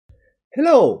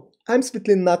Hello, I'm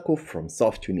Svetlin Nakov from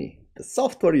SoftUni, the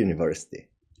software university.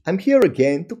 I'm here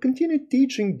again to continue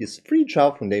teaching this free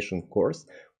Java Foundation course,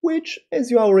 which,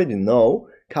 as you already know,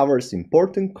 covers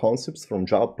important concepts from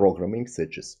Java programming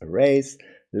such as arrays,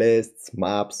 lists,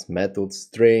 maps, methods,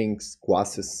 strings,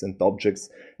 classes and objects,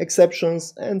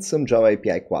 exceptions, and some Java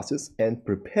API classes, and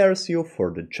prepares you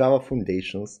for the Java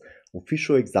Foundation's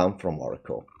official exam from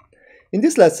Oracle. In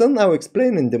this lesson, I will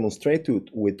explain and demonstrate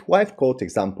with live code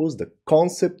examples the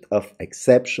concept of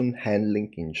exception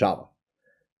handling in Java.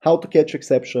 How to catch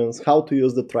exceptions, how to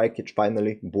use the try-catch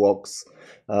finally blocks,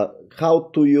 how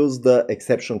to use the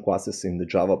exception classes in the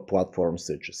Java platform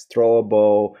such as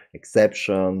throwable,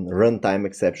 exception, runtime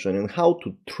exception, and how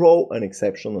to throw an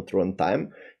exception at runtime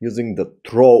using the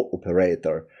throw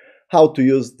operator, how to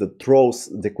use the throws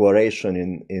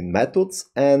declaration in methods,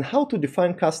 and how to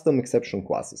define custom exception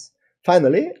classes.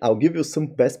 Finally, I'll give you some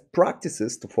best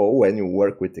practices to follow when you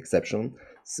work with exceptions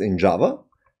in Java.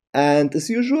 And as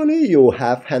usually, you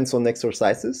have hands-on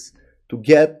exercises to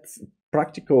get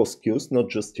practical skills, not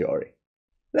just theory.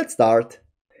 Let's start.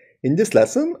 In this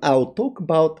lesson, I'll talk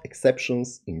about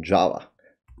exceptions in Java.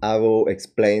 I will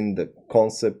explain the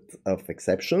concept of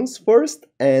exceptions first,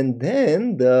 and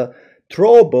then the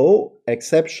throwable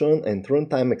exception and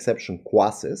runtime exception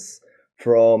classes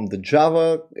from the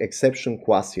Java exception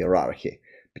class hierarchy,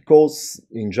 because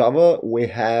in Java we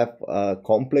have a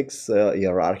complex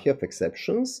hierarchy of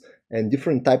exceptions, and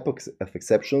different types of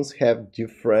exceptions have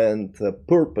different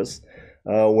purpose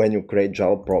when you create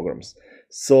Java programs.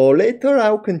 So later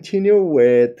I'll continue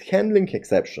with handling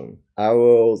exception. I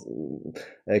will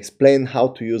explain how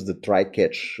to use the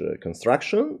try-catch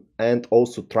construction and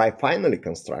also try-finally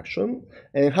construction,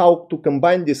 and how to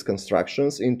combine these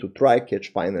constructions into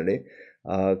try-catch-finally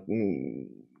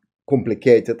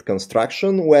complicated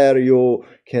construction where you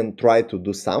can try to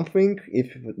do something.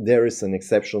 If there is an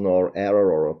exception or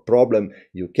error or a problem,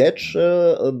 you catch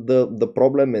the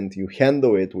problem and you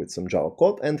handle it with some Java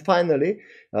code. And finally,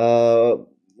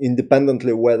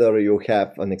 independently whether you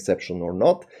have an exception or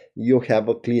not, you have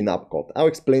a cleanup code. I'll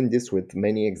explain this with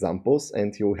many examples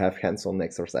and you have hands-on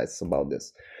exercises about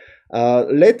this.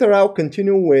 Later I'll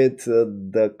continue with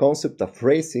the concept of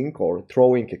raising or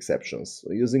throwing exceptions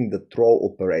using the throw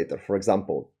operator. For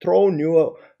example, throw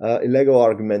new illegal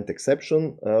argument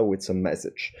exception with some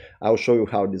message. I'll show you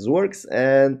how this works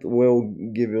and we'll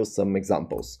give you some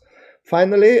examples.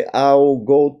 Finally, I'll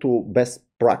go to best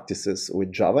practices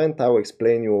with Java and I'll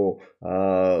explain you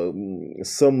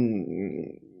some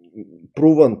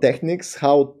proven techniques,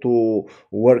 how to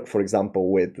work, for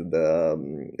example, with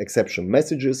the exception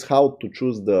messages, how to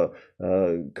choose the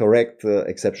correct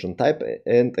exception type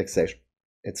and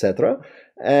etc.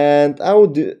 And I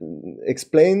would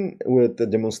explain with the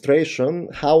demonstration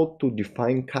how to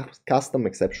define custom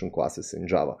exception classes in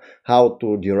Java, how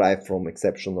to derive from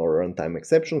exception or runtime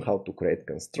exception, how to create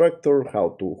constructor,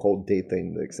 how to hold data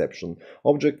in the exception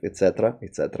object, etc.,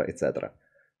 etc., etc.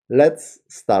 Let's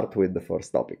start with the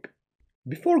first topic.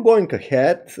 Before going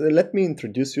ahead, let me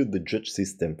introduce you the judge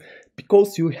system,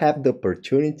 because you have the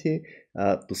opportunity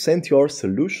to send your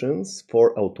solutions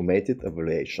for automated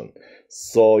evaluation.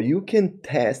 So you can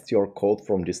test your code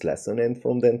from this lesson and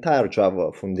from the entire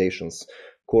Java Foundations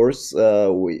course,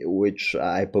 which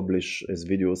I publish as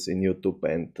videos in YouTube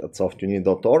and at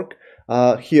softuni.org,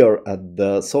 here at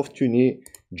the SoftUni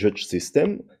Judge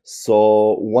system.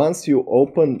 So once you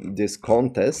open this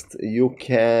contest, you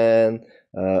can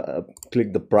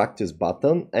click the practice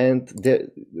button and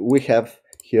we have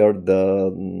here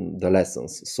the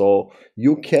lessons. So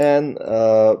you can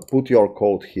put your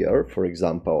code here. For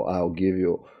example, I'll give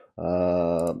you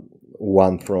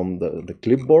one from the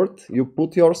clipboard. You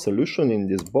put your solution in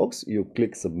this box, you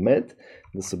click submit,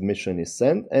 the submission is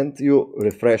sent, and you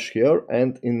refresh here,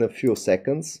 and in a few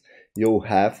seconds you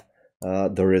have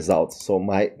the results. So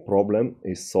my problem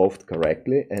is solved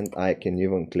correctly, and I can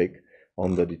even click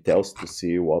on the details to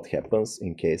see what happens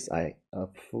in case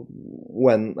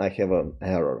when I have an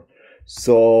error.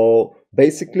 So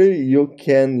basically you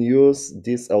can use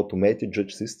this automated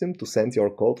judge system to send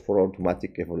your code for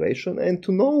automatic evaluation and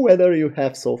to know whether you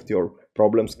have solved your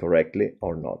problems correctly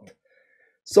or not.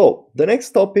 So the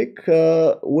next topic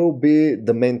will be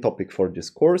the main topic for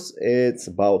this course. It's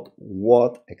about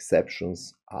what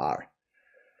exceptions are.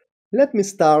 Let me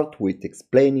start with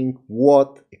explaining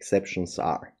what exceptions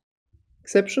are.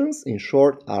 Exceptions, in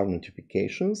short, are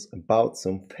notifications about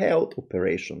some failed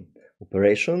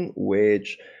operation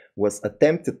which was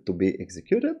attempted to be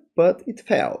executed, but it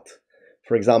failed.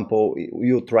 For example,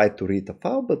 you try to read a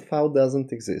file, but file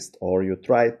doesn't exist, or you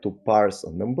try to parse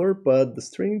a number, but the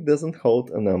string doesn't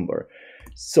hold a number.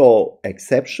 So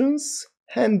exceptions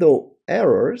handle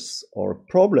errors or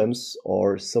problems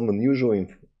or some unusual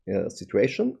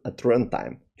situation at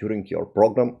runtime during your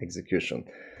program execution.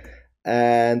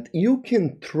 And you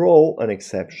can throw an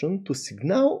exception to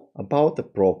signal about a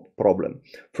problem.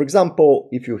 For example,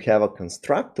 if you have a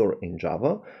constructor in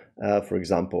Java, for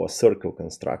example, a circle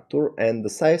constructor, and the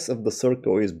size of the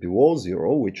circle is below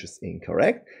 0, which is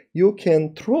incorrect, you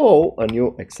can throw a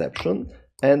new exception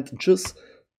and just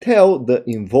tell the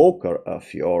invoker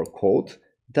of your code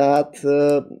that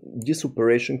this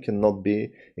operation cannot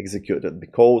be executed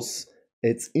because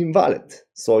it's invalid.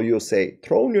 So you say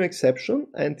throw new exception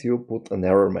and you put an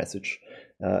error message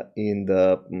in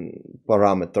the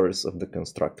parameters of the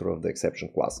constructor of the exception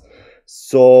class.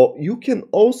 So you can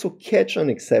also catch an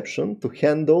exception to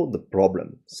handle the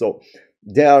problem. So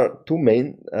there are two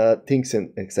main things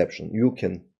in exception. You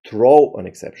can throw an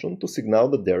exception to signal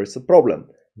that there is a problem.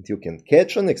 And you can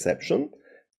catch an exception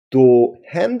to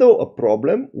handle a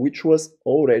problem which was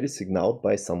already signaled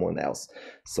by someone else.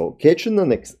 So catching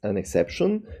an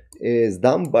exception is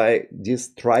done by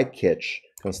this try-catch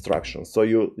construction. So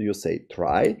you say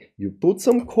try, you put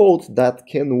some code that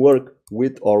can work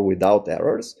with or without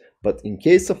errors, but in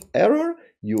case of error,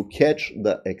 you catch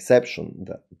the exception,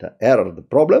 the error, the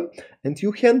problem, and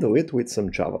you handle it with some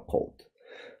Java code.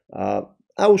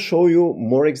 I will show you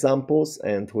more examples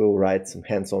and we'll write some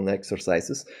hands-on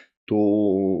exercises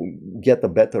to get a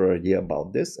better idea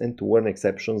about this and to learn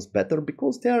exceptions better,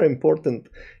 because they are important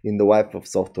in the life of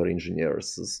software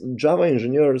engineers. Java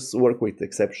engineers work with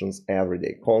exceptions every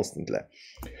day, constantly.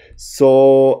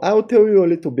 So I'll tell you a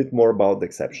little bit more about the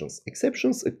exceptions.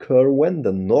 Exceptions occur when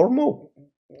the normal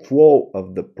flow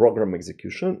of the program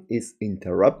execution is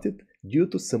interrupted due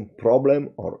to some problem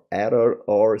or error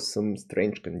or some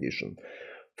strange condition.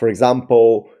 For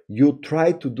example, you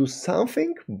try to do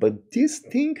something, but this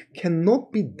thing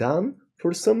cannot be done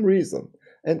for some reason.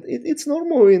 And it's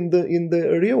normal in the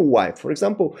real life. For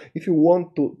example, if you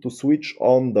want to switch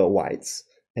on the lights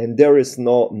and there is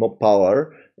no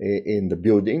power in the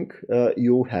building,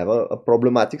 you have a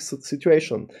problematic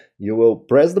situation. You will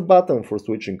press the button for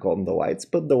switching on the lights,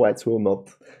 but the lights will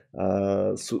not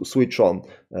switch on.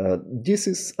 This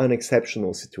is an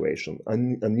exceptional situation,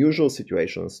 an unusual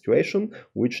situation, a situation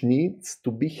which needs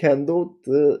to be handled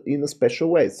in a special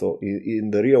way. So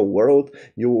in the real world,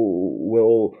 you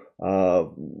will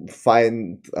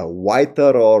find a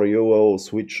lighter, or you will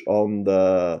switch on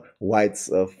the lights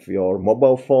of your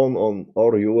mobile phone,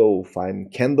 or you will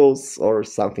find candles or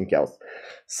something else.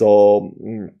 So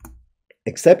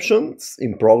exceptions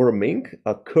in programming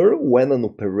occur when an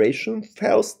operation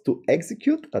fails to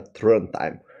execute at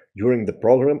runtime during the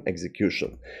program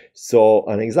execution. So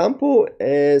an example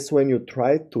is when you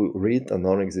try to read a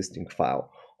non-existing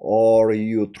file, or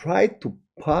you try to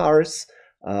parse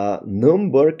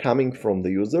number coming from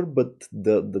the user, but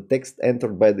the text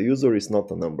entered by the user is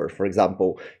not a number. For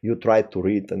example, you try to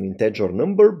read an integer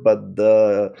number, but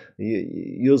the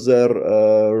user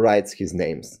writes his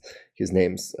name's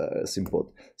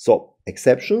input. So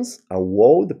exceptions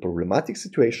allow the problematic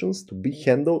situations to be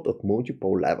handled at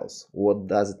multiple levels. What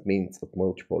does it mean at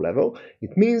multiple level?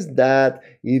 It means that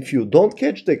if you don't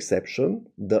catch the exception,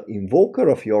 the invoker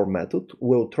of your method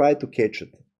will try to catch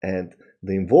it, and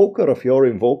the invoker of your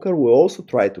invoker will also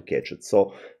try to catch it.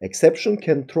 So exception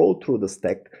can throw through the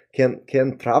stack,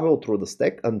 can travel through the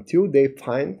stack until they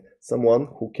find someone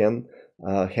who can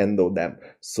handle them.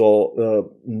 So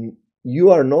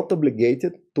you are not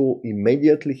obligated to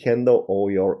immediately handle all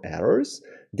your errors.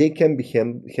 They can be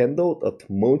handled at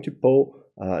multiple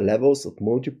levels, at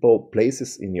multiple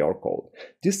places in your code.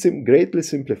 This greatly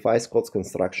simplifies code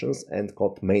constructions and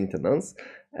code maintenance.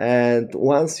 And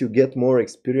once you get more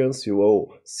experience, you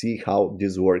will see how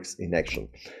this works in action.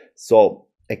 So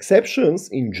exceptions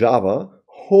in Java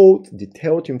hold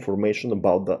detailed information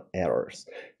about the errors.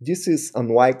 This is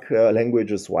unlike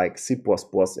languages like C++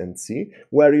 and C,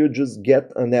 where you just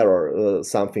get an error,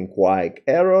 something like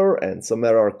error and some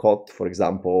error code, for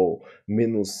example,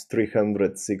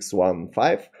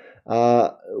 -30615,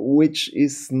 which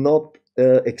is not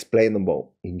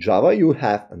explainable. In Java, you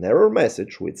have an error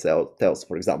message which tells,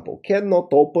 for example,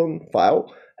 cannot open file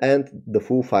and the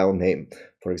full file name,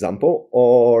 for example,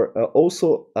 or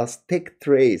also a stack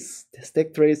trace. The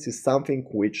stack trace is something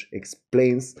which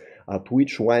explains at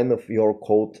which line of your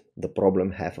code the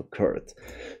problem have occurred.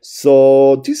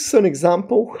 So this is an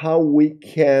example how we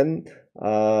can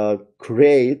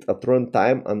create at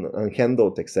runtime an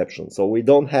unhandled exception. So we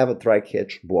don't have a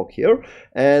try-catch block here,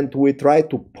 and we try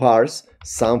to parse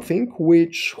something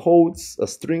which holds a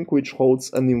string which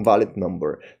holds an invalid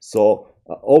number. So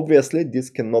obviously this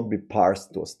cannot be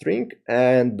parsed to a string,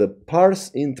 and the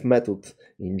parse int method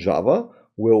in Java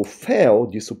will fail,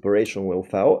 this operation will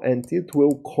fail, and it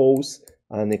will cause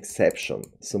an exception,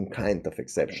 some kind of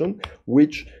exception,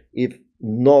 which if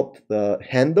not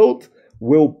handled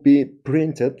will be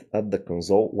printed at the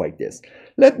console like this.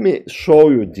 Let me show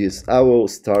you this. I will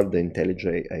start the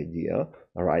IntelliJ IDEA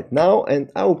right now, and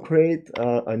I'll create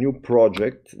a new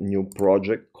project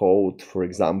called, for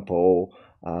example,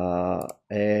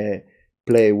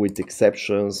 play with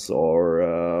exceptions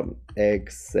or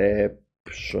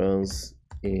exceptions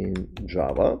in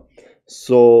Java.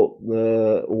 So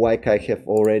like I have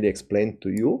already explained to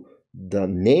you, the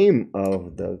name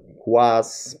of the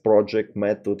class, project,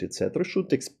 method, etc.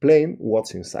 should explain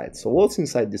what's inside. So what's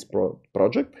inside this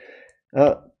project?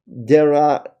 There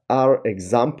are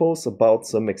examples about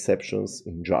some exceptions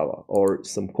in Java or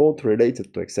some code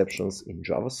related to exceptions in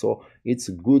Java, so it's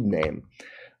a good name.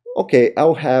 Okay,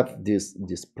 I'll have this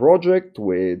project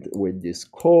with this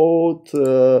code.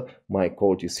 My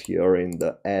code is here in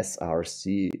the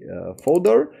src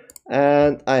folder,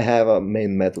 and I have a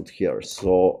main method here.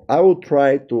 So I will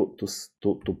try to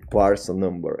parse a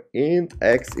number. Int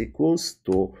x equals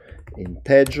to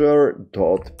integer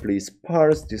dot please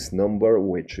parse this number,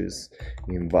 which is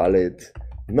invalid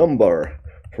number,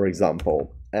 for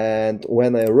example. And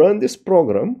when I run this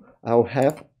program, I'll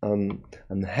have an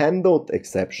handled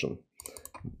exception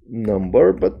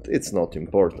number, but it's not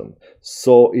important.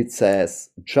 So it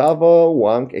says Java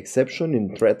 1 exception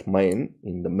in thread main,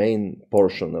 in the main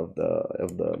portion of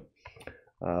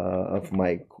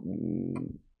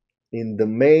in the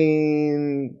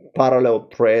main parallel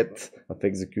thread of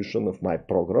execution of my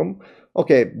program.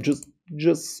 Okay, just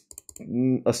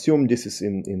assume this is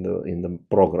in the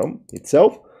program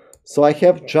itself. So I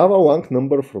have Java 1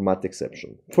 number format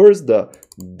exception. First, the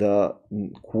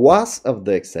class of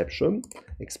the exception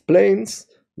explains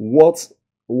what's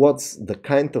the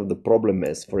kind of the problem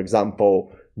is. For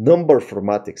example, number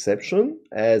format exception,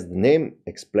 as the name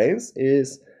explains,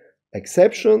 is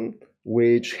exception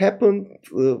which happened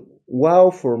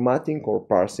while formatting or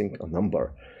parsing a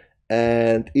number.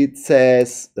 And it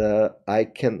says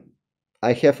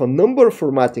I have a number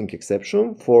formatting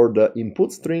exception for the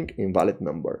input string invalid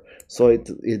number. So it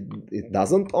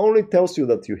doesn't only tells you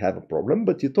that you have a problem,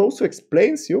 but it also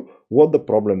explains you what the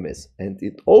problem is. And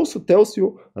it also tells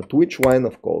you at which line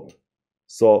of code.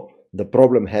 So the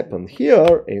problem happened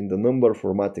here in the number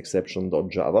format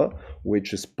exception.java,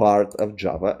 which is part of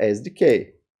Java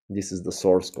SDK. This is the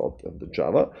source code of the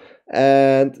Java.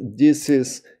 And this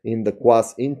is in the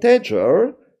class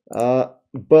integer,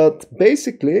 but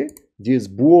basically, these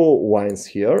blue lines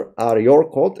here are your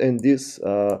code, and these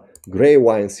gray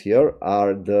lines here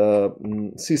are the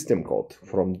system code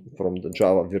from the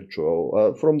Java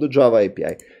virtual from the Java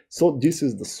API. So this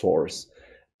is the source,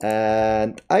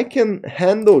 and I can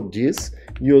handle this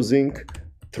using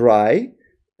try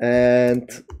and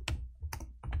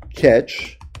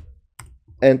catch,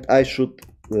 and I should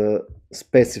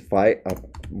specify a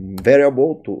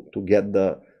variable to get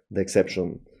the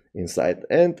exception inside,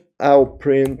 and I'll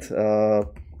print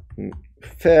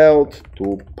failed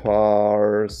to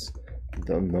parse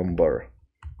the number,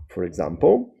 for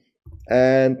example,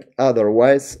 and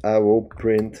otherwise I will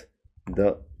print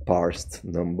the parsed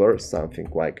number, something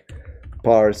like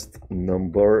parsed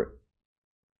number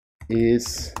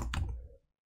is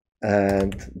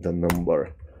and the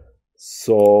number.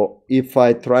 So if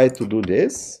I try to do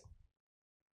this,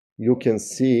 you can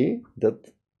see that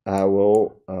I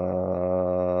will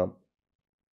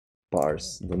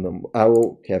parse the number. I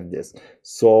will have this.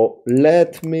 So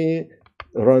let me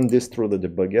run this through the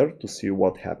debugger to see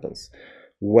what happens.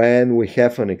 When we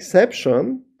have an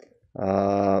exception,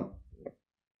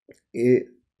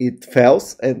 it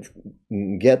fails and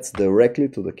gets directly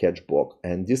to the catch block.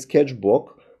 And this catch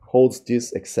block holds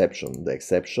this exception. The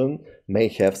exception may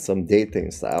have some data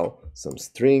inside, some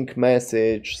string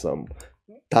message, some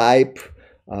type,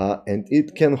 and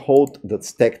it can hold the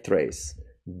stack trace,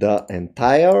 the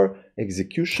entire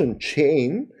execution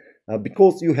chain,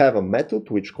 because you have a method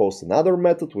which calls another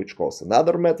method, which calls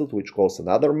another method, which calls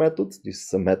another method. This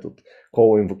is a method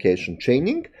called invocation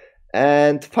chaining.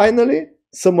 And finally,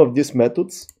 some of these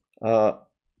methods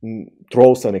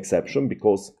throws an exception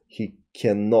because he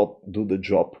cannot do the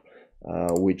job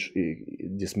which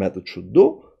this method should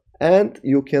do, and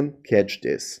you can catch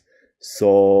this.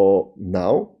 So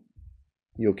now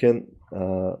you can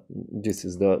this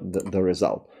is the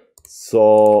result.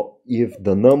 So if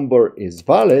the number is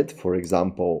valid, for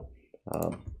example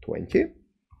 20,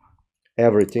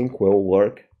 everything will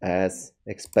work as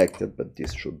expected, but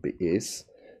this should be is.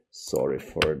 Sorry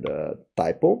for the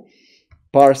typo.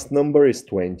 parse number is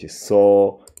 20.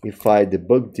 So if I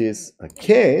debug this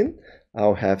again,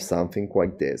 I'll have something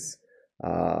like this.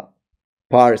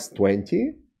 Parse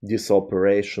 20, this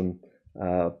operation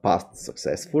passed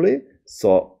successfully.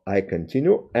 So I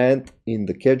continue, and in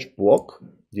the catch block,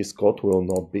 this code will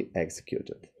not be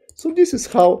executed. So this is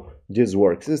how this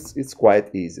works. It's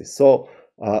quite easy. So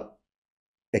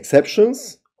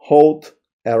exceptions hold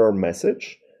error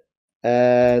message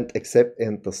and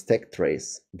the stack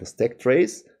trace. The stack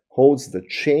trace holds the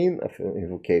chain of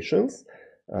invocations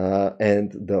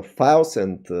and the files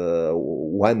and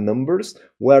one numbers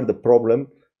where the problem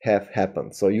have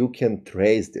happened. So you can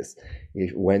trace this.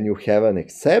 When you have an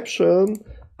exception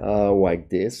like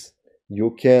this,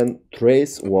 you can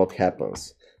trace what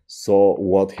happens. So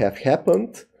what have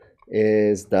happened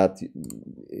is that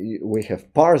we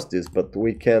have parsed this, but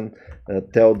we can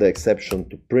tell the exception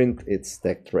to print its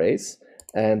stack trace,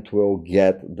 and we'll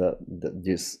get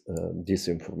this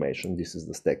information. This is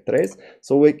the stack trace.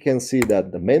 So we can see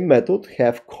that the main method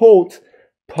have code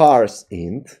parse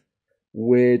int,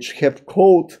 which have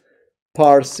code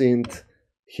parse int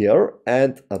here,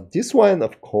 and at this line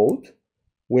of code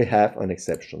we have an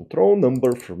exception, throw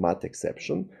number format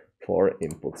exception for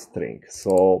input string.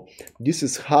 So this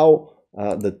is how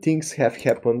the things have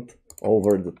happened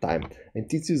over the time, and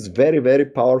this is very, very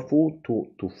powerful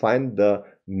to find the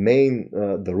main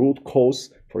the root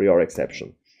cause for your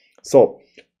exception. So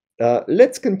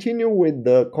let's continue with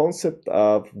the concept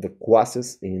of the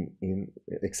classes in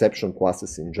exception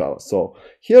classes in Java. So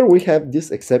here we have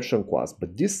this exception class,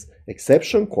 but this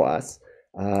exception class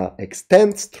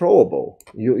extends throwable.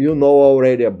 You know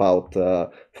already about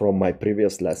from my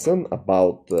previous lesson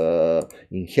about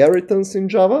inheritance in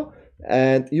Java,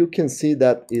 and you can see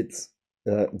that it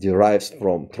derives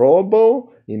from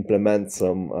throwable, implements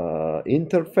some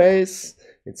interface.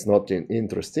 It's not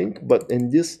interesting, but in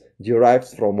this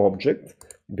derives from object,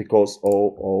 because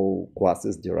all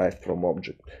classes derive from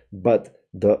object. But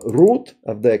the root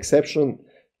of the exception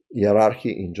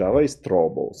hierarchy in Java is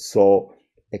throwable. So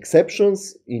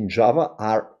exceptions in Java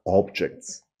are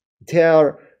objects. They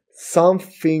are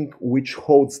something which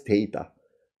holds data.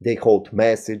 They hold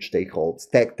message, they hold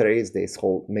stack trace, they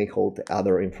may hold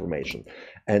other information.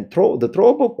 And the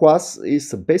throwable class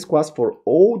is a base class for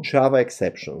all Java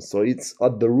exceptions. So it's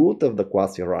at the root of the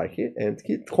class hierarchy, and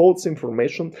it holds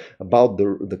information about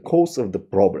the cause of the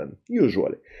problem,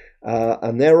 usually.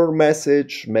 An error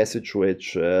message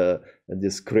which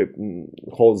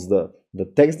holds the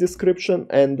text description,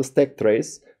 and the stack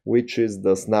trace, which is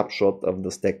the snapshot of the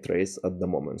stack trace at the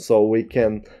moment. So we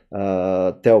can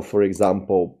tell, for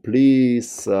example,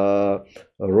 please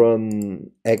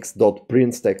run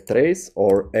x.print stack trace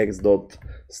or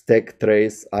x.stack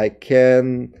trace. I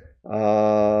can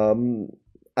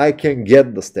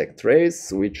get the stack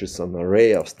trace, which is an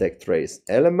array of stack trace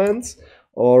elements,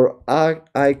 or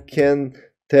I can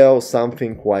tell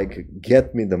something like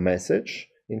get me the message,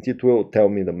 and it will tell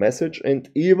me the message, and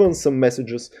even some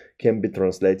messages can be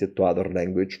translated to other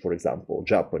language, for example,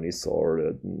 Japanese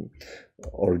or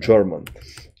German.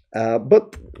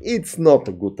 But it's not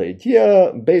a good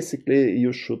idea. Basically,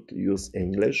 you should use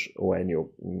English when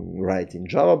you write in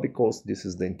Java, because this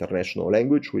is the international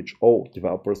language which all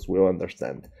developers will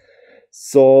understand.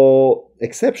 So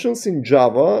exceptions in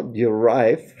Java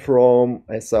derive from,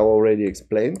 as I already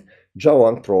explained, Java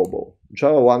 1 throwable.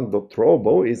 Java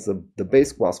 1.throwable is the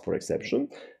base class for exception,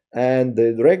 and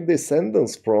the direct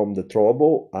descendants from the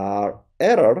throwable are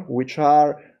error, which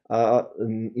are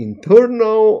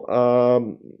internal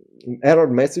error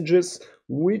messages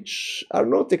which are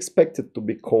not expected to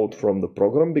be called from the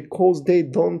program because they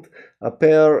don't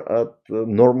appear at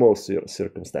normal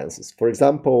circumstances. For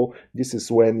example, this is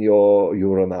when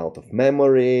you run out of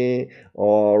memory,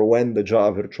 or when the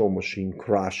Java virtual machine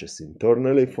crashes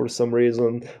internally for some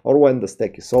reason, or when the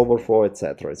stack is overflow,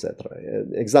 etc., etc.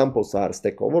 Examples are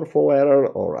stack overflow error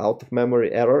or out of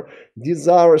memory error. These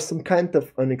are some kind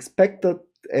of unexpected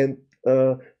and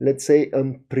let's say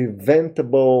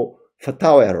unpreventable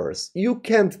fatal errors. You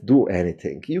can't do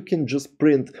anything. You can just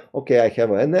print, okay, I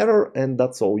have an error, and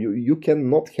that's all. You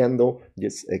cannot handle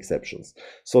these exceptions.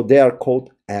 So they are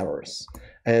called errors.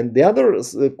 And the other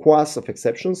class of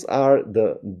exceptions are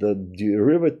the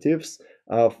derivatives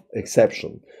of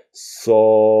exception.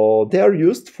 So they are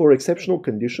used for exceptional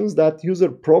conditions that user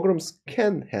programs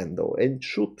can handle and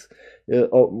should,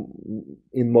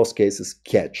 in most cases,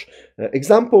 catch.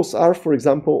 Examples are, for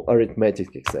example,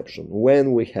 arithmetic exception.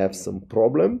 When we have some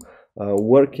problem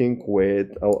working with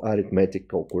arithmetic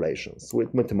calculations,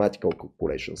 with mathematical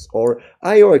calculations, or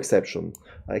IO exception.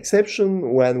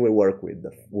 Exception when we work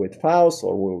with files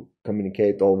or we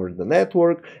communicate over the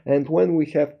network, and when we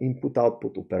have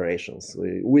input-output operations.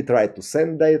 We try to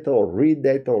send data or read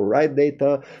data or write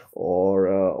data or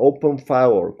open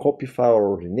file or copy file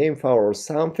or rename file or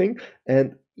something,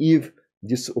 and if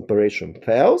this operation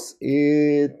fails,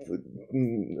 it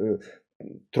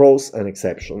throws an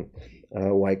exception,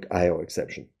 like IO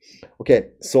exception. Okay,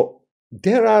 so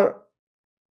there are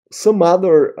some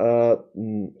other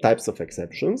types of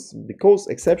exceptions, because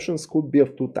exceptions could be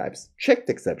of two types. Checked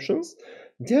exceptions,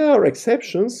 there are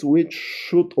exceptions which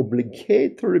should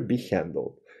obligatory be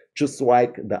handled, just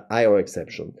like the IO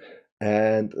exception.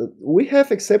 And we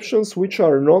have exceptions which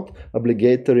are not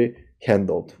obligatory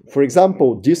handled. For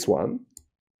example, this one,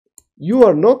 you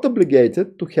are not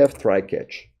obligated to have try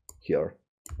catch here,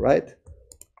 right?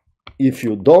 If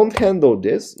you don't handle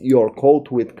this, your code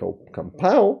will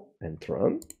compile and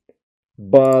run,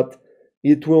 but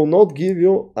it will not give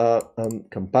you a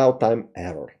compile time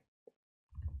error.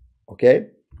 Okay,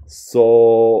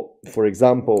 so for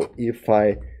example, if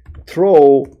I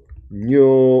throw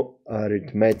new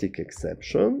arithmetic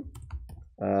exception,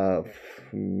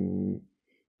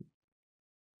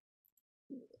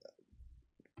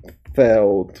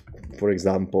 failed, for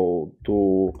example,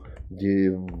 to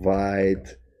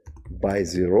divide by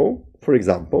 0, for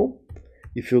example,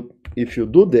 if you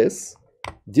do this,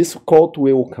 this code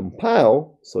will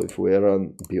compile. So if we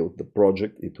run build the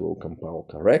project, it will compile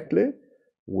correctly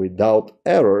without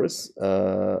errors.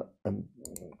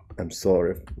 I'm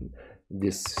sorry,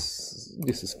 this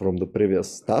is from the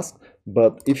previous task,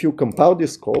 but if you compile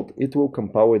this code, it will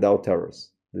compile without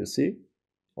errors. Do you see?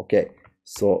 Okay,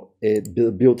 so it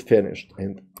build finished,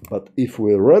 but if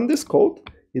we run this code,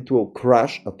 it will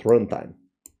crash at runtime.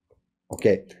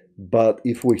 Okay, but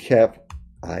if we have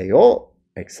IO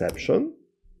exception,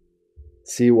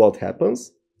 see what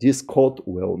happens. This code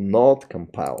will not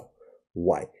compile.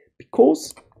 Why?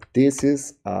 Because this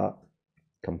is a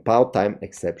compile time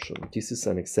exception. This is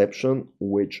an exception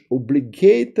which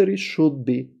obligatory should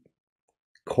be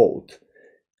called.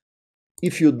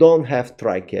 If you don't have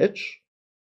try catch,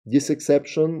 this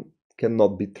exception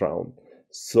cannot be thrown.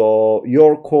 So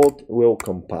your code will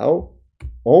compile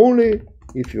only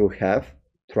if you have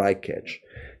try catch.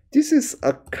 This is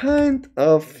a kind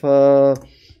of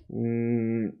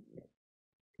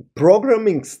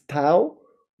programming style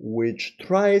which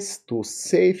tries to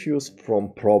save you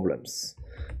from problems.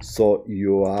 So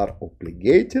you are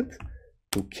obligated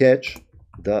to catch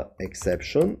the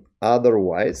exception,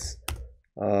 otherwise,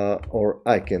 or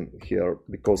I can here,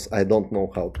 because I don't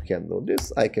know how to handle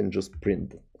this, I can just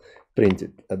print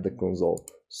it at the console.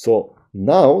 So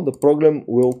now the program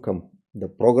will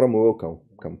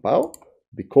compile,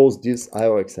 because this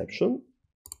IO exception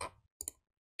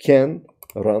can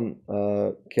run,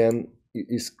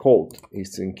 is called,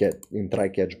 is in try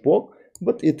catch block,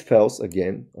 but it fails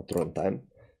again at runtime.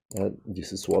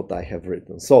 This is what I have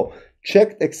written. So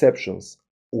checked exceptions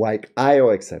like IO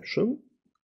exception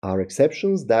are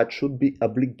exceptions that should be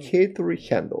obligatory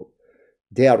handled.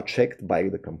 They are checked by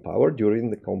the compiler during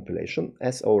the compilation,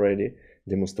 as already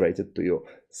demonstrated to you.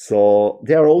 So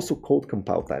they are also called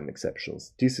compile time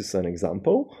exceptions. This is an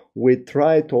example. We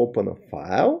try to open a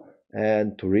file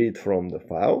and to read from the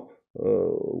file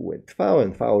with file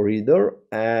and file reader,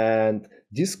 and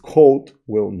this code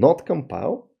will not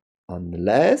compile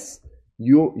unless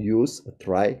you use a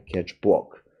try catch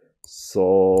block.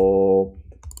 So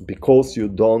because you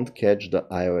don't catch the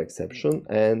IO exception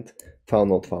and file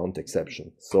not found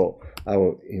exception. So I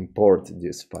will import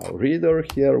this file reader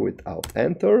here without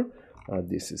enter.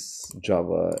 This is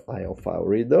Java IO file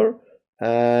reader,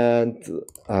 and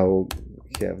I will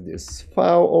have this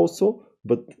file also.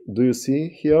 But do you see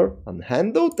here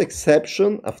unhandled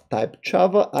exception of type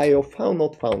Java IO file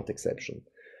not found exception,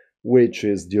 which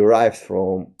is derived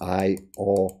from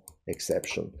IO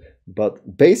exception.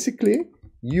 But basically,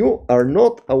 you are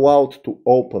not allowed to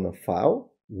open a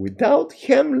file without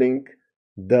handling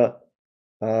the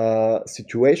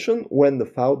situation when the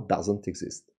file doesn't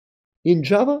exist. In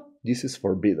Java, this is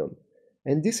forbidden.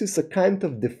 And this is a kind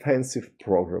of defensive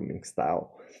programming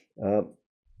style.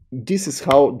 This is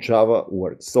how Java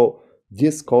works. So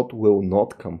this code will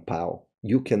not compile.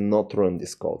 You cannot run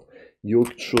this code. You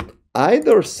should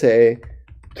either say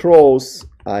throws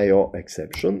IO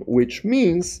exception, which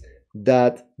means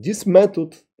that this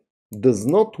method does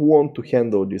not want to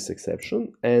handle this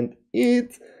exception, and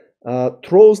it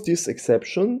throws this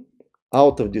exception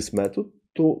out of this method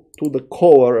to the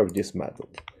caller of this method.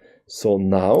 So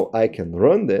now I can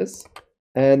run this,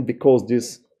 and because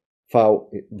this file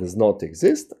does not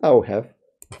exist, I will have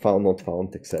file not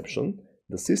found exception.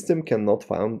 The system cannot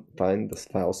find the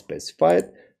file specified.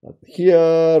 But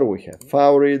here we have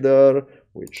file reader,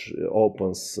 which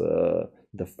opens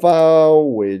the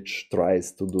file, which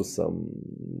tries to do some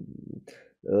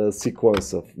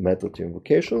sequence of method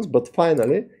invocations, but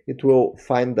finally it will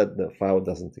find that the file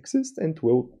doesn't exist and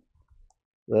will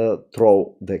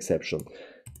throw the exception.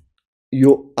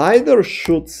 You either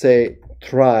should say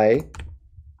try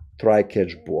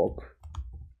catch block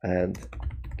and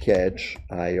catch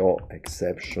IO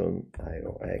exception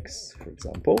IOX, for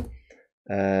example,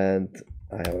 and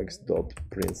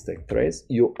IOX.print stack trace.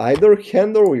 You either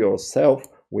handle yourself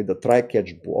with the try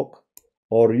catch block,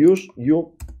 or you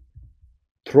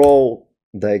throw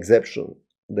the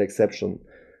exception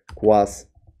class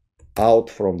out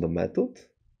from the method.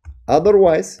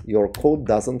 Otherwise, your code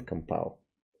doesn't compile.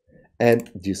 And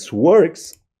this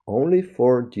works only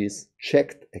for these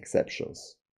checked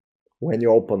exceptions. When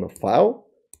you open a file,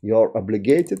 you're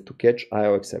obligated to catch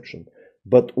IO exception.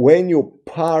 But when you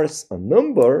parse a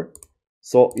number,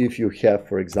 so if you have,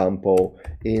 for example,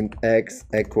 int x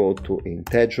equal to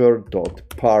integer dot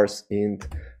parse int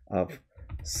of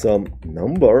some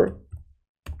number,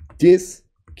 this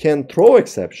can throw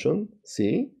exception,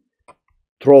 see,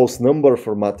 throws number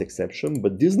format exception,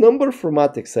 but this number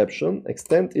format exception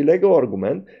extends illegal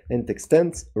argument and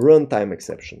extends runtime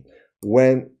exception.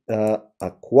 When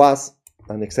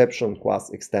an exception class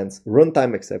extends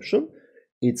runtime exception,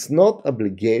 it's not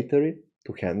obligatory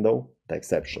to handle the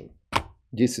exception.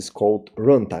 This is called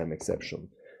runtime exception.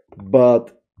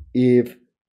 But if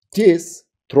this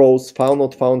throws file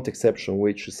not found exception,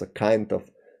 which is a kind of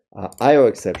IO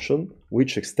exception,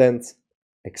 which extends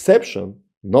exception,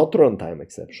 not runtime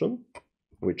exception,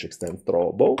 which extends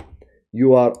throwable,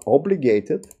 you are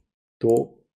obligated to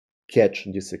catch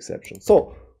this exception.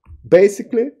 So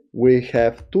basically, we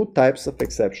have two types of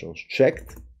exceptions,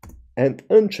 checked and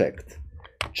unchecked.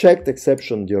 Checked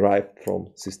exception derived from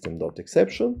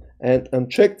system.exception and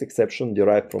unchecked exception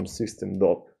derived from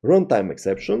system.runtime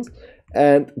exceptions.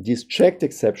 And these checked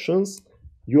exceptions,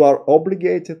 you are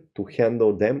obligated to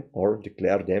handle them or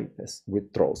declare them as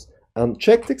with throws.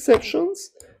 Unchecked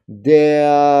exceptions, they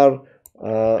are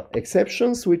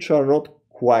exceptions which are not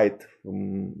quite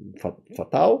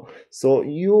fatal, so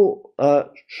you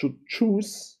should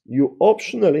choose, you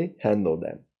optionally handle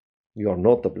them. You are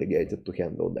not obligated to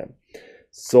handle them.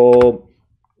 So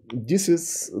this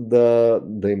is the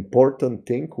important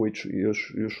thing which you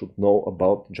should know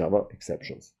about Java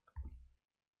exceptions.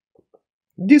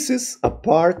 This is a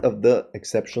part of the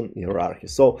exception hierarchy.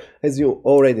 So as you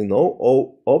already know,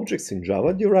 all objects in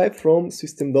Java derive from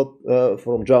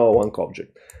from Java 1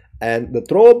 object. And the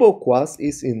throwable class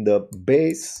is in the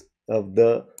base of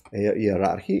the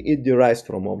hierarchy. It derives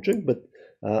from object, but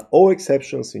all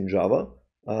exceptions in Java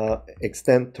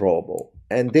extend throwable.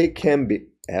 And they can be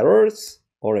errors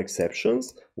or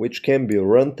exceptions, which can be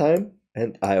runtime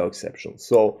and IO exceptions.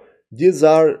 So these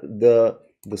are the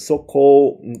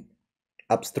so-called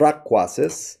abstract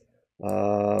classes.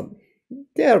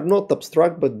 They are not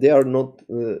abstract, but they are not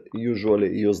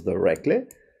usually used directly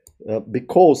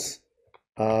because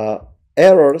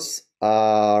errors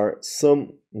are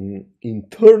some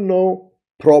internal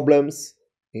problems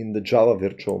in the Java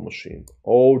virtual machine.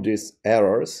 All these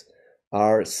errors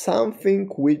are something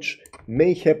which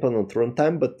may happen at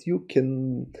runtime, but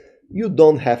you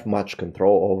don't have much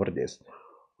control over this.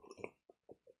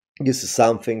 This is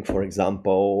something, for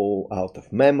example, out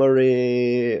of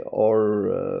memory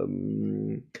or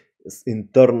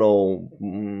internal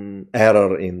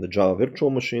error in the Java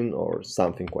virtual machine or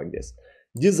something like this.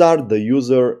 These are the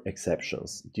user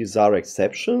exceptions. These are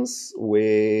exceptions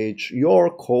which your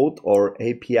code or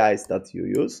APIs that you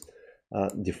use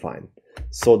define.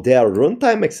 So they are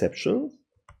runtime exceptions,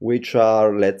 which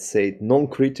are, let's say,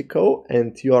 non-critical,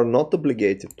 and you are not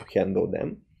obligated to handle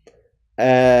them.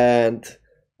 And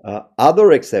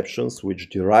other exceptions which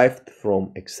derived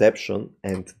from exception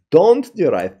and don't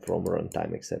derive from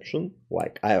runtime exception,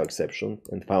 like IO exception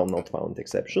and file not found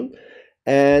exception.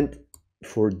 And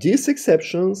for these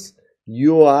exceptions,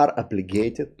 you are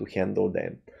obligated to handle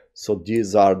them. So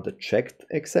these are the checked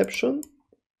exception,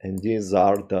 and these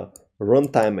are the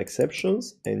runtime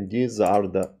exceptions, and these are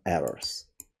the errors.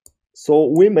 So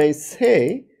we may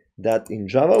say that in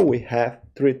Java we have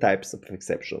three types of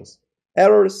exceptions: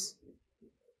 errors,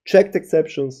 checked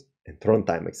exceptions, and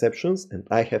runtime exceptions, and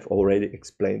I have already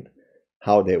explained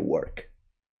how they work.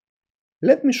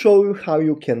 Let me show you how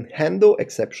you can handle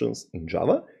exceptions in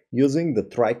Java using the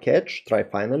try catch, try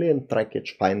finally, and try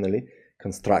catch finally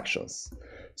constructions.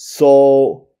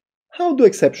 So how do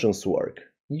exceptions work?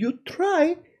 You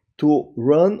try to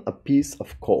run a piece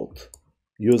of code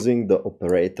using the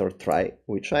operator try,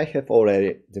 which I have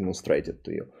already demonstrated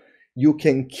to you. You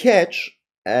can catch,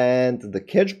 and the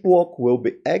catch block will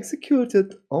be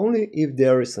executed only if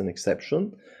there is an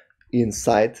exception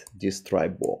inside this try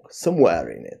block, somewhere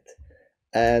in it.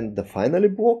 And the finally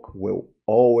block will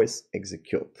always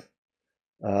execute.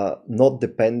 Not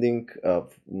depending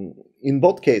in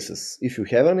both cases, if you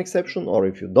have an exception or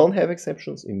if you don't have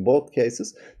exceptions, in both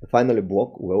cases the finally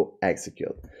block will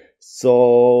execute.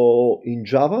 So in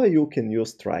Java you can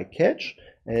use try catch,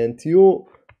 and you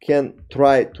can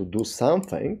try to do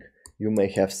something. You may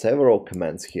have several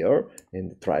commands here in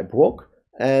the try block,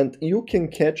 and you can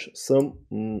catch some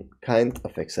kind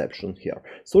of exception here.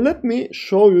 So let me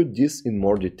show you this in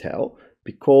more detail,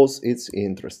 because it's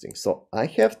interesting. So I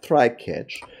have try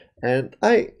catch, and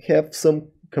I have some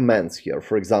commands here.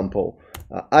 For example,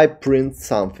 I print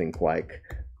something like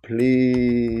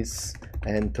please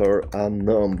enter a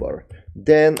number.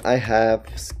 Then I have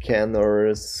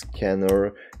scanner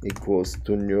equals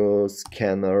to new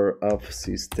scanner of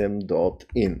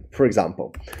system.in, for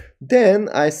example. Then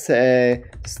I say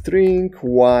string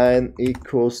wine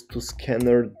equals to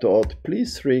scanner dot,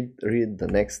 please read the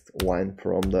next line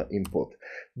from the input.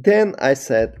 Then I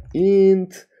said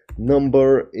int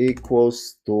number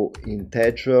equals to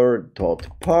integer dot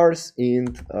parse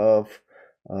int of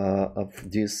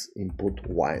this input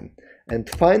wine. And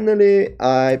finally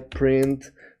I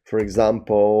print, for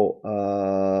example,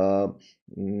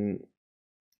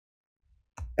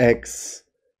 x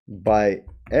by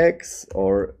x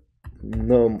or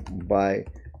num by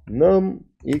num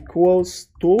equals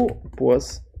to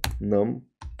plus num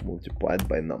multiplied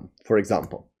by num, for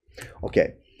example.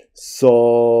 Okay,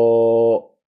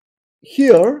 so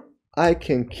here I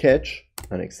can catch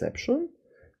an exception,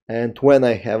 and when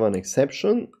I have an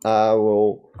exception I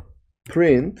will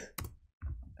print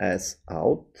as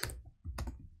out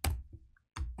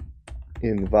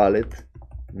invalid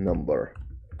number.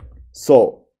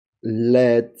 So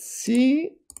let's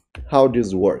see how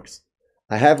this works.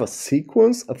 I have a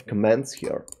sequence of commands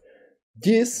here.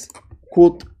 This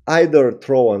could either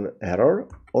throw an error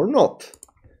or not.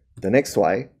 The next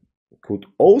line could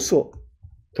also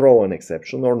throw an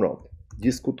exception or not.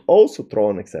 This could also throw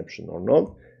an exception or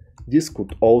not. This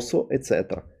could also,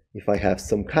 etc. If I have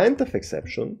some kind of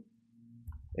exception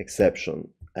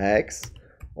x,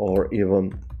 or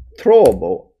even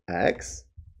throwable x,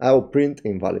 I will print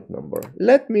invalid number.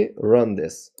 Let me run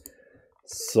this.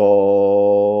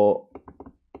 So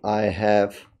I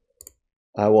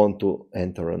want to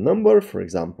enter a number, for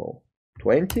example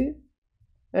 20,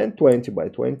 and 20 by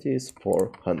 20 is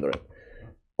 400.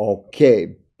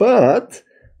 Okay, but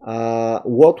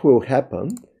what will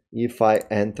happen if I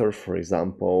enter, for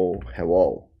example,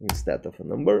 hello instead of a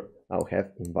number? I'll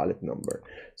have invalid number.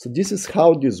 So this is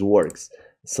how this works.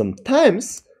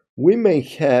 Sometimes we may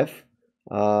have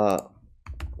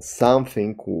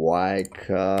something like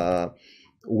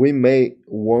we may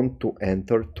want to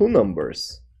enter two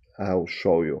numbers. I'll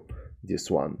show you this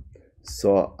one.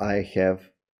 So I have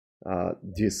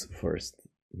this first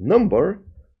number,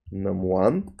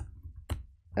 num1,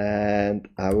 and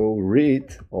I will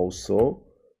read also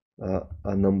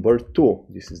a number 2.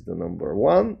 This is the number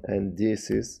 1, and this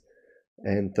is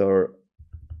enter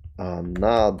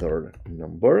another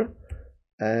number,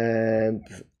 and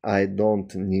I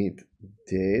don't need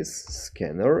this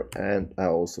scanner, and I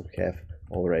also have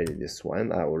already this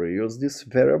one. I will reuse this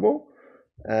variable,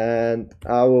 and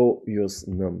I will use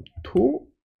num2,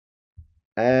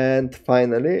 and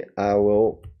finally I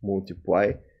will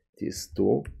multiply these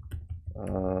two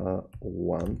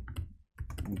 1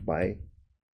 by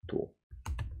 2.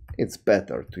 It's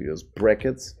better to use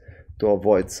brackets to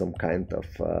avoid some kind of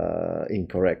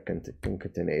incorrect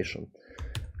concatenation,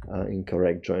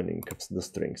 incorrect joining of the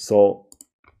string. So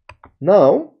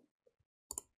now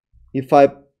if I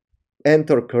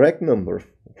enter correct number,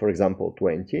 for example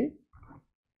 20,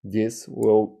 this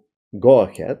will go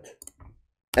ahead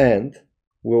and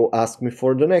will ask me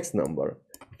for the next number.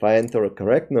 If I enter a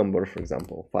correct number, for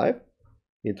example 5,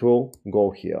 it will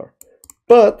go here.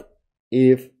 But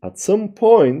if at some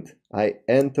point I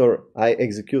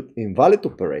execute invalid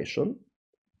operation,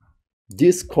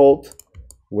 this code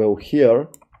will here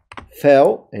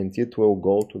fail, and it will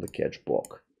go to the catch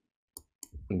block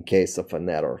in case of an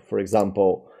error. For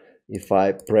example, if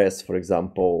I press, for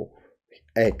example,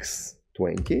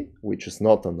 x20, which is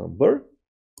not a number,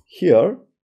 here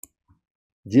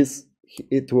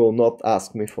it will not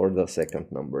ask me for the second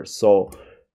number. So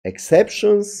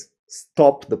exceptions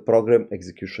stop the program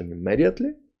execution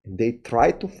immediately, and they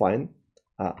try to find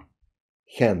a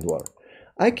handler.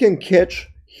 I can catch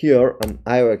here an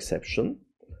IO exception,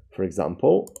 for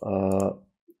example,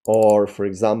 or for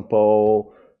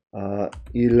example,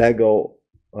 illegal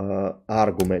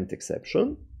argument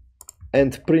exception,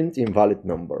 and print invalid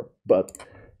number. But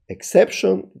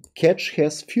exception catch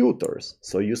has filters,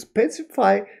 so you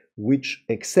specify which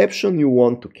exception you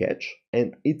want to catch,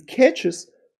 and it catches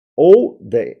all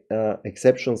the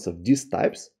exceptions of these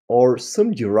types or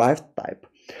some derived type.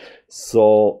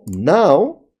 So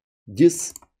now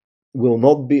this will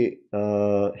not be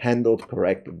handled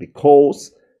correctly,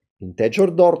 because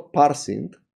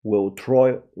integer.parseInt will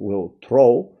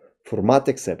throw format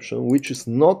exception, which is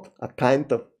not a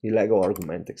kind of illegal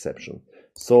argument exception.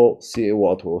 So see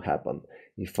what will happen.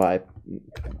 If I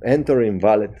enter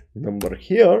invalid number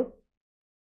here,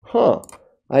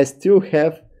 I still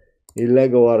have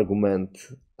illegal argument.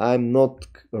 I'm not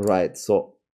right.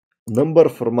 So number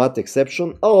format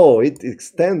exception, it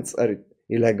extends an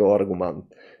illegal argument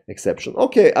exception.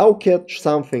 Okay, I'll catch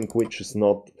something which is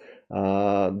not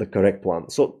the correct one.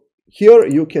 So here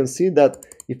you can see that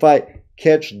if I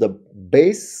catch the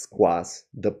base class,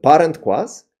 the parent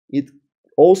class, it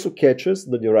also catches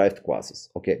the derived classes.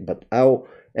 Okay, but I'll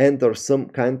enter some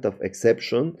kind of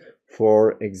exception,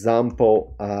 for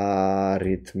example,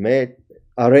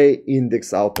 array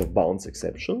index out of bounds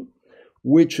exception,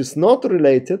 which is not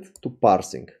related to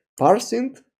parsing.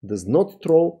 Parsing does not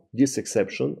throw this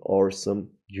exception or some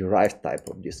derived type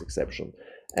of this exception.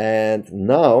 And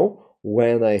now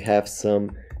when I have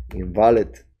some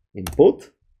invalid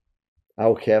input,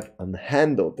 I'll have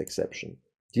unhandled exception.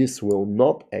 This will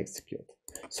not execute.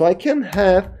 So I can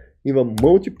have even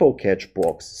multiple catch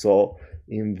blocks. So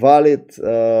invalid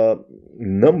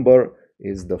number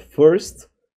is the first,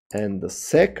 and the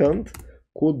second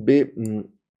could be,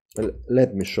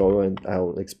 let me show you and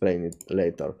I'll explain it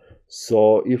later.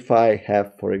 So if I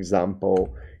have, for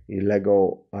example,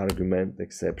 illegal argument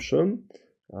exception,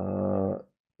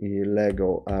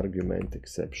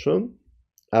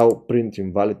 I'll print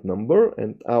invalid number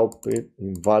and I'll print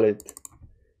invalid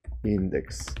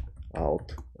index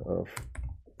out of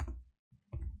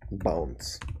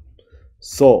bounds.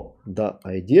 So the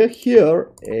idea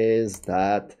here is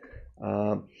that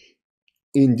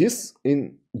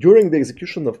during the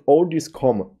execution of all these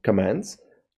commands,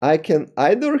 I can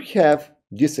either have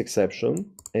this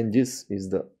exception, and this is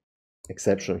the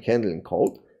exception handling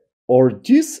code, or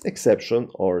this exception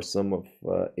or some of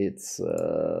its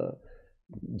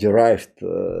derived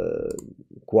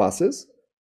classes,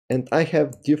 and I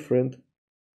have different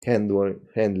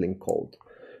handling code.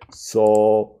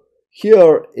 So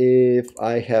here, if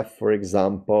I have, for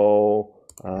example,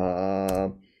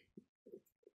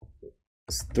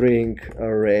 string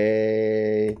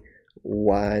array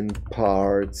wine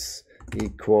parts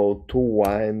equal to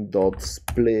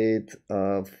wine.split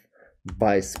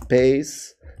by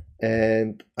space,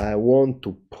 and I want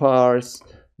to parse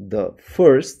the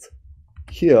first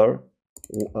here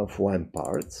of wine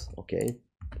parts. Okay,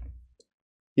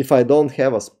 if I don't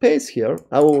have a space here,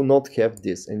 I will not have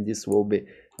this, and this will be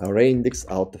array index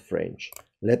out of range.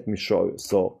 Let me show you.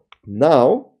 So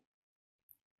now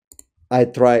I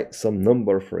try some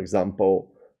number, for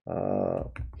example,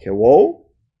 hello,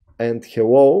 and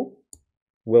hello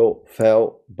will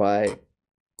fail by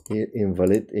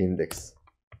invalid index.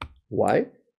 Why?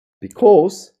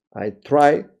 Because I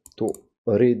try to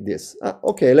read this.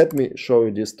 Okay, let me show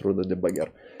you this through the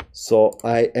debugger. So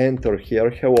I enter here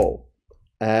hello,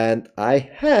 and I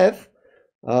have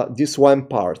this one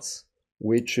parts,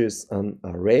 which is an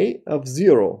array of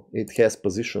 0. It has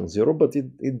position 0, but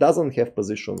it doesn't have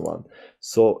position 1.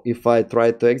 So if I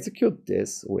try to execute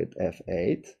this with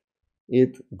F8,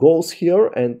 it goes here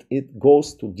and it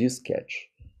goes to this catch.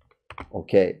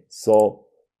 Okay, so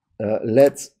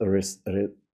let's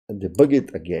debug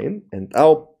it again, and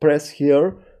I'll press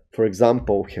here, for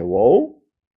example,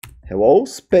 hello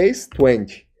space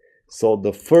 20. So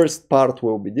the first part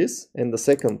will be this, and the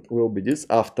second will be this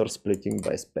after splitting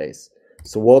by space.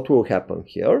 So what will happen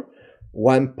here?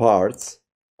 One parts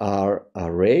are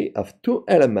array of 2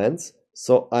 elements,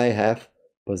 so I have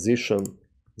position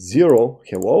 0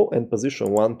 hello and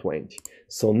position 1 20.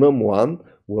 So num1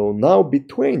 will now be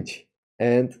 20,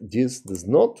 and this does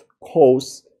not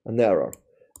cause an error.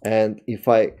 And if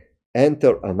I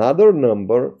enter another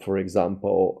number, for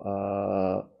example,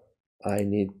 I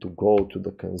need to go to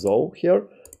the console here,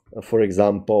 for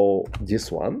example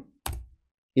this one,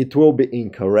 it will be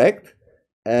incorrect,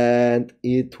 and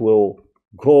it will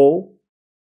go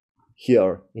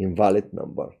here invalid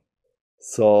number.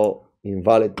 So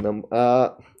invalid number,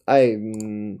 I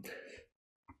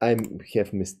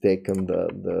have mistaken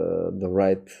the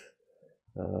right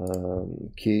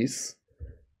keys.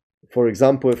 for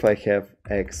example, if I have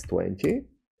x20,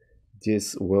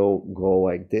 this will go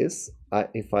like this.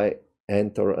 If I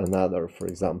enter another, for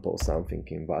example, something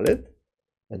invalid,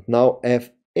 and now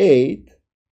F8,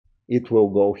 it will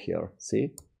go here.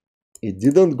 See, it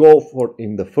didn't go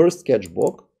in the first catch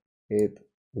block, it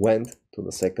went to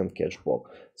the second catch block.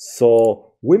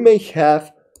 So we may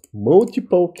have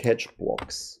multiple catch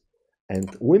blocks,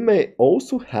 and we may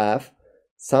also have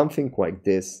something like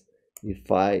this.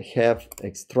 If I have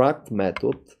extract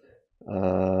method,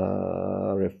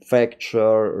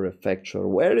 refactor,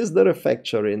 where is the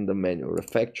refactor in the menu?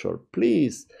 Refactor,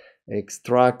 please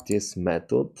extract this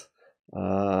method,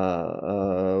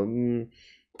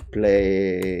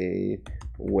 play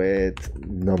with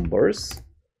numbers.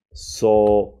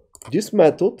 So this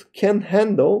method can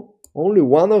handle only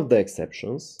one of the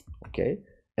exceptions, okay,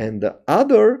 and the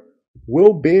other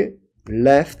will be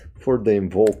left for the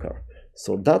invoker.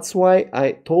 So that's why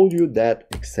I told you that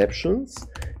exceptions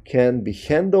can be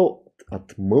handled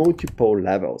at multiple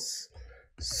levels.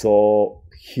 So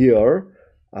here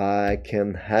I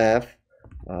can have,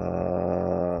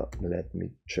 let me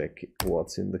check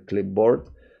what's in the clipboard.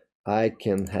 I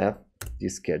can have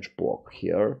this catch block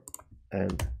here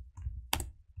and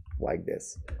like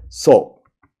this. So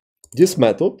this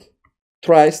method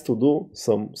tries to do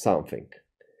something.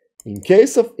 In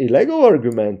case of illegal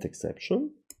argument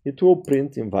exception, it will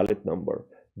print invalid number.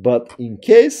 But in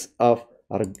case of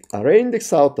array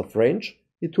index out of range,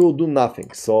 it will do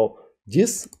nothing. So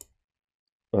this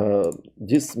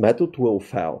method will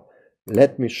fail.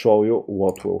 Let me show you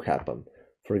what will happen.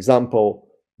 For example,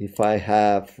 if I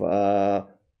have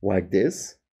like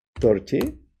this,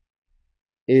 30,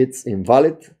 it's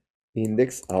invalid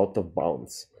index out of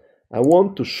bounds. I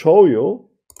want to show you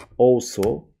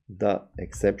also the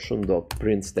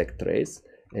exception.print stack trace,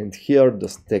 and here the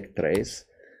stack trace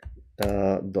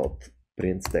dot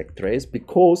print stack trace,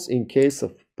 because in case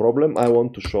of problem I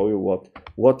want to show you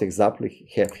what exactly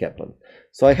have happened.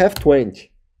 So I have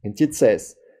 20, and it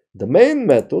says the main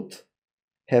method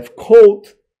have code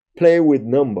play with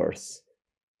numbers,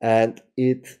 and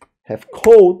it have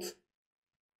code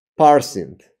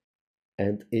parsing,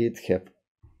 and it have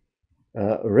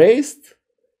raised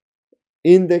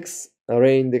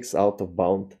array index out of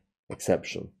bound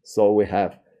exception. So we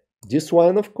have this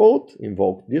line of code,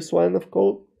 invoke this line of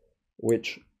code,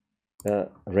 which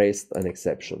raised an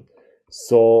exception.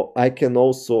 So I can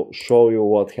also show you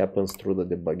what happens through the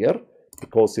debugger,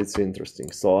 because it's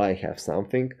interesting. So I have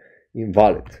something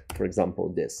invalid, for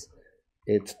example this.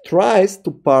 It tries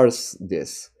to parse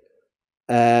this,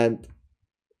 and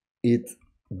it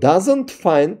doesn't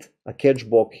find a catch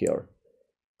block here.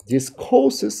 This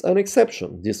causes an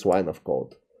exception, this line of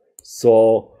code.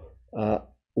 So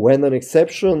when an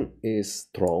exception is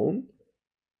thrown,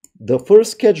 the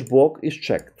first catch block is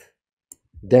checked.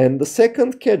 Then the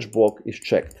second catch block is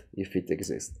checked if it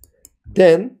exists.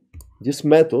 Then this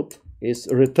method is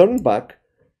returned back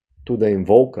to the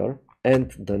invoker,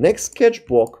 and the next catch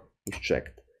block is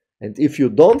checked. And if you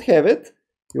don't have it,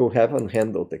 you have an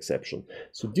unhandled exception.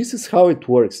 So this is how it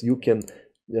works. You can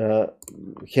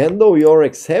handle your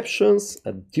exceptions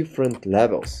at different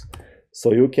levels.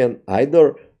 So you can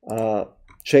either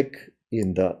check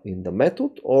in the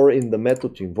method, or in the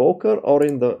method invoker, or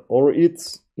in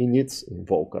its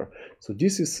invoker. So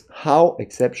this is how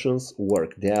exceptions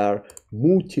work. They are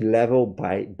multi-level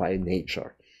by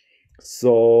nature.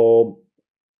 So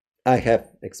I have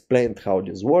explained how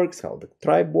this works, how the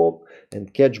try block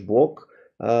and catch block.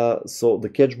 So the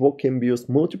catch block can be used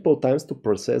multiple times to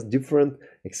process different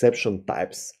exception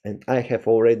types, and I have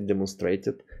already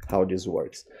demonstrated how this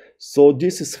works. So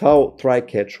this is how try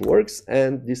catch works,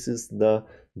 and this is the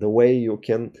way you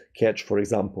can catch, for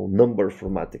example, number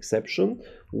format exception,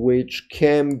 which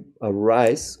can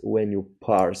arise when you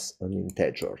parse an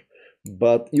integer.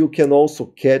 But you can also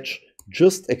catch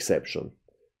just exception,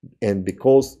 and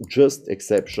because just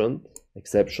exception,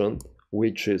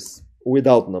 which is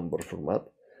without number format,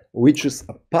 which is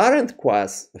a parent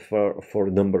class for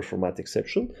number format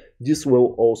exception, this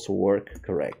will also work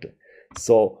correctly.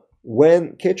 So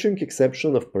when catching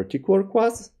exception of particular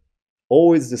class,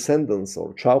 all its descendants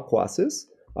or child classes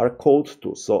are called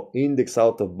to. So index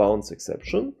out of bounds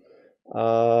exception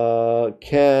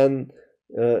can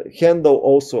handle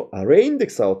also array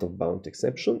index out of bound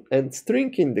exception and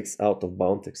string index out of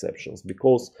bound exceptions,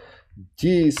 because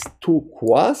these two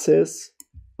classes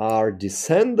are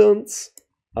descendants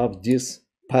of this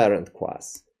parent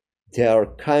class.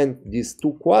 These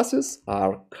two classes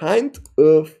are kind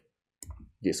of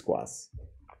this class.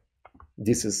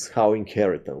 This is how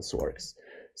inheritance works.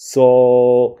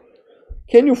 So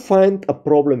can you find a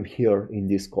problem here in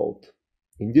this code?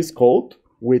 in this code,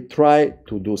 we try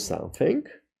to do something,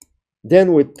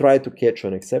 then we try to catch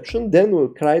an exception, then we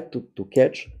try to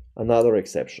catch another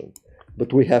exception.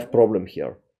 But we have problem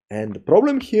here. And the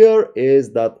problem here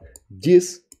is that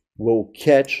this will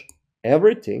catch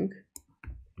everything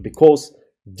because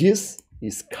this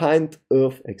is kind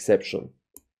of exception.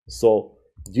 So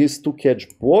these two catch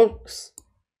blocks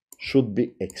should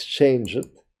be exchanged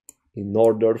in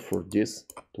order for this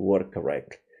to work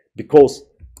correctly. Because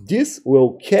this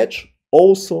will catch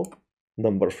also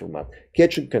number format.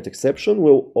 Catching an exception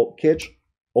will catch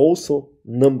also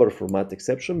number format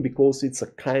exception because it's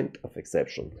a kind of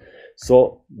exception.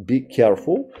 So be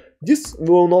careful. This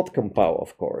will not compile,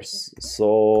 of course.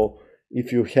 So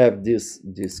if you have this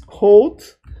code,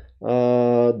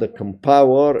 the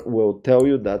compiler will tell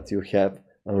you that you have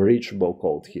unreachable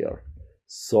code here.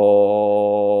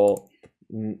 So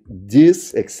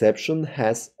this exception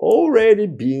has already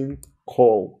been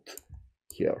called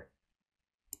here.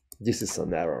 This is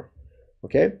an error.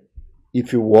 Okay?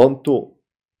 If you want to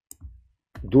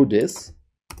do this,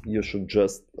 you should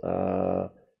just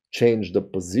change the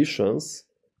positions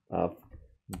of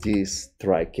these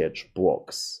try-catch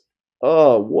blocks.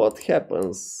 Oh, what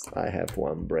happens? I have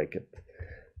one bracket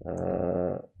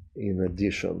in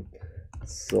addition.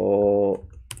 So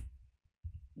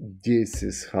this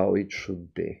is how it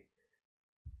should be.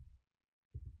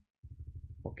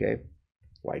 Okay,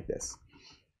 like this.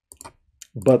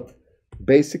 But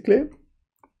basically,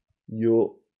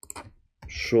 you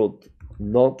should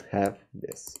not have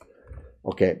this.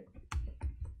 Okay,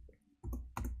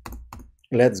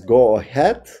 let's go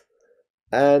ahead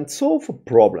and solve a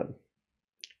problem.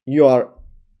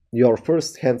 Your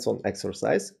first hands-on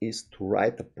exercise is to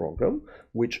write a program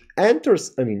which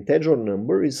enters an integer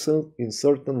number in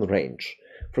certain range,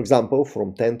 for example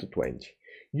from 10 to 20.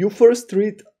 You first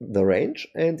read the range,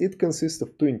 and it consists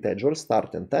of two integers,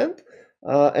 start and end,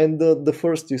 and the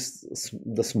first is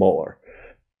the smaller.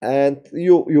 And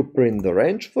you print the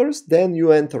range first, then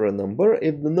you enter a number.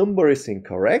 If the number is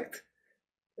incorrect,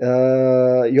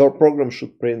 your program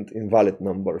should print invalid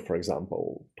number, for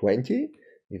example 20,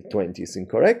 if 20 is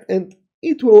incorrect, and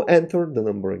it will enter the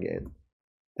number again.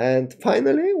 And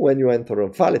finally, when you enter a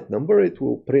valid number, it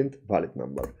will print valid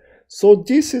number. So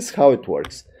this is how it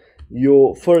works.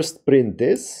 You first print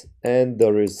this, and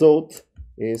the result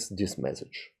is this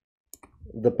message.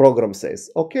 The program says,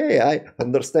 okay, I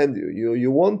understand you.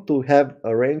 You want to have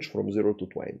a range from 0 to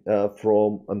 20.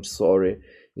 I'm sorry,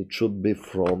 it should be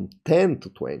from 10 to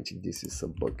 20. This is a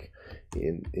bug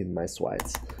in my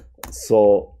slides.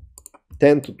 So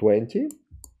 10 to 20,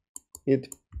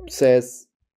 it says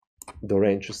the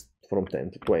range is from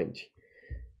 10 to 20.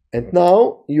 And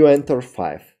now you enter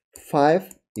 5.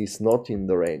 5 is not in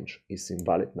the range, it's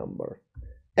invalid number.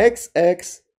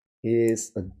 XX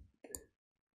is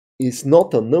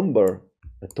not a number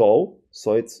at all,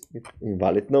 so it's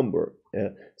invalid number.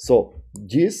 So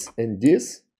this and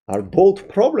this are both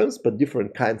problems, but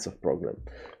different kinds of problem.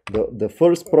 The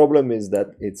first problem is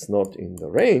that it's not in the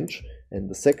range, and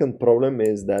the second problem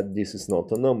is that this is not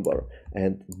a number.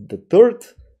 And the third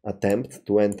attempt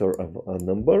to enter a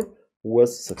number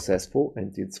was successful,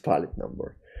 and it's valid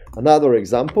number. Another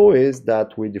example is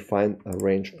that we define a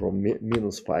range from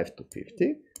 -5 to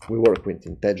 50. We work with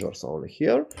integers only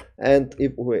here, and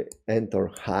if we enter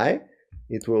high,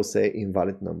 it will say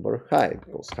invalid number high,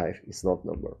 because high is not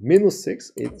number.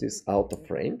 -6, it is out of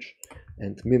range,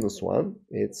 and -1,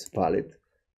 it's valid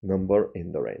number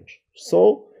in the range.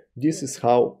 So this is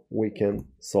how we can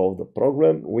solve the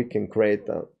problem. We can create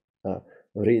a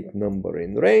read number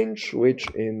in range, which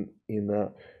in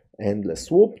a endless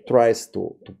loop tries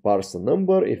to parse a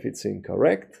number. If it's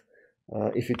incorrect,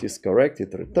 if it is correct,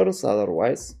 it returns,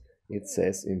 otherwise it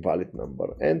says invalid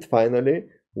number. And finally,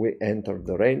 we enter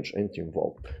the range and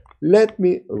invoke. Let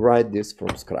me write this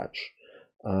from scratch.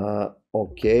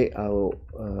 Okay, I'll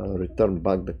return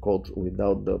back the code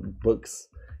without the bugs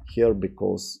here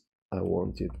because I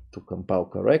want it to compile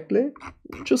correctly,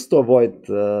 just to avoid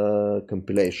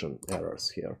compilation errors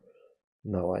here.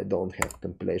 Now I don't have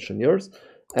compilation errors.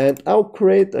 And I'll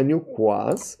create a new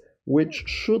class which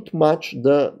should match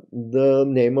the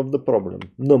name of the problem.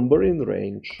 Number in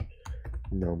range.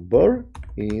 Number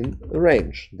in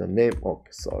range. The name,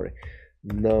 okay, sorry.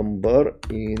 Number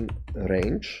in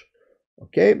range.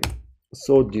 Okay,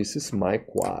 so this is my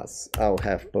class. I'll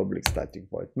have public static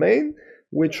void main,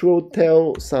 which will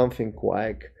tell something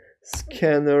like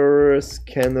scanner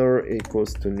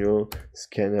equals to new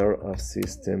scanner of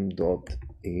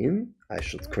system.in. I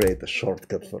should create a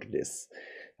shortcut for this.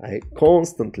 I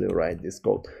constantly write this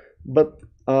code. But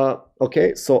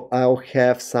okay, so I'll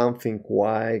have something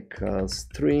like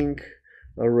string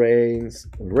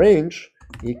range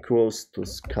equals to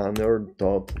scanner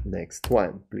dot next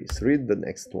line. Please read the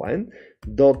next line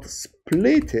dot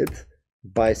split it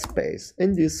by space,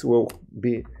 and this will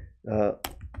be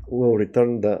will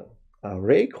return the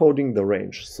array coding the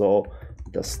range. So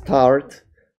the start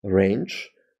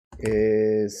range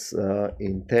is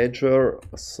integer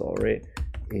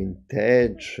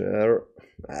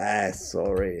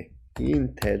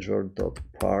dot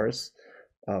parse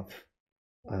of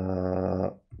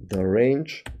the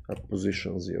range at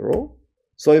position 0.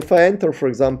 So if I enter, for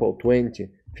example, 20,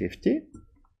 50,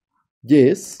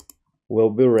 this will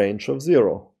be range of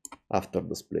 0 after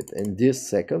the split, and this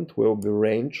second will be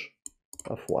range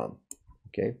of 1.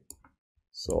 Okay,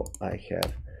 so I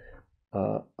have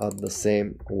at the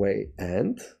same way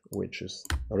end, which is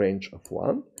range of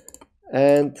 1,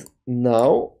 and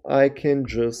now I can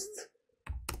just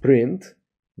print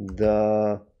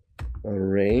the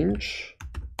range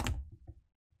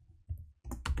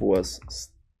plus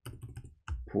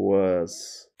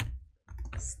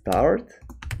start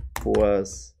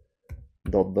plus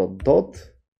dot dot dot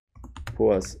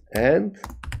plus end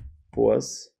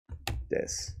plus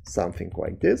this, something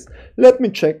like this. Let me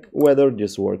check whether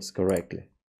this works correctly.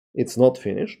 It's not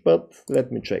finished, but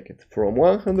let me check it. From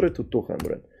 100 to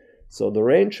 200. So the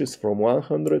range is from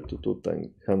 100 to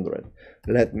 200.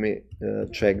 Let me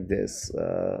check this.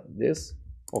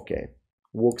 Okay,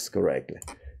 works correctly.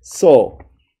 So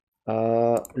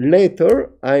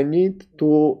later I need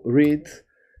to read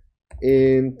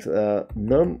int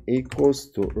num equals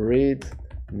to read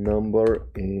number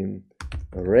in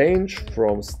range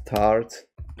from start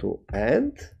to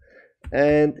end,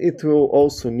 and it will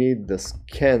also need the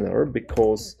scanner,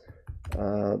 because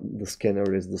the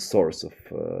scanner is the source of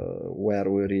where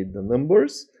we read the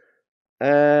numbers.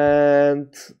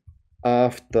 And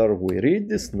after we read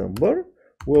this number,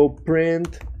 we'll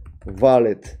print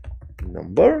valid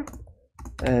number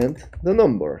and the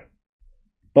number.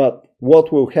 But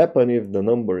what will happen if the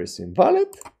number is invalid?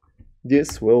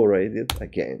 This will read it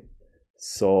again.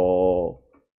 So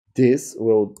this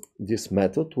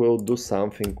method will do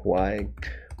something like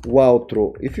while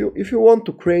true. If you want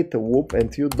to create a loop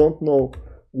and you don't know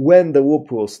when the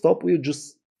loop will stop, you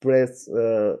just press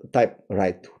type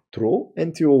write true,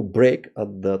 and you will break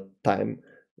at the time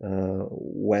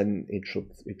when it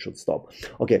should stop.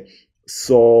 Okay,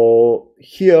 so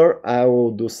here I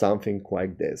will do something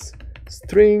like this: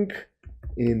 string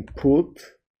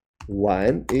input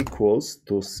line equals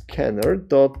to scanner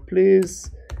dot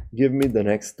please give me the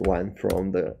next line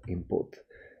from the input,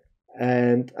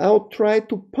 and I'll try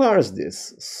to parse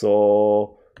this.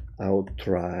 So I'll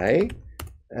try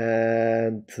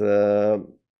and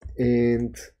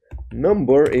int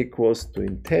number equals to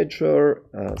integer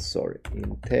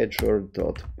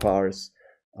dot parse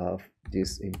of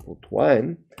this input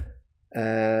line,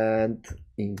 and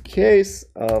in case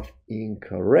of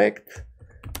incorrect,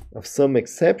 of some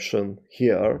exception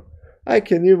here, I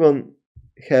can even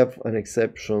have an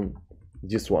exception,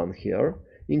 this one here.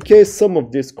 In case some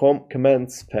of these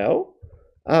commands fail,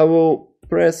 I will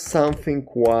press something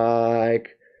like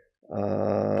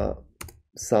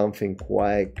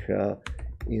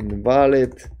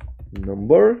invalid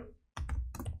number,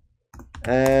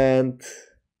 and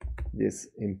this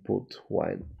input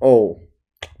line. Oh,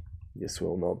 this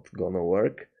will not gonna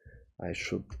work. I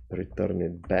should return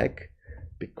it back,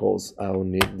 because I will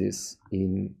need this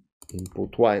in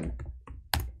input line.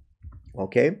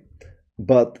 Okay,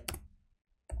 but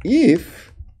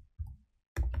if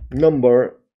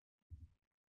number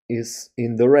is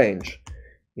in the range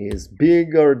is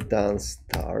bigger than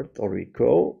start or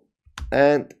equal,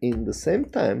 and in the same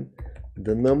time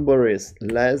the number is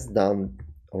less than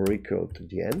or equal to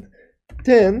the end,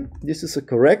 then this is a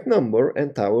correct number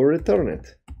and I will return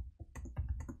it.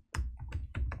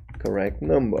 Correct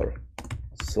number,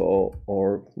 so,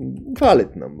 or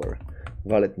valid number,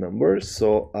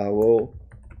 so I will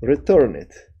return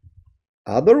it.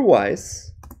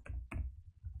 Otherwise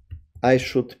I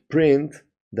should print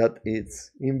that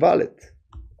it's invalid.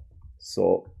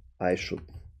 So I should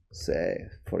say,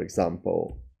 for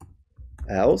example,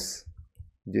 else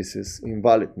this is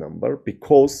invalid number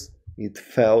because it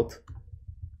failed,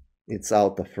 it's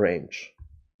out of range,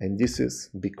 and this is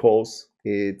because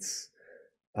it's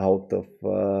out of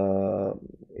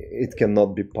it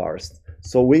cannot be parsed.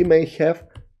 So we may have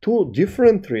two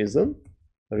different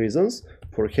reasons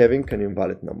for having an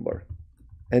invalid number,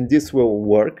 and this will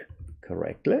work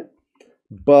correctly,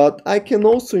 but I can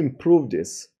also improve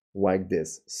this like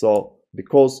this. So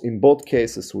because in both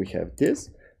cases we have this,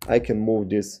 I can move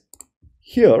this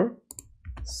here.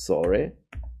 Sorry,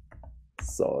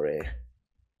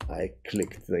 I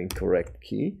clicked the incorrect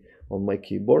key on my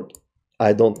keyboard.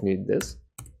 I don't need this,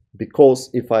 because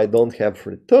if I don't have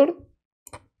return,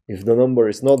 if the number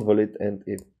is not valid and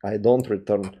if I don't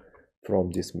return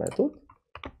from this method,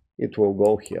 it will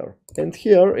go here. And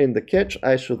here in the catch,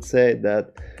 I should say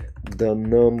that the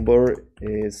number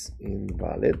is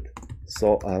invalid.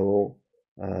 So I will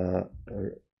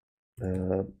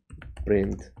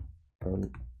print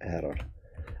an error.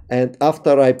 And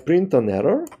after I print an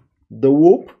error, the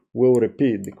loop will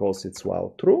repeat because it's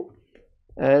while true,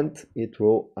 and it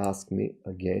will ask me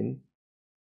again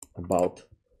about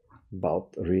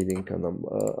reading a number,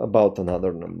 about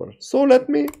another number. So let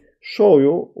me show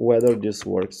you whether this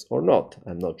works or not.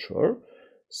 I'm not sure.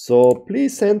 So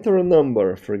please enter a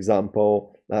number, for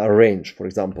example, a range, for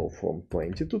example, from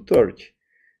 20 to 30.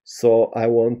 So I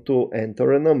want to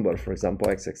enter a number, for example,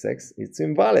 XXX, it's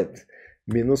invalid.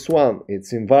 -1,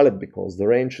 it's invalid because the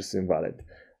range is invalid.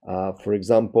 For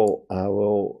example, I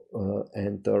will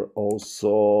enter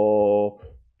also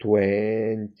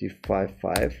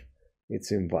 25.5,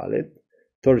 it's invalid.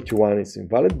 31 is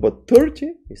invalid, but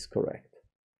 30 is correct.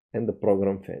 And the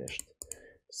program finished.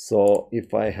 So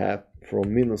if I have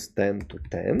from -10 to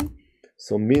 10,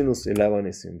 so -11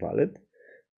 is invalid,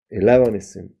 11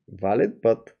 is invalid,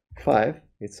 but 5,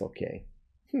 it's okay.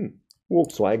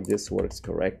 Looks like this works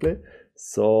correctly.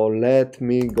 So let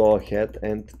me go ahead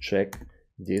and check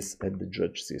this at the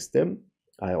judge system.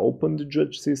 I open the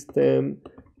judge system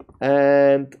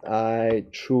and I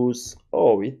choose,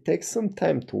 oh, it takes some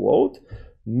time to load,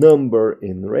 number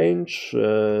in range,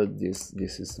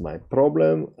 this is my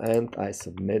problem, and I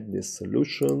submit this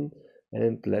solution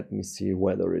and let me see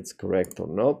whether it's correct or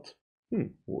not.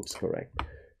 Looks correct.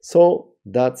 So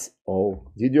that's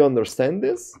all. Did you understand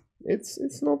this?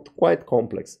 It's not quite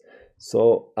complex.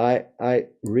 So I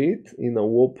read in a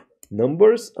loop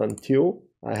numbers until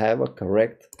I have a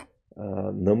correct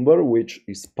number which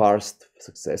is parsed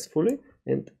successfully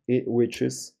and which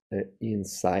is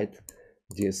inside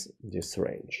this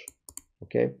range.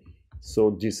 Okay,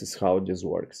 so this is how this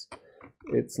works.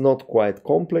 It's not quite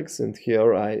complex, and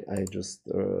here I just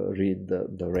read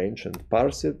the range and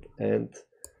parse it, and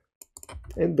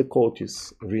the code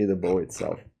is readable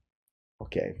itself.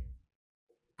 Okay.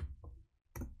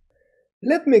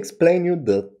 Let me explain you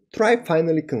the try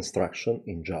finally construction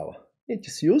in Java. It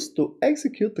is used to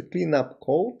execute a cleanup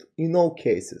code in all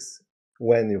cases,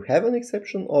 when you have an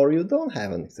exception or you don't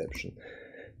have an exception.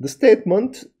 The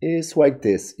statement is like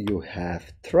this. You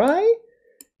have try,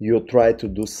 you try to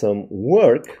do some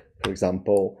work, for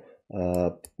example,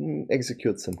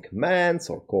 execute some commands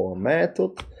or call a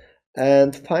method,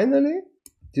 and finally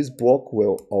this block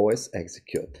will always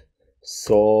execute.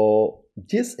 So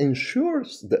this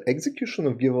ensures the execution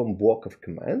of given block of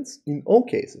commands in all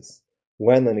cases,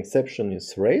 when an exception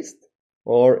is raised,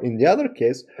 or in the other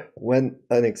case, when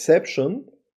an exception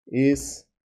is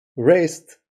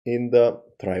raised in the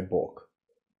try block,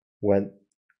 when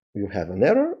you have an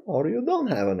error or you don't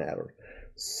have an error.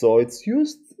 So it's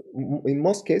used in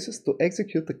most cases to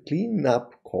execute a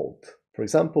cleanup code. For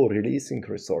example, releasing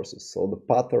resources. So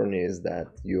the pattern is that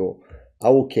you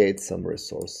allocate some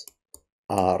resource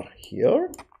R here,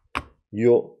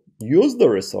 you use the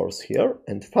resource here,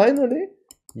 and finally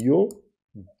you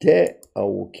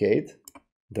deallocate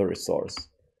the resource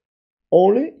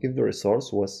only if the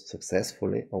resource was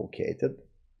successfully allocated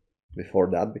before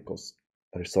that, because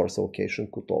resource allocation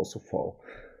could also fail.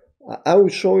 I will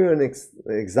show you an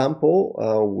example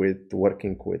with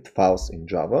working with files in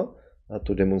Java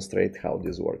to demonstrate how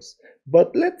this works.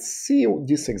 But let's see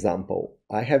this example.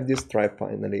 I have this try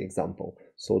finally example.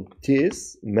 So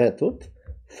this method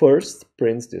first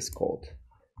prints this code.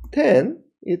 Then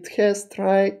it has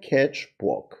try catch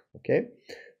block. Okay.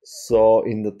 So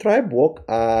in the try block,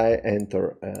 I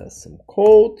enter some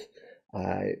code.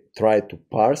 I try to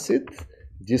parse it.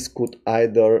 This could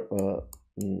either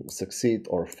succeed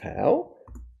or fail.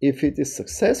 If it is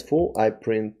successful, I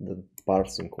print the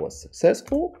parsing was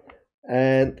successful,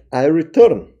 and I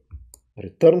return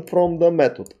from the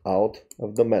method, out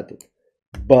of the method.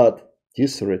 But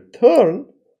this return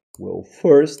will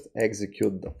first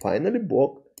execute the finally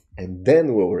block and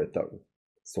then will return.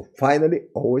 So finally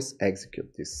always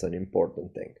execute. This is an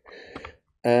important thing.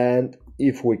 And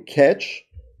if we catch,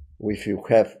 if you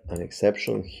have an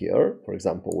exception here, for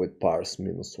example with parse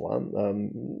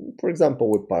 -1, for example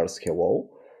with parse hello,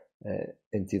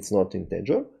 and it's not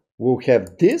integer, we'll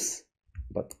have this,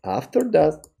 but after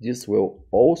that this will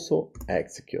also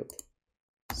execute.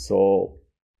 So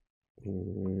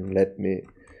let me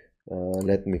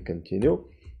continue.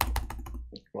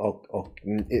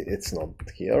 Okay, it's not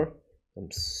here,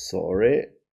 I'm sorry.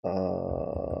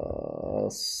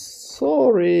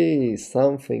 Sorry,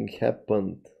 something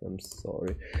happened. I'm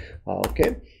sorry.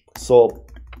 Okay, so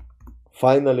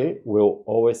finally will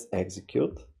always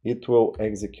execute. It will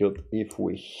execute if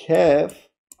we have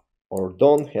or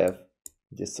don't have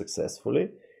this successfully.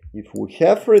 If we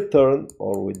have return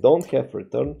or we don't have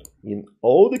return, in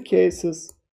all the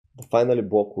cases, the finally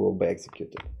block will be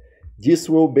executed. This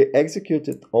will be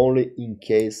executed only in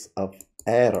case of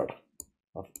error,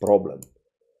 of problem.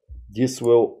 This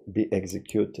will be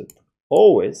executed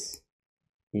always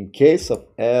in case of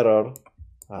error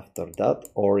after that,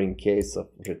 or in case of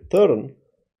return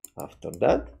after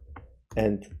that.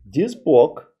 And this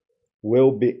block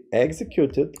will be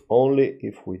executed only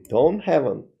if we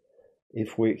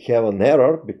have an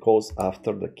error, because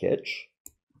after the catch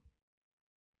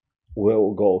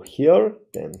we'll go here,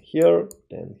 then here,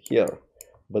 then here.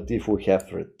 But if we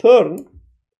have return,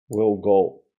 we'll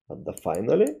go at the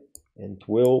finally and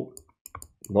we'll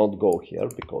not go here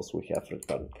because we have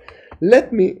return.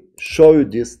 Let me show you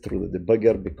this through the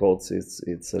debugger because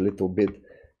it's a little bit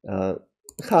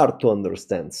hard to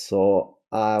understand. So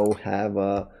I'll have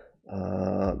a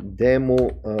demo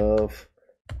of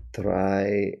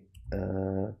try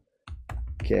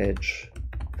catch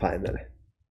finally.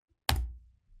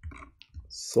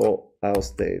 So I'll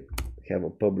have a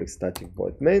public static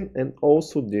void main and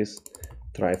also this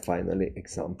try finally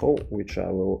example, which I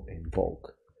will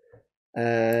invoke.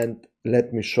 And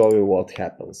let me show you what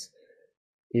happens.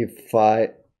 If I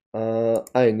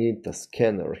need a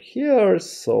scanner here,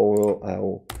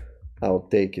 so I'll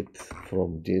take it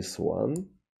from this one,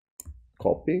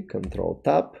 copy, Control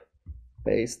Tab,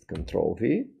 paste, Control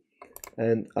V,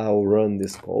 and I'll run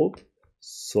this code.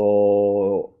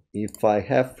 So if I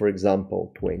have, for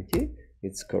example, 20,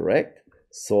 it's correct.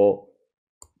 So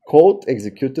code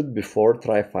executed before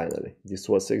try finally. This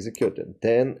was executed.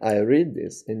 Then I read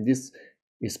this, and this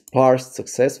is parsed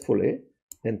successfully,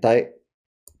 and I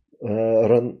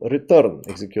run return,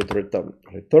 execute return.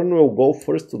 Return will go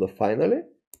first to the finally,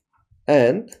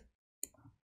 and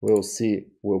we'll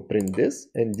print this,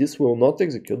 and this will not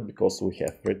execute because we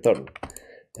have return.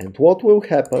 And what will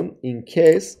happen in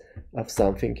case of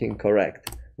something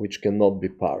incorrect, which cannot be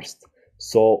parsed?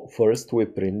 So first we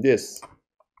print this.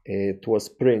 It was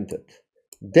printed.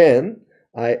 Then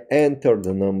I enter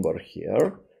the number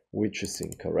here, which is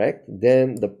incorrect.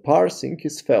 Then the parsing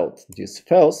is failed. This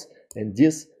fails, and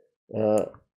this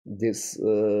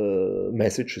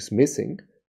message is missing,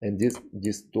 and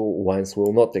these two lines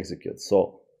will not execute.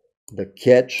 So the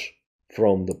catch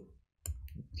from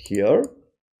here,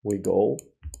 we go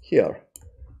here,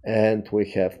 and we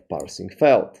have parsing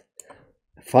failed.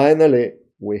 Finally,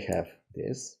 we have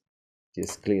this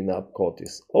cleanup code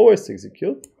is always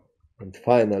execute, and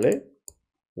finally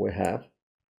we have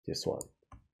this one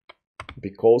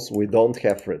because we don't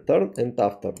have return, and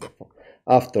after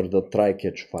the try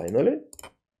catch finally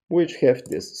we have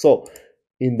this. So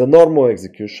in the normal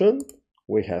execution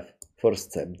we have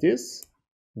first step this,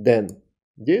 then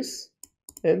this,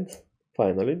 and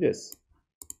finally this.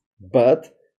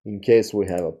 But in case we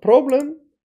have a problem,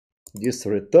 this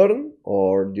return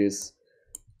or this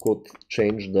could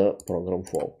change the program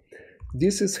flow.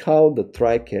 This is how the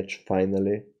try catch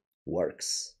finally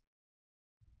works.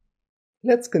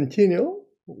 Let's continue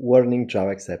learning Java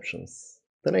exceptions.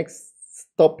 The next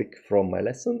topic from my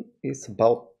lesson is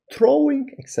about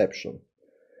throwing exception.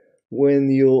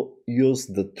 When you use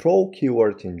the throw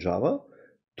keyword in Java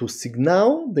to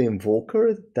signal the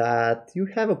invoker that you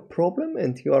have a problem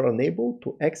and you are unable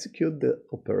to execute the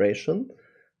operation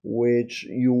which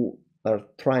you are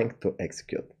trying to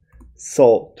execute.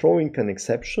 So throwing an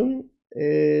exception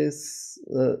is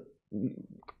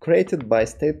created by a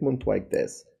statement like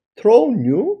this. Throw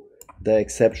new, the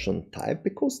exception type,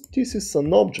 because this is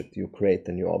an object. You create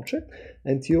a new object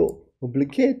and you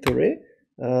obligatory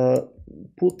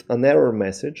put an error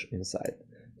message inside.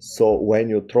 So when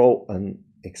you throw an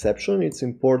exception, it's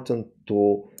important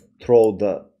to throw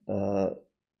the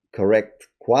correct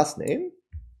class name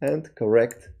and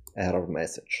correct error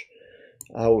message.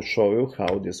 I will show you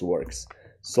how this works.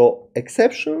 So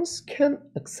exceptions can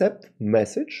accept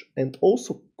message and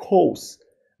also cause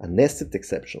a nested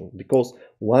exception, because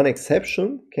one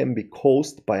exception can be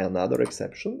caused by another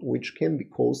exception, which can be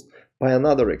caused by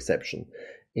another exception.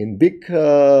 In big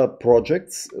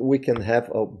projects, we can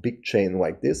have a big chain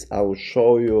like this. I will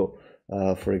show you,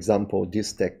 for example,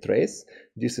 this tech trace.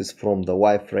 This is from the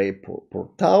Wi-Fi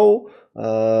portal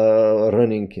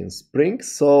running in Spring.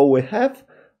 So we have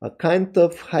a kind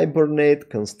of hibernate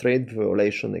constraint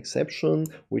violation exception,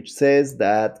 which says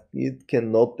that it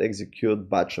cannot execute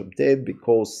batch update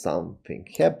because something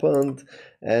happened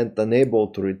and unable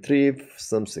to retrieve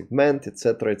some segment,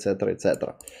 etc., etc.,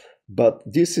 etc. But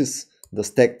this is the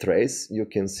stack trace. You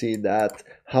can see that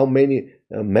how many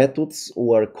methods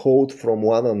were called from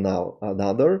one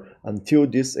another until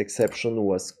this exception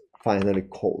was finally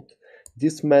called.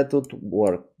 This method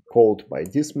were called by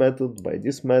this method, by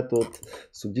this method.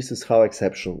 So this is how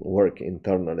exceptions work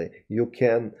internally. You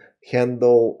can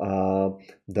handle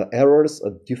the errors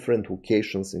at different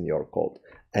locations in your code.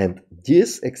 And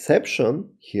this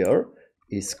exception here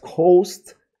is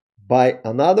caused by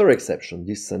another exception,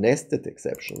 this nested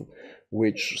exception,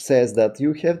 which says that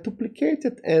you have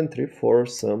duplicated entry for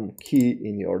some key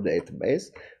in your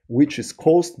database, which is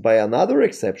caused by another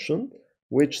exception,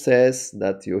 which says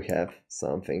that you have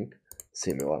something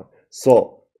similar.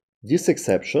 So this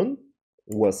exception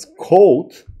was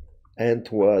called and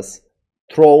was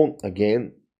thrown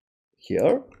again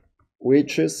here,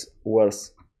 which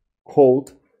was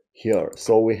called here.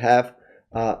 So we have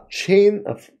a chain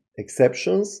of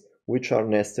exceptions which are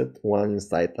nested one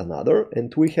inside another,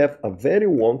 and we have a very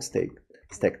long stack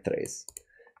trace.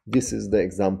 This is the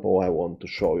example I want to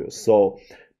show you. So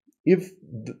if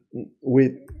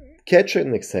we catch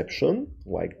an exception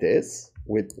like this,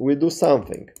 we do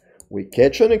something. We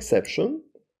catch an exception,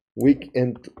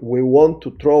 and we want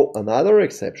to throw another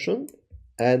exception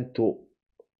and to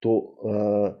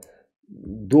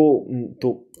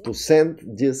send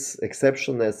this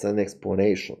exception as an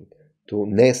explanation, to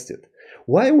nest it.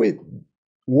 Why we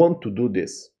want to do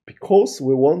this? Because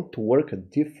we want to work at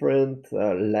different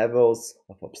levels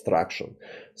of abstraction.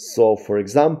 So, for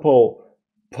example,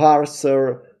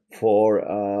 parser for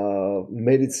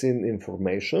medicine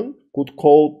information could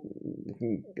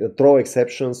throw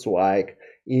exceptions like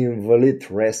invalid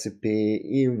recipe,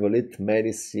 invalid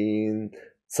medicine,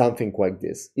 something like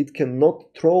this. It cannot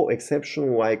throw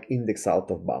exception like index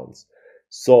out of bounds.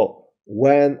 So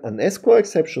when an SQL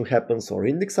exception happens or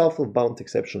index out of bound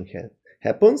exception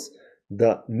happens,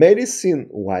 the medicine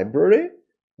library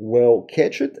will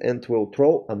catch it and will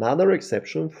throw another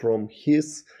exception from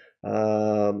his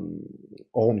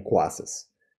own classes.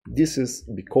 This is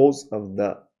because of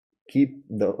the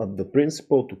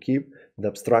principle to keep the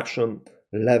abstraction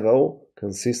level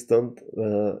consistent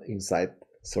inside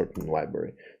certain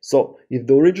library. So if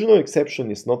the original exception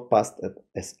is not passed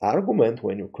as argument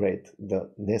when you create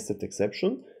the nested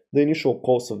exception, the initial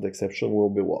cause of the exception will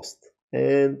be lost.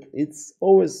 And it's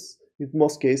always, in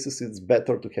most cases, it's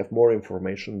better to have more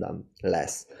information than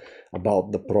less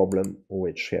about the problem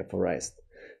which have arisen.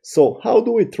 So how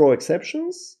do we throw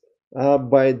exceptions?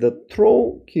 By the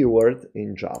throw keyword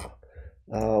in Java.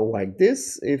 Like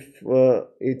this, if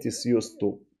it is used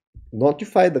to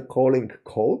notify the calling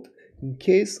code in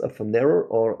case of an error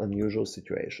or unusual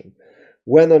situation.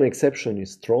 When an exception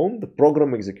is thrown, the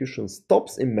program execution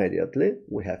stops immediately.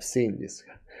 We have seen this,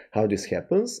 how this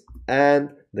happens,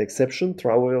 and the exception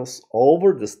travels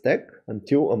over the stack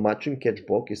until a matching catch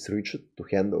block is reached to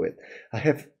handle it. I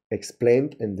have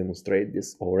explained and demonstrated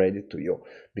this already to you,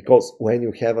 because when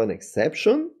you have an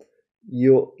exception,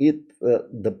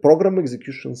 the program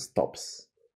execution stops,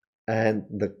 and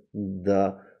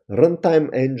the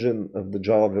runtime engine of the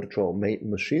Java virtual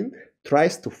machine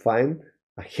tries to find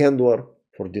a handler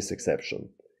for this exception.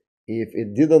 If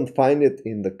it didn't find it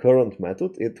in the current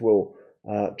method, it will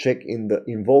check in the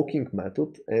invoking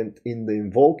method, and in the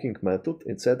invoking method,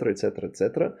 etc., etc.,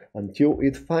 etc., until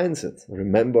it finds it.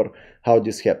 Remember how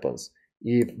this happens.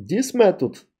 If this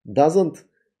method doesn't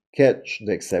catch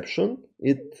the exception,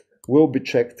 it will be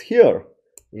checked here,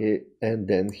 and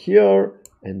then here,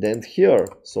 and then here.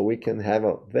 So we can have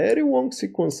a very long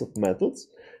sequence of methods,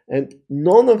 and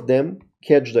none of them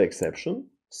catch the exception.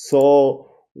 So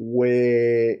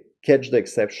we catch the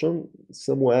exception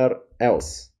somewhere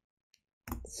else.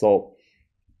 So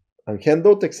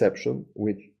unhandled exceptions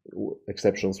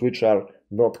which are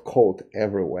not called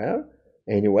anywhere,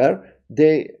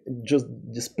 they just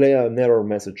display an error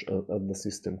message at the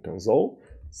system console,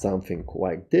 something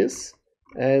like this,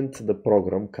 and the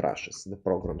program crashes, the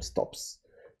program stops.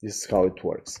 This is how it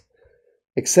works.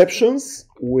 Exceptions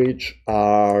which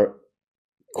are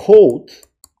called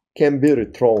can be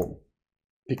rethrown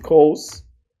because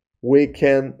we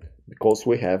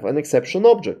have an exception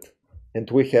object and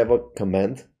we have a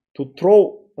command to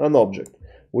throw an object.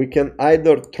 We can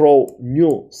either throw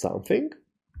new something,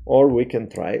 or we can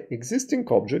try existing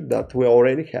object that we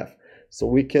already have.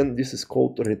 So this is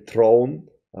called rethrown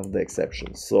of the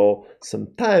exception. So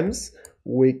sometimes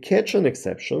we catch an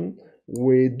exception,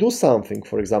 we do something,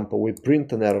 for example, we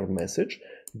print an error message,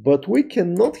 but we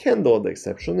cannot handle the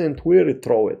exception and we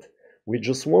rethrow it. We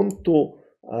just want to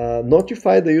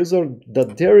notify the user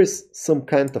that there is some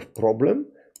kind of problem,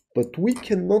 but we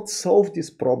cannot solve this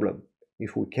problem.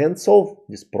 If we can't solve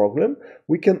this problem,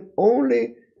 we can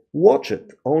only watch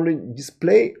it, only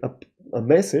display a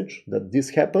message that this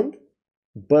happened,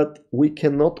 but we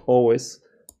cannot always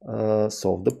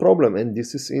solve the problem. And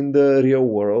this is in the real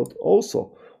world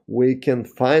also. We can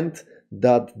find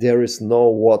that there is no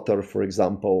water, for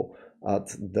example,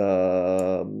 at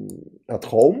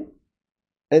home,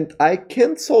 and I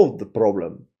can't solve the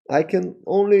problem. I can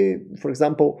only, for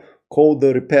example, call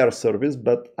the repair service,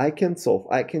 but I can't solve.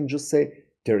 I can just say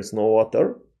there is no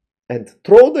water and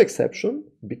throw the exception,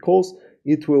 because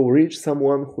it will reach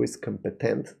someone who is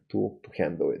competent to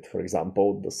handle it. For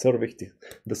example, the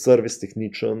service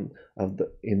technician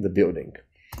in the building.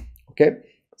 Okay,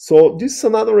 so this is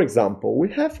another example.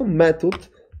 We have a method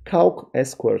calc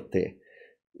s²t,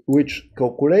 which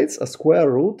calculates a square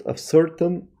root of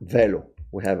certain value.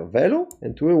 We have a value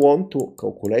and we want to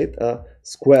calculate a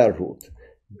square root.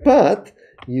 But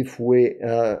if we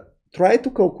try to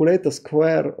calculate a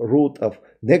square root of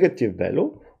negative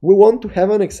value, we want to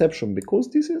have an exception, because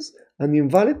this is an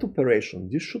invalid operation.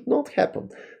 This should not happen.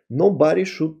 Nobody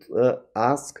should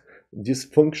ask this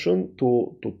function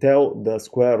to tell the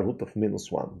square root of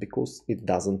 -1, because it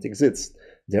doesn't exist.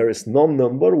 There is no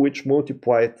number which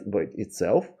multiplied by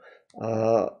itself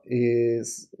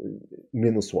is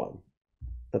 -1.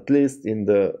 At least in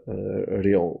the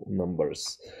real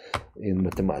numbers in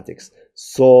mathematics.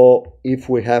 So if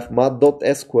we have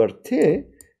mat.s²t,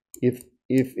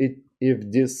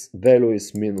 if this value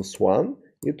is -1,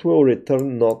 it will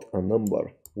return not a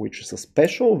number, which is a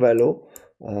special value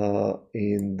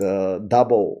in the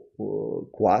double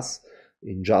class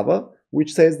in Java,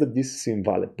 which says that this is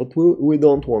invalid. But we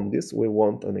don't want this, we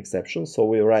want an exception, so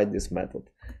we write this method.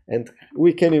 And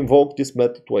we can invoke this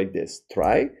method like this.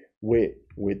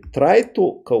 We try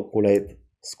to calculate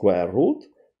square root,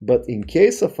 but in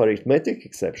case of arithmetic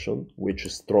exception, which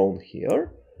is thrown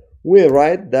here, we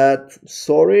write that,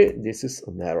 sorry, this is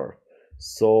an error.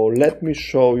 So let me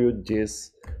show you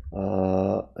this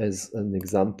as an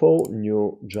example,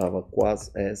 new Java class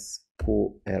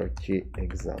sqrt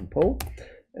example,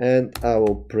 and I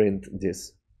will print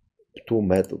these two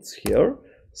methods here.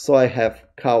 So I have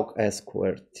calc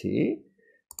s²t,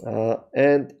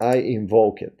 and I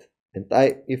invoke it. And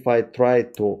if I try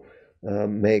to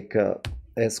make a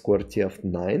s²t of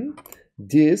 9,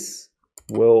 this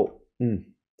will,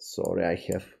 sorry,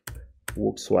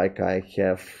 looks like I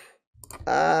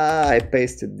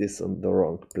pasted this on the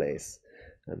wrong place.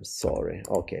 I'm sorry.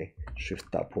 Okay,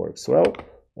 Shift Tab works well.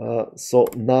 So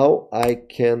now I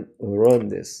can run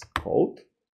this code,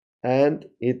 and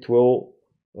it will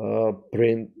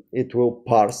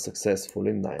parse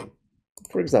successfully 9.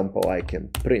 For example, I can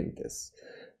print this.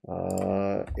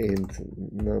 Int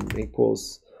num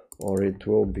equals, or it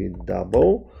will be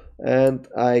double, and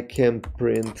I can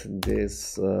print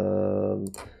this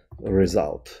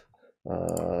result.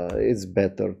 It's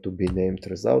better to be named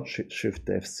result. Shift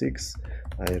F6,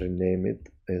 I rename it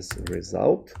as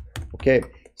result. Okay,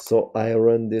 so I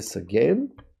run this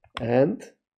again, and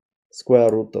square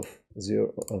root of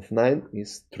 9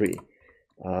 is 3.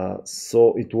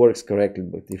 So it works correctly.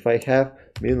 But if I have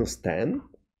 -10,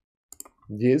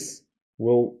 this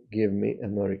will give me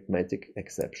an arithmetic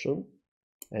exception,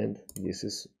 and this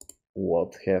is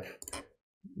what have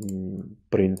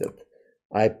printed.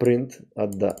 I print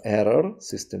at the error,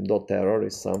 system.error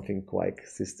is something like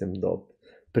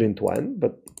system.print1,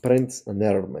 but prints an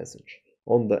error message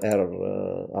on the error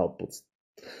output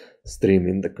stream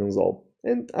in the console.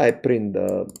 And I print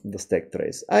the stack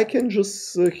trace. I can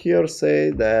just here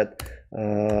say that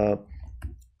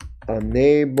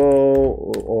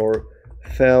unable or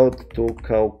failed to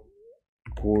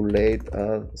calculate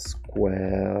a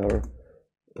square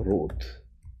root,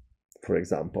 for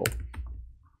example.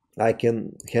 I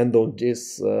can handle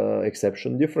this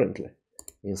exception differently.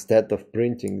 Instead of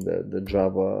printing the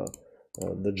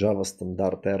Java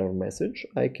standard error message,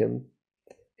 I can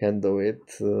handle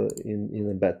it in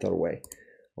a better way.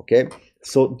 Okay,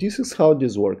 so this is how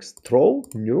this works. Throw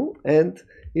new, and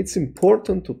it's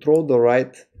important to throw the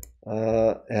right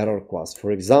error class.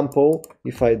 For example,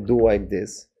 if I do like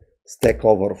this, Stack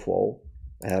Overflow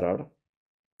error,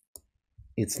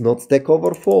 it's not Stack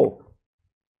Overflow.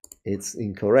 It's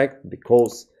incorrect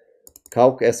because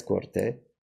calc s²t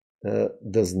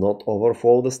does not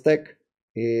overflow the stack.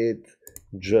 It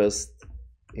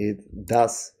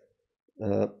does.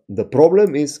 The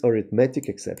problem is arithmetic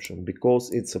exception,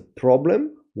 because it's a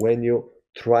problem when you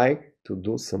try to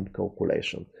do some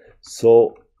calculation.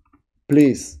 So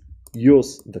please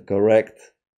use the correct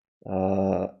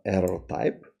error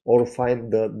type, or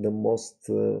find the most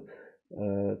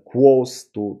close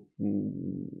to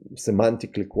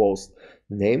semantically close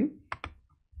name,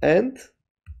 and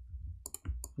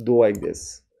do like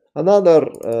this. Another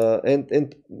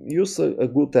and use a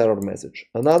good error message.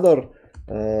 Another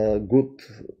good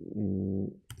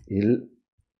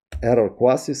error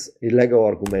class is illegal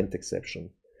argument exception.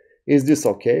 Is this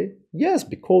okay? Yes,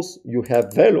 because you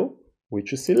have value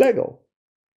which is illegal.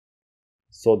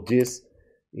 So this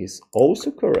is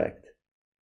also correct.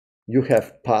 You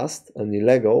have passed an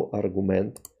illegal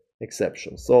argument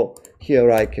exception. So here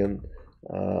I can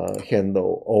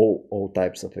handle all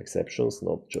types of exceptions,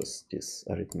 not just this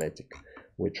arithmetic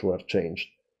which were changed.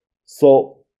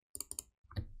 So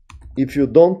if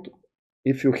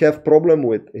you have problem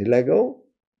with illegal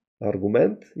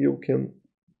argument, you can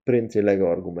print illegal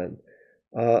argument.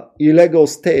 Illegal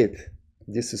state,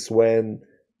 this is when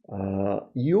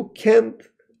you can't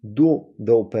do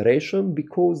the operation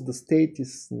because the state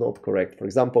is not correct. For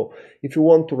example, if you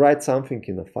want to write something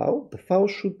in a file, the file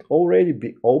should already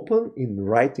be open in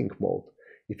writing mode.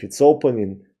 If it's open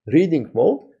in reading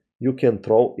mode, you can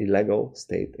throw illegal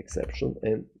state exception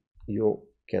and you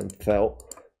can fail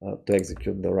to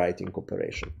execute the writing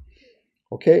operation.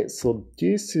 Okay, so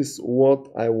this is what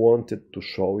I wanted to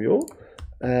show you,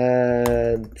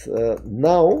 and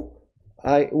now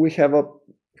we have a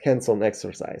hands-on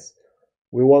exercise.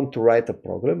 We want to write a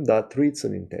program that reads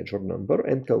an integer number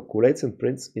and calculates and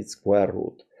prints its square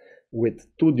root with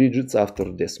 2 digits after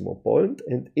the decimal point,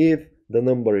 and if the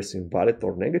number is invalid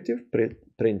or negative,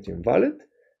 print invalid,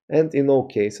 and in all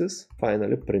cases,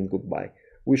 finally print goodbye.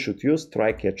 We should use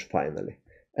try catch finally.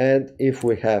 And if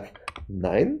we have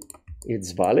 9,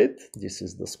 it's valid, this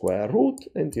is the square root,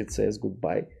 and it says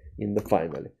goodbye in the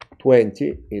finally.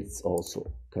 20, it's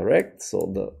also correct, so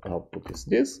the output is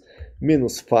this.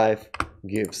 -5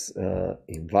 gives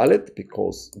invalid,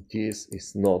 because this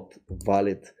is not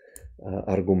valid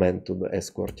argument to the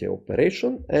SQRT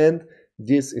operation, and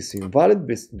this is invalid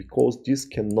because this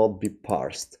cannot be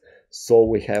parsed. So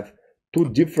we have two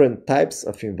different types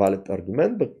of invalid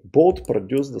argument, but both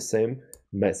produce the same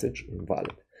message,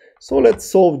 invalid. So let's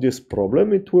solve this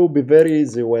problem. It will be very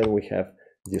easy when we have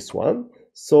this one.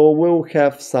 So we'll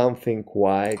have something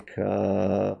like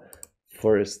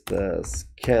first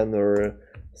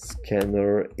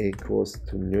scanner equals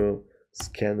to new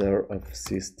scanner of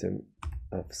system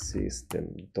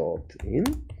dot in,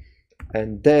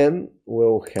 and then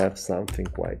we'll have something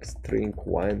like string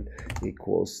 1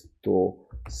 equals to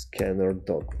scanner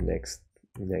dot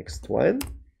next one.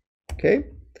 Okay,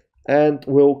 and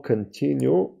we'll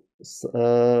continue.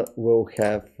 We'll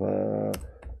have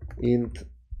int,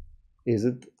 is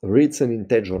it reads an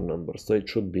integer number, so it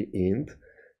should be int,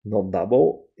 not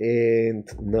double,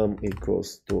 int num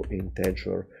equals to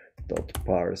integer dot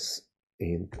parse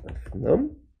int of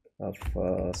num of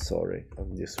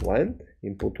this one,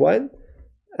 input one,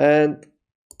 and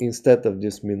instead of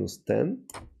this -10,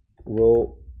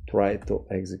 we'll try to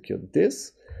execute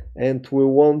this, and we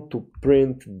want to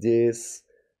print this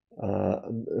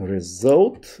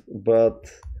result, but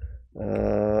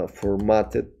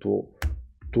formatted to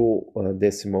two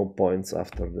decimal points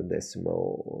after the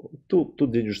decimal, two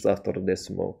digits after the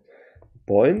decimal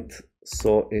point.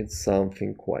 So it's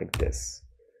something like this.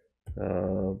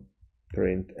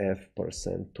 Print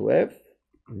f%to f,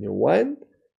 new one.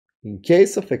 In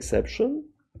case of exception,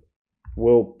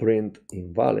 we'll print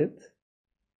invalid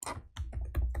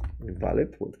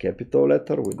with capital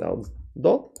letter without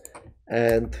dot,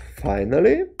 and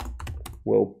finally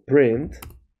we'll print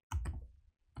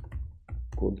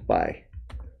goodbye.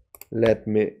 Let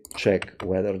me check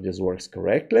whether this works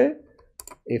correctly.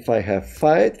 If I have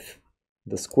 5,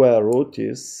 the square root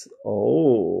is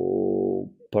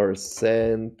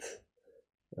percent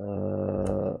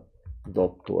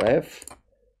dot to f.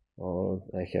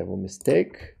 I have a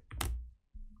mistake.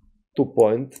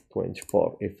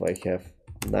 2.24. If I have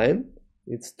 9,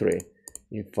 it's 3.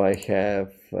 If I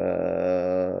have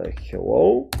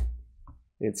hello,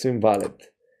 it's invalid.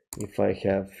 If I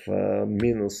have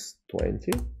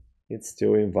 -20, it's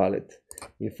still invalid.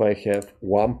 If I have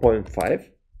 1.5,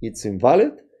 it's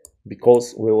invalid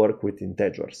because we work with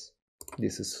integers.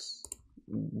 This is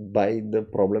by the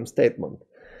problem statement.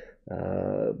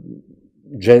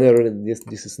 Generally,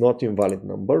 this is not invalid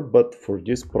number, but for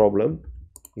this problem,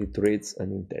 it reads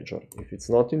an integer. If it's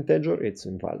not integer, it's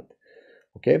invalid.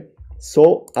 Okay,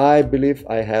 so I believe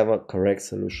I have a correct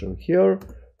solution here.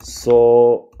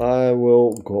 So I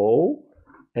will go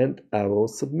and I will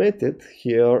submit it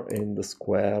here in the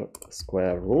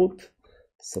square root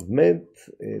submit,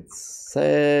 it's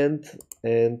sent,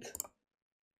 and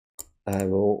I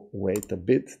will wait a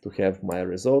bit to have my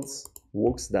results.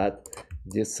 Looks that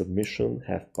this submission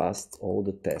have passed all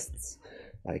the tests.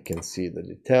 I can see the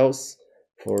details.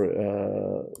 For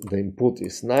the input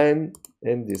is 9,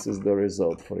 and this is the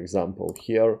result. For example,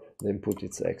 here the input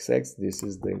is XX, this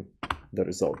is the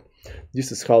result.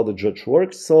 This is how the judge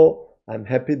works, so I'm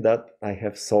happy that I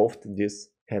have solved this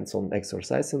hands-on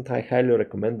exercise, and I highly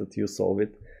recommend that you solve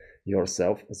it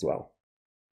yourself as well.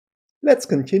 Let's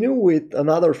continue with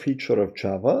another feature of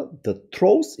Java, the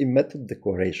throws in method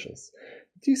declarations.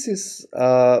 This is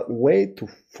a way to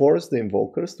force the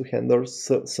invokers to handle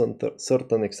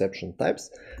certain exception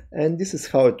types, and this is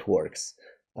how it works.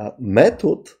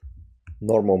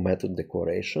 Normal method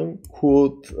declaration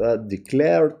could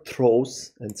declare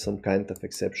throws and some kind of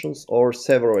exceptions or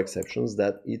several exceptions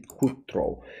that it could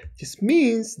throw. This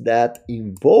means that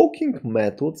invoking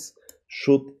methods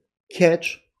should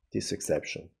catch this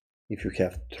exception. If you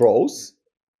have throws,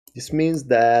 this means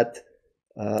that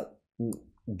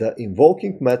the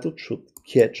invoking method should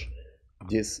catch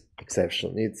this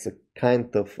exception. It's a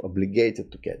kind of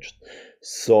obligated to catch it.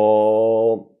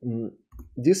 So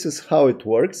this is how it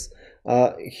works.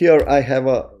 Here I have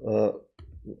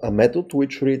a method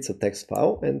which reads a text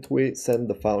file, and we send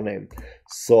the file name.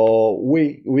 So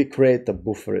we create a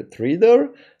buffered reader,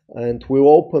 and we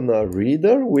open a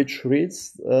reader which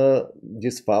reads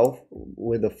this file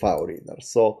with a file reader.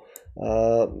 So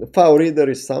file reader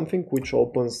is something which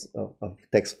opens a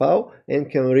text file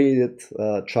and can read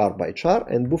it char by char,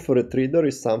 and buffered reader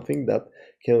is something that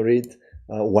can read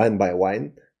line by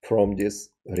line from this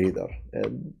reader.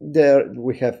 And there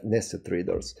we have nested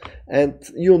readers, and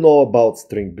you know about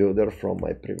string builder from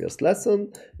my previous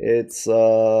lesson. It's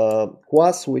a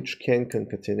class which can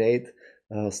concatenate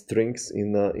strings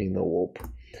in a loop,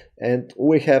 and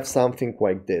we have something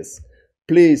like this.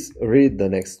 Please read the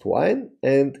next line,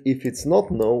 and if it's not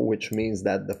no, which means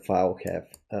that the file have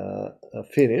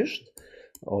finished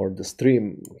or the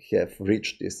stream have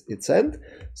reached its end,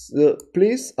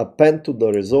 please append to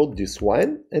the result this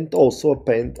line and also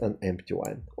append an empty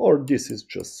line, or this is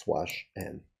just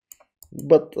 /n.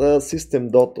 But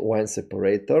system.line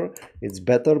separator, it's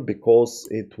better because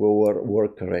it will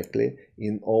work correctly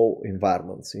in all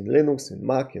environments, in Linux, in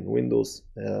Mac, in Windows,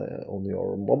 on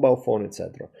your mobile phone,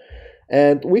 etc.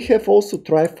 And we have also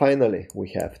try finally.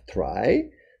 We have try,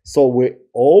 so we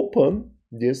open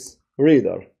this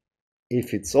reader.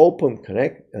 If it's open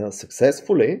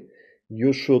successfully,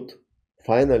 you should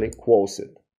finally close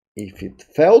it. If it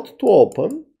failed to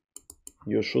open,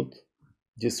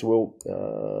 this will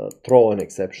throw an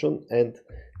exception, and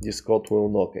this code will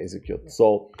not execute.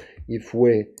 So if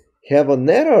we have an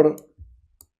error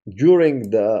during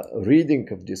the reading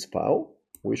of this file,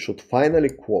 we should finally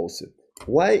close it.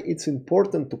 Why it's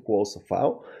important to close a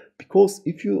file? Because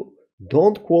if you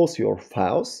don't close your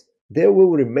files, they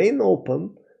will remain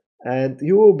open and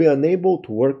you will be unable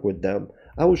to work with them.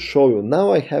 I will show you.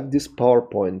 Now I have this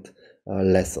PowerPoint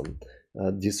lesson,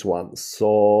 this one.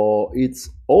 So it's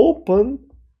open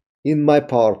in my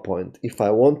PowerPoint. If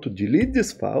I want to delete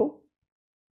this file,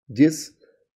 this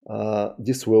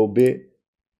will be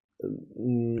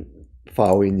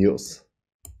file in use.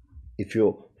 If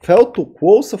you fail to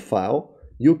close a file,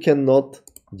 you cannot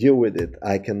deal with it.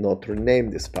 I cannot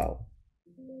rename this file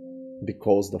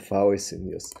because the file is in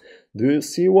use. Do you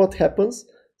see what happens?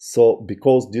 So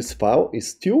because this file is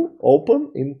still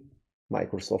open in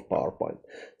Microsoft PowerPoint.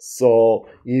 So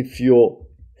if you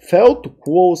fail to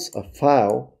close a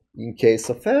file in case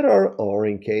of error or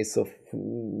in case of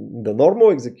the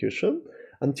normal execution,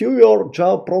 until your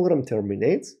Java program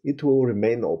terminates, it will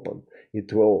remain open.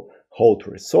 It will hold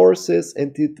resources,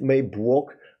 and it may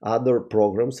block other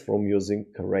programs from using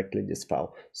correctly this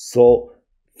file. So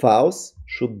files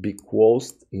should be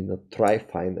closed in a try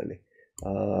finally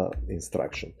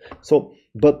instruction. So,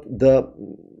 but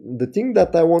the thing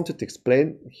that I wanted to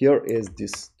explain here is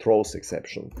this throws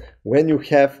exception. When you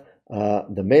have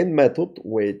the main method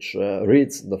which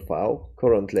reads the file,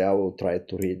 currently I will try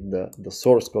to read the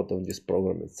source code of this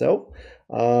program itself,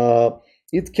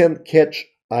 it can catch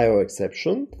IO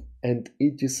exception, and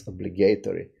it is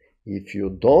obligatory. If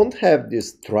you don't have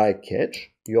this try catch,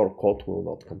 your code will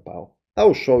not compile. I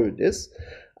will show you this.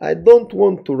 I don't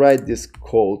want to write this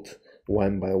code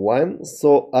one by one,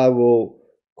 so I will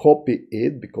copy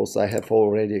it because I have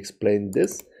already explained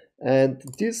this, and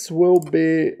this will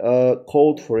be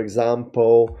code, for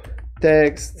example,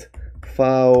 text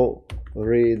file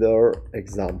reader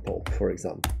example, for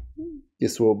example.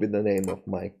 This will be the name of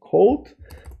my code.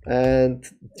 and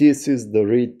this is the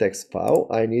read text file.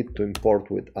 I need to import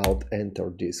without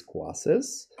enter these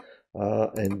classes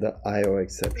and the IO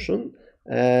exception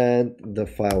and the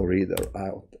file reader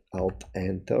out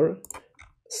enter.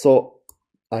 So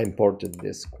I imported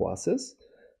these classes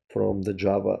from the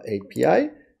Java API,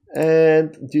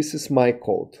 and this is my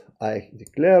code. I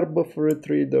declare buffer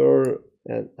reader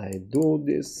and I do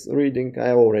this reading.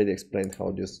 I already explained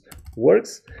how this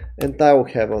works, and I will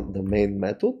have the main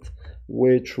method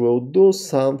which will do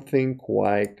something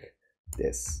like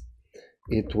this.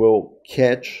 It will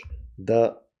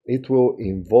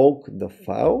invoke the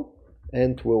file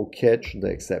and will catch the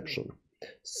exception.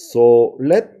 So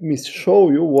let me show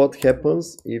you what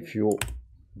happens if you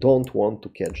don't want to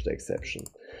catch the exception.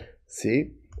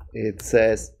 See, it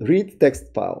says read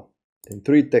text file, and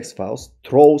read text files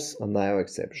throws an IO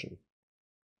exception.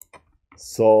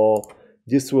 So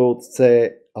this will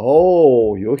say,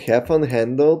 oh, you have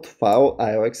unhandled file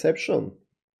IO exception.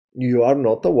 You are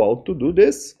not allowed to do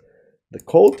this. The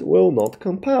code will not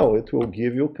compile. It will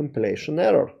give you compilation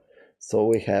error. So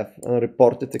we have a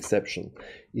reported exception.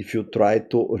 If you try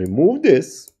to remove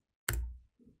this,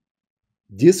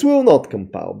 this will not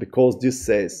compile because this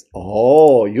says,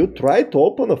 oh, you tried to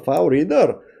open a file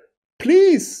reader.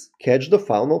 Please catch the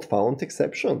file not found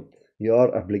exception. You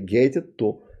are obligated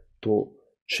to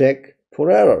check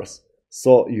for errors.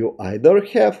 So you either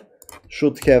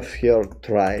should have here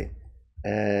try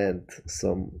and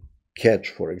some catch,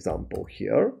 for example,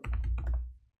 here,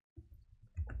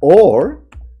 or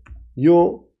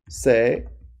you say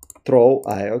throw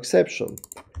IO exception.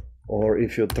 Or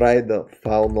if you try the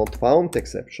file not found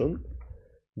exception,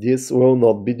 this will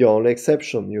not be the only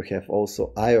exception. You have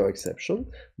also IO exception.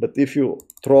 But if you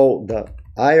throw the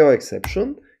IO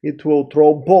exception, it will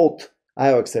throw both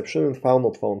IO exception and file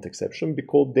not found exception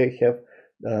because they have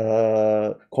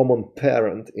common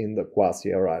parent in the class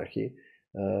hierarchy,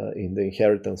 in the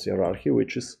inheritance hierarchy,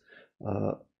 which is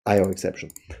IO exception.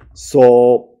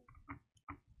 So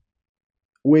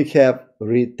we have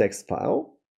read text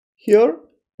file here,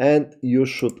 and you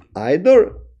should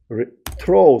either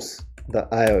throws the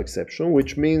IO exception,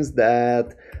 which means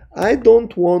that I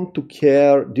don't want to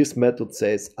care. This method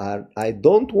says I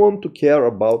don't want to care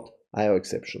about IO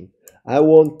exception. I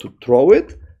want to throw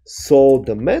it. So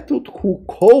the method who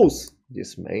calls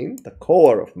this main, the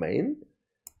caller of main,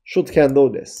 should handle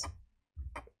this.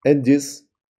 And this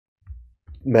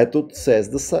method says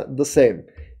the same.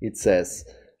 It says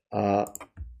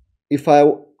if I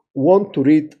want to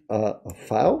read a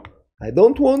file, I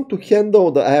don't want to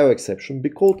handle the IO exception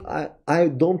because I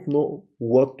don't know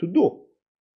what to do.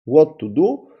 What to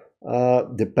do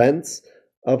depends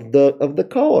of the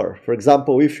caller. For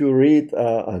example, if you read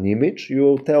an image, you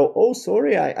will tell, oh,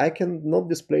 sorry, I cannot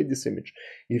display this image.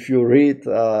 If you read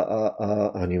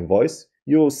an invoice,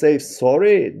 you will say,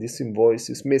 sorry, this invoice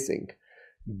is missing.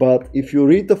 But if you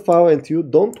read the file and you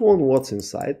don't want what's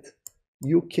inside,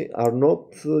 you are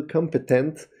not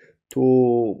competent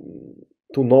to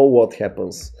know what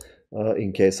happens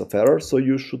in case of error, so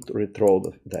you should rethrow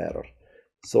the error.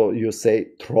 So you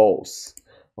say throws,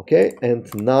 okay,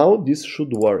 and now this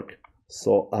should work.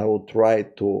 So I will try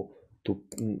to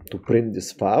print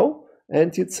this file,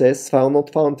 and it says file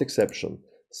not found exception.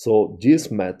 So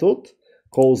this method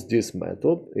calls this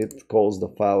method, it calls the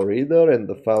file reader, and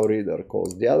the file reader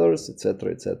calls the others,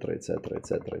 etc, etc, etc,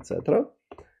 etc, etc.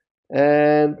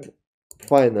 And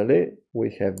finally we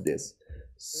have this.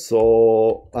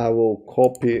 So I will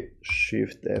copy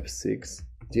Shift F6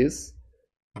 this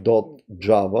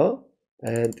 .java,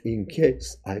 and in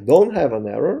case I don't have an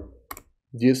error,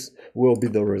 this will be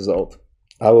the result.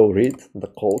 I will read the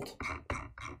code.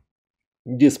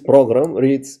 This program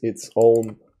reads its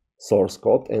own source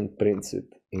code and prints it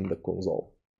in the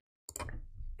console,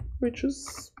 which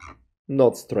is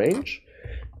not strange.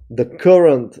 The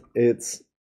current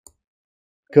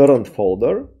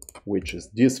folder, which is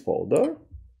this folder,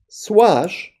 /src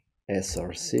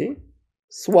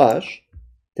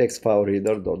 / text file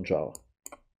reader.java.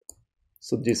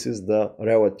 So this is the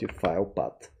relative file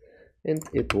path, and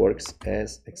it works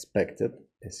as expected,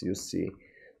 as you see.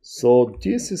 So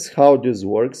this is how this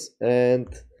works, and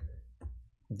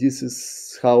this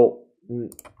is how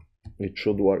it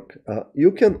should work.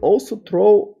 You can also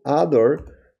throw other,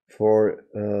 for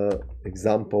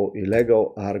example,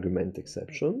 illegal argument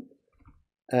exception.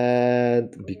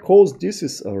 And because this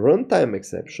is a runtime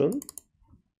exception,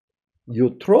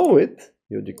 you throw it,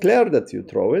 you declare that you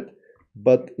throw it,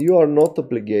 but you are not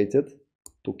obligated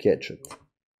to catch it.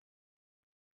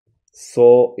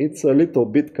 So it's a little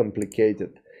bit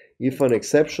complicated. If an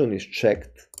exception is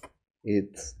checked,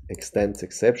 it extends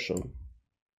exception,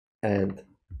 and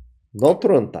not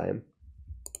runtime,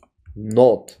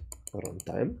 not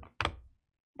runtime,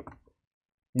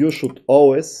 you should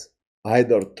always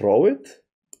either throw it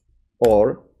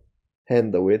or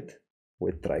handle it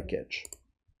with try catch.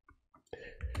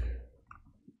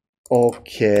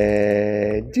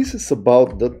 Okay, this is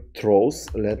about the throws.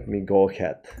 Let me go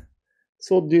ahead.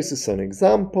 So this is an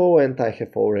example, and I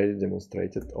have already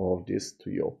demonstrated all of this to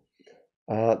you.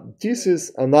 This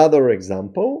is another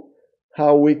example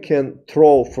how we can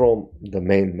throw from the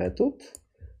main method.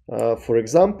 For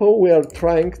example, we are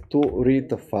trying to read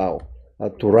a file,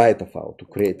 to write a file, to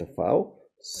create a file.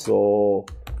 So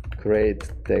create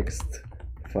text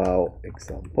file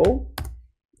example,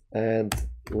 and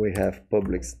we have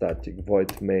public static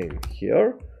void main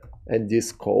here, and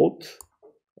this code,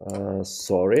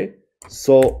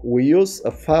 so we use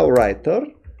a file writer,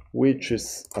 which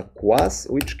is a class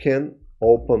which can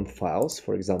open files,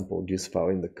 for example, this file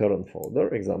in the current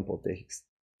folder, example txt,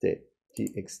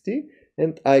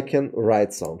 and I can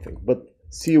write something, but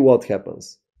see what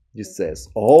happens. This says,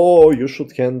 oh, you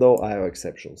should handle IO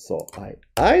exceptions. So I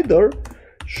either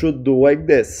should do like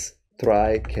this,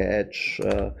 try catch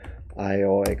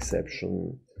IO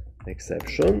exception,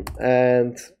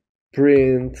 and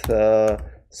print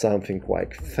something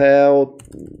like failed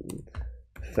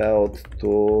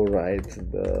to write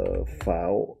the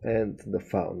file and the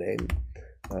file name.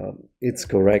 It's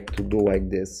correct to do like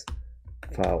this,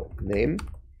 file name,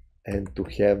 and to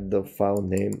have the file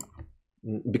name,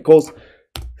 because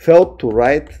failed to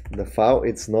write the file,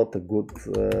 it's not a good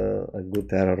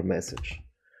error message.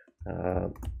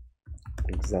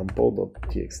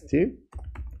 Example.txt.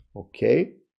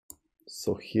 Okay,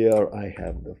 so here I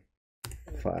have the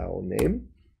file name,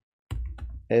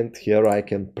 and here I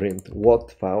can print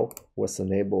what file was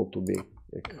unable to be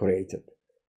created.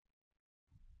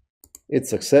 It's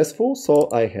successful, so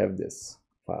I have this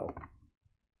file.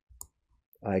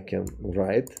 I can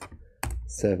write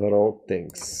several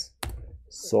things.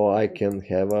 So I can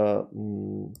have a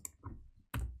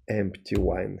empty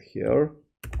line here,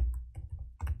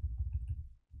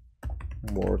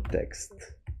 more text,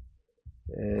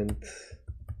 and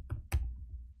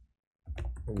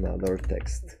another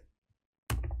text.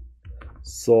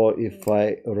 So if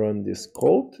I run this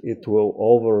code, it will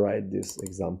override this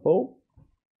example.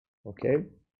 Okay,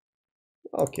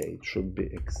 it should be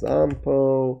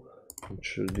example.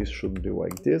 This should be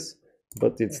like this,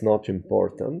 but it's not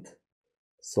important.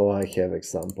 So I have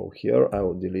example here. I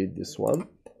will delete this one,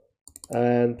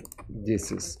 and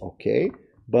this is okay.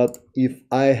 But if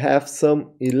I have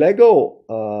some illegal,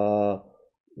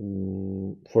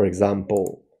 for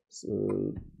example,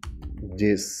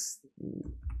 this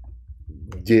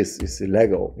is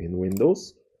illegal in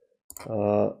Windows,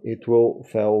 it will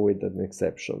fail with an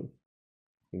exception.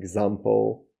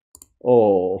 Example,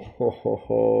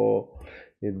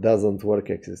 it doesn't work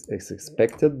as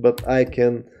expected, but I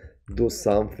can do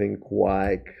something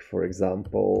like, for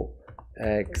example,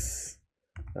 X.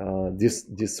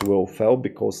 This will fail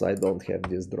because I don't have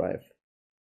this drive.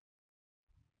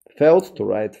 Failed to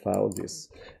write file this,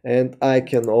 and I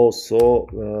can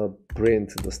also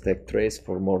print the stack trace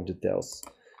for more details.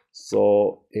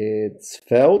 So it's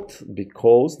failed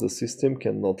because the system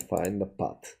cannot find the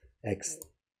path. X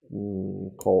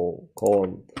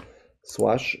colon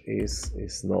slash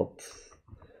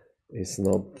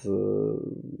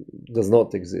does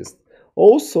not exist.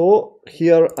 Also,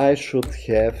 here I should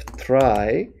have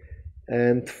try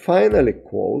and finally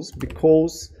close,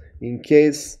 because in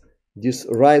case this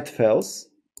write fails,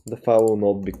 the file will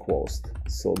not be closed.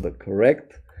 So the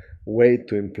correct way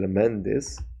to implement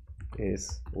this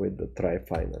is with the try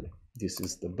finally. This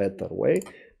is the better way.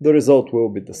 The result will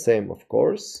be the same, of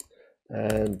course,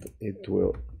 and it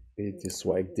is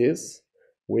like this,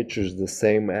 which is the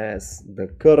same as the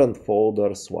current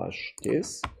folder slash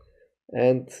this,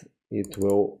 and it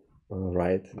will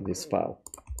write this file.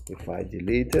 If I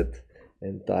delete it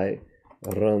and I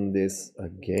run this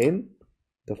again,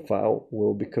 the file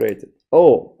will be created.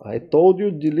 Oh, I told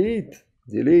you delete,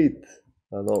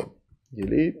 no,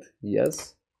 delete,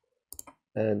 yes,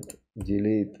 and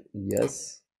delete,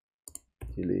 yes,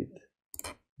 delete,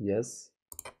 yes.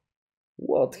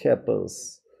 What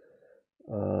happens?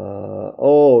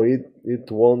 Oh,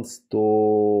 it wants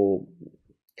to,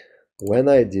 when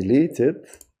I delete it,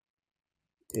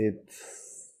 it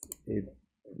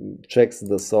checks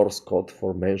the source code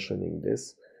for mentioning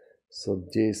this. So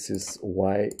this is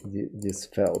why this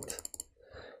failed.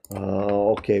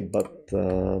 Okay, but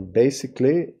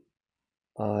basically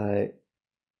I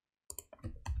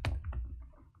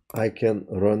can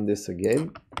run this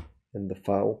again and the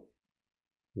file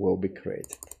will be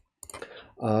created.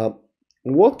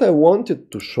 what I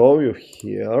wanted to show you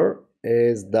here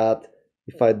is that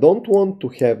if I don't want to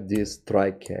have this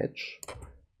try catch,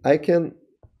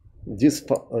 this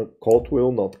code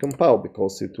will not compile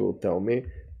because it will tell me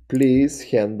please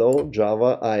handle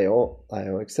Java IO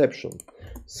exception.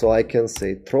 So I can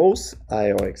say throws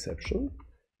IO exception,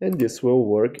 and this will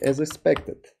work as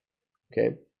expected.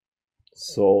 Okay,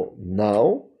 so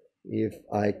now if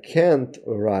I can't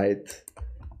write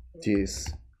this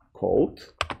code,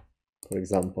 for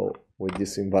example with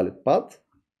this invalid path,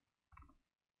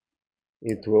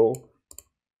 it will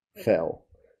fail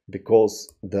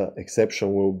because the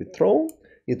exception will be thrown,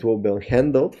 it will be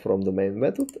handled from the main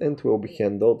method, and will be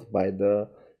handled by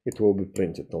it will be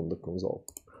printed on the console.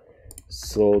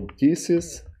 So this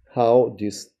is how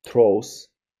this throws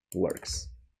works.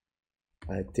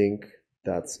 I think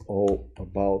that's all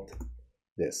about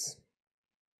this.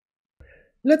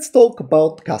 Let's talk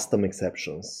about custom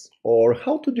exceptions, or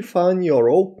how to define your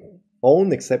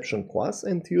own exception class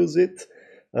and use it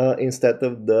instead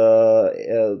of the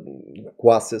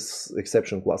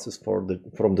exception classes from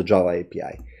the Java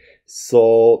API.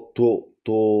 So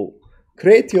to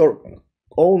create your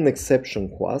own exception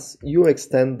class, you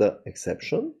extend the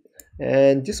exception,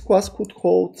 and this class could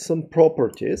hold some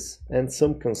properties and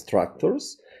some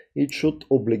constructors. It should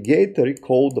obligatory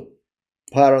call the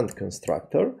parent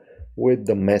constructor with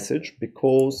the message,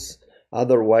 because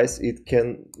otherwise it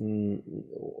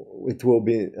will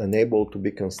be unable to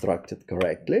be constructed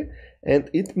correctly, and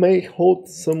it may hold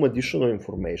some additional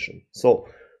information. So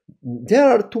there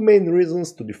are two main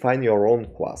reasons to define your own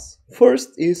class.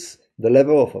 First is the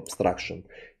level of abstraction.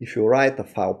 If you write a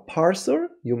file parser,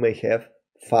 you may have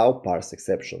file parse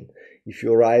exception. If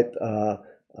you write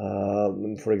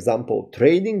for example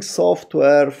trading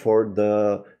software for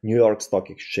the New York Stock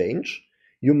Exchange,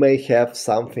 you may have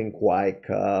something like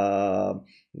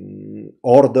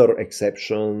order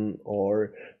exception,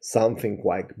 or something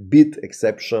like bit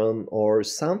exception, or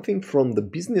something from the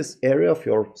business area of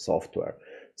your software.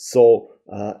 So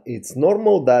it's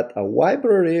normal that a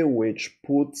library which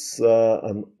puts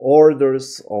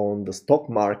orders on the stock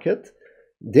market,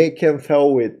 they can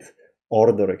fail with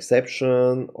order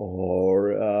exception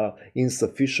or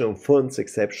insufficient funds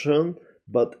exception,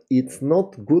 but it's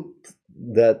not good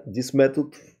that this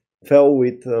method fell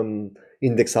with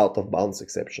index out of bounds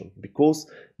exception, because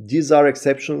these are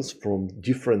exceptions from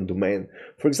different domain.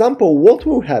 For example, what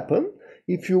will happen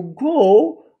if you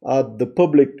go at the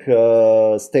public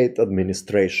state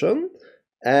administration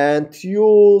and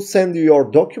you send your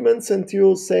documents and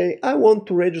you say, I want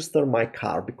to register my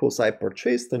car because I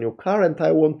purchased a new car and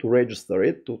I want to register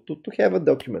it to have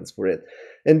documents for it.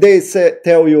 And they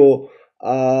tell you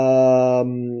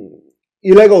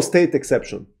illegal state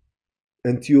exception.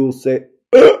 And you say,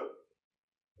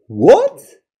 what?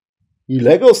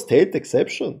 Illegal state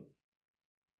exception?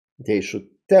 They should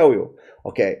tell you,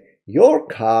 okay, your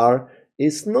car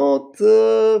is not,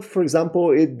 for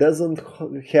example, it doesn't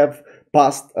have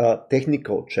passed a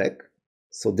technical check.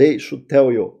 So they should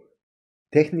tell you,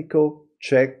 technical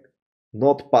check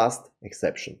not passed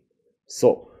exception.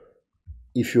 So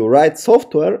if you write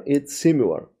software, it's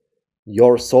similar.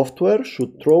 Your software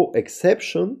should throw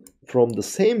exception from the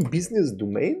same business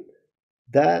domain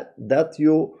that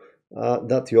your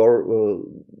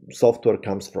software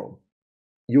comes from.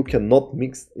 You cannot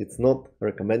mix. It's not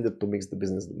recommended to mix the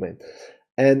business domain.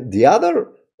 And the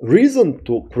other reason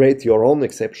to create your own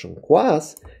exception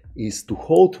class is to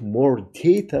hold more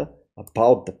data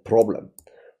about the problem.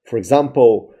 For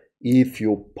example, if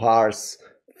you parse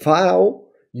file,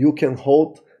 you can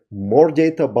hold more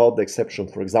data about the exception.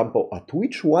 For example, at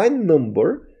which line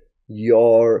number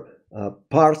your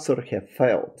parser have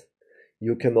failed.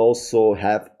 You can also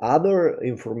have other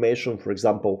information. For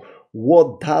example,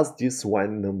 what does this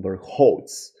line number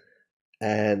holds?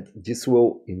 And this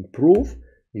will improve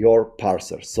your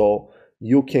parser. So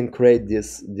you can create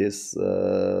this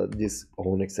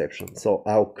own exception. So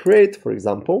I'll create, for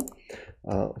example,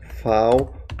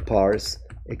 file parse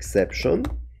exception,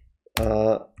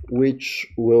 which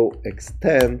will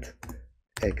extend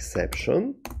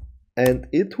exception, and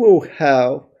it will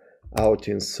have out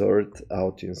insert.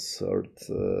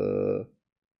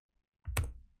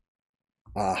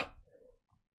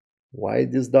 Why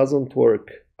this doesn't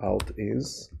work? Out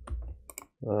is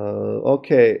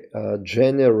okay.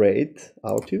 Generate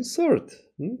out insert.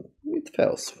 It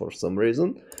fails for some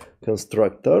reason.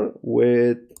 Constructor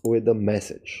with a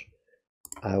message.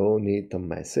 I will need a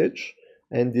message,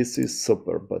 and this is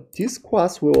super. But this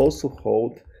class will also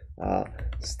hold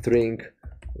string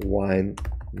line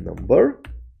number,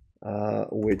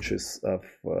 which is of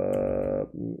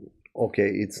okay,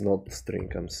 it's not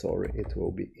string, I'm sorry, it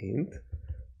will be int,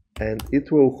 and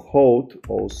it will hold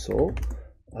also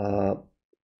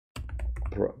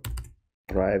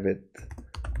private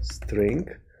string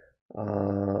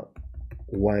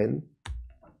when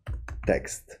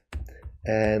text.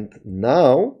 And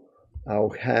now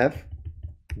I'll have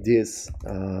this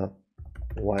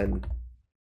wine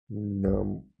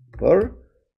number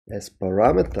as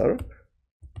parameter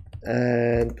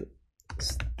and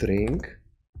string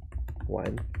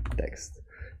wine text,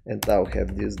 and I'll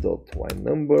have this dot wine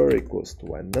number equals to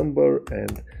wine number,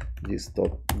 and this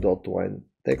dot wine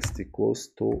text equals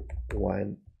to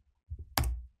wine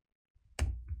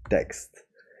text.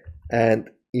 And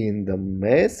in the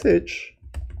message,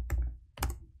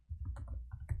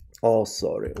 oh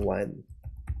sorry, wine,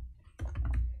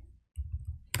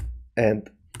 and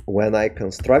when I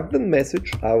construct the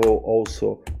message, I will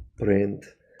also print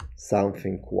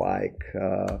something like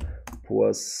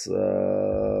plus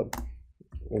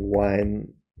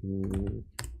wine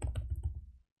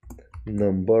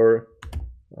number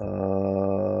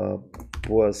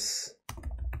plus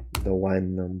the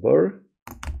wine number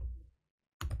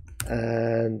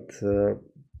and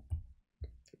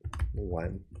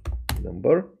wine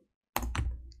number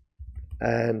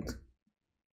and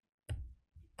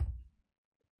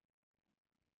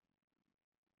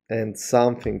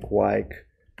something like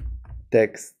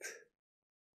text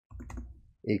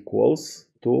equals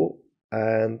to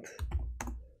and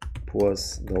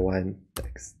plus the wine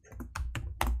text,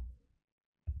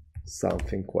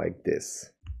 something like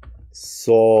this.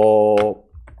 So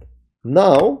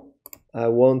now I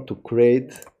want to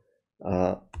create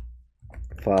a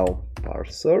file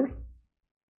parser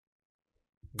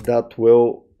that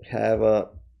will have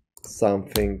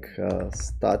something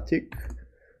static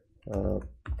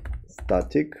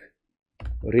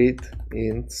read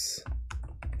ints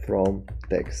from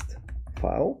text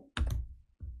file,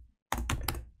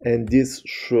 and this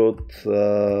should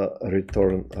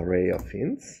return array of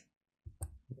ints,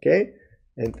 okay,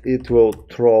 and it will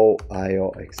throw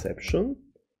IO exception,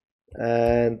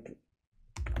 and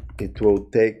it will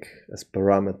take as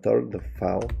parameter the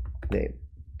file name.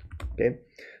 Okay,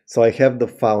 so I have the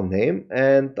file name,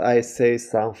 and I say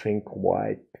something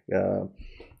like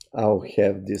I'll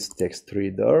have this text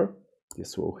reader.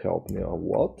 This will help me a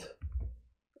lot,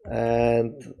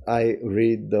 and I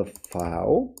read the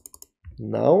file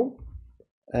now,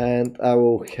 and I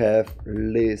will have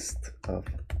list of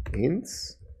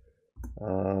ints.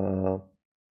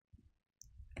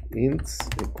 Ints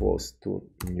equals to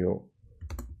new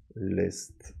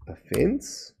list of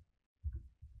ints.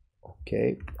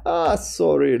 Okay,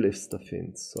 sorry, list of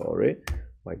ints, sorry,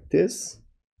 like this.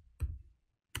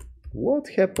 What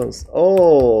happens?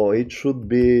 Oh, it should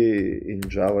be in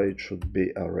Java, it should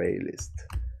be array list.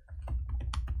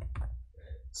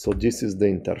 So this is the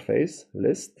interface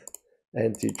list,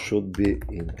 and it should be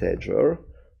integer,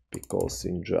 because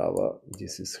in Java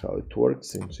this is how it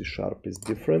works. In C# is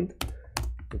different.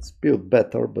 It's built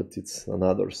better, but it's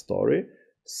another story.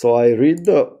 So I read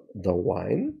the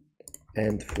wine,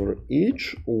 and for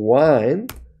each wine,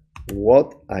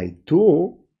 what I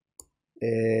do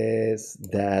is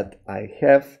that I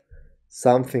have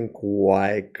something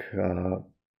like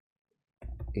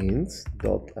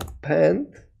ints.append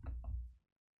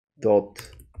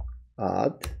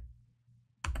 .add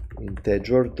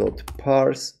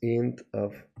integer.parse int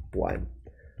of wine.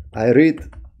 I read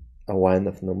a wine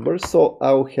of numbers, so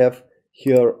I'll have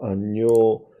here a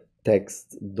new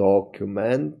text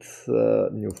document,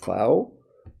 new file,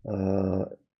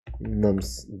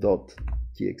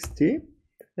 nums.txt,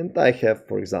 and I have,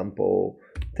 for example,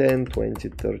 10, 20,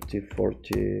 30,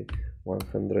 40,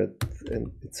 100, and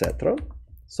etc.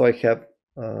 So I have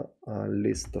a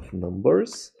list of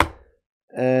numbers,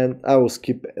 and I will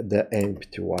skip the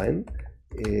empty wine.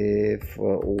 If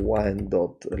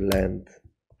wine.length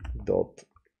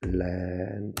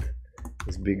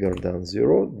is bigger than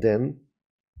 0, then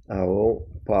I will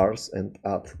parse and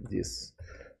add this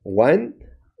wine.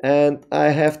 And I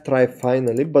have try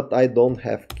finally, but I don't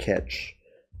have catch.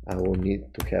 I will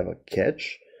need to have a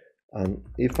catch, and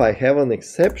if I have an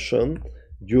exception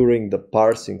during the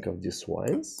parsing of these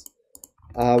wines,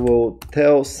 I will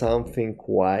tell something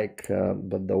like,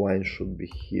 but the wine should be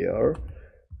here,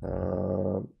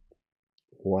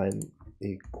 wine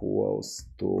equals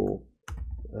to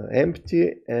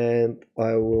empty, and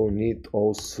I will need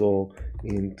also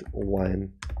int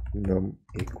wine num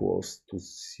equals to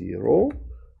 0,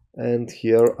 and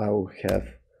here I will have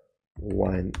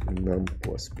wine num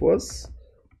plus plus,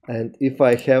 and if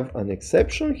I have an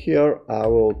exception here, I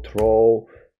will throw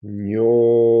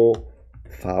new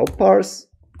file parse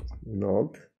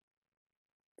node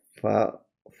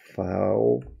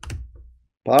file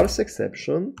parse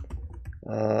exception,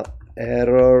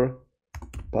 error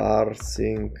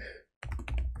parsing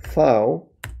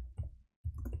file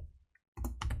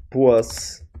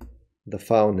plus the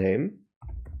file name,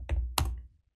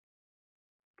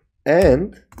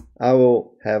 and I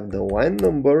will have the line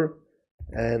number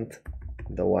and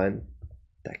the line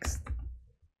text.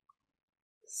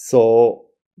 So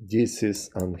this is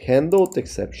unhandled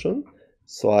exception,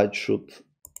 so I should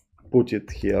put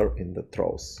it here in the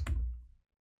throws.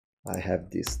 I have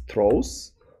these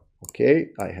throws,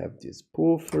 okay, I have this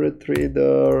proof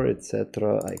retriever,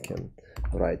 etc. I can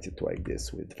write it like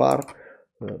this with var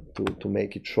to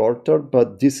make it shorter,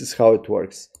 but this is how it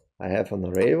works. I have an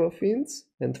array of ints,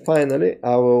 and finally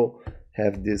I will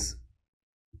have this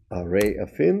array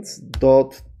of ints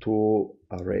dot to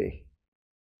array.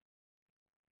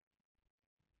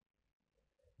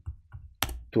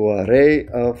 To array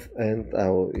of, and I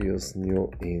will use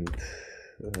new int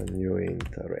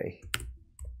array,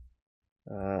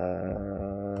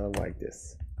 like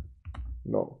this.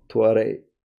 No, to array,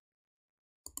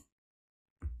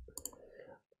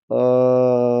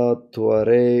 to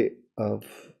array of,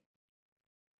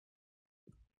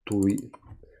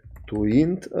 to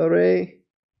int array,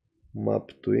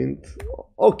 map to int.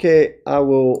 Okay, I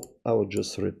will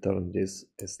just return this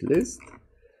as list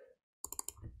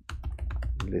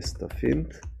of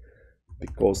int,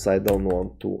 because I don't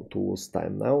want to lose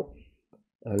time now.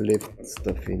 A list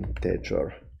of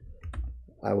integer.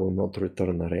 I will not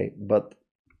return array, but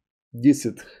this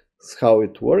is how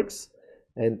it works.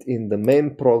 And in the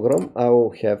main program, I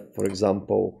will have, for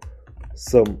example,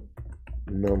 some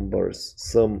numbers,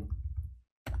 some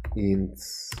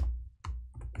ints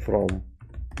from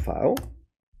file,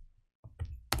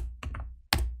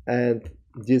 and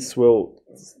this will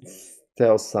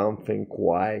tell something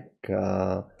like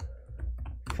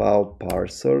file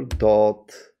parser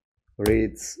dot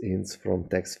reads ints from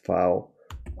text file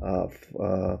of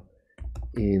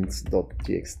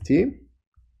ints.txt,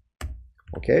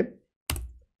 okay,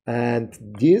 and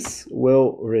this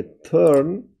will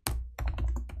return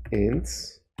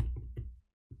ints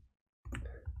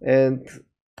and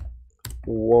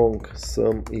long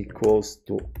sum equals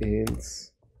to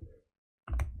ints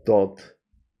dot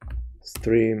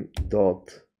stream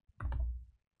dot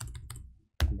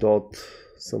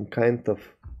some kind of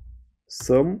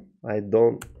sum. I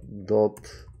don't dot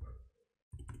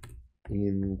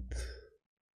int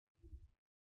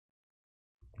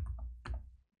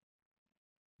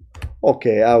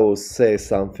okay, I will say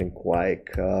something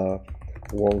like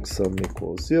long sum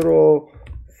equals 0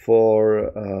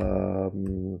 for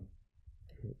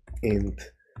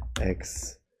int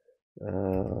x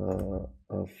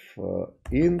of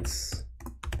ints,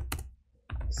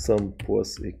 sum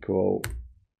plus equal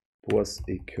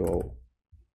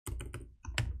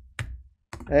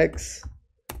x,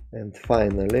 and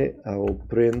finally I will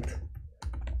print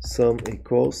sum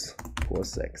equals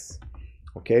plus x.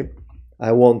 Okay,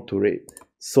 I want to read.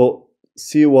 So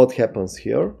see what happens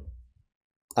here.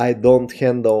 I don't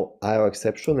handle IO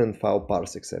exception and file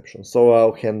parse exception, so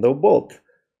I'll handle both.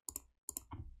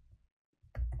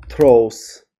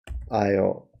 Throws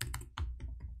IO,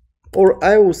 or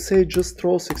I will say just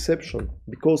throws exception,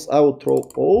 because I will throw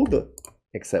all the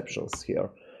exceptions here.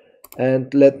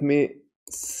 And let me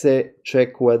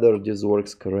check whether this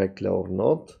works correctly or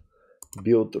not.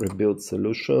 Build rebuild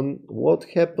solution. What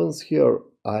happens here?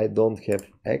 I don't have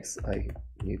x, I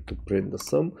need to print the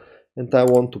sum, and I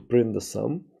want to print the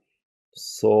sum.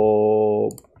 So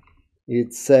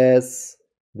it says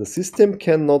the system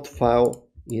cannot file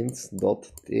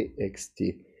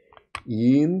ints.txt.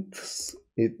 Ints,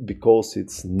 because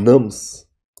it's nums.txt.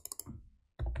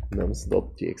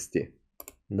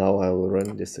 Now I will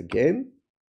run this again,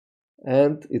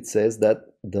 and it says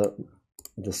that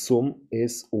the sum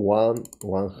is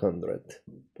 100.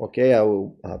 Okay, I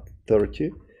will add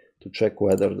 30 to check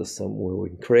whether the sum will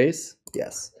increase.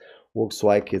 Yes, looks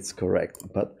like it's correct.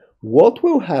 But what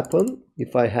will happen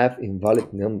if I have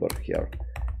invalid number here?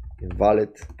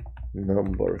 Invalid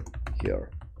number here.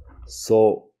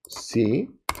 So see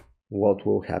what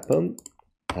will happen.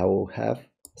 I will have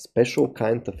special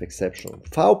kind of exception,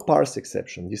 file parse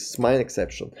exception. This is my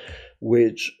exception,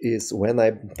 which is when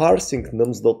I'm parsing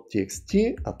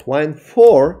nums.txt at line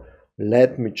 4.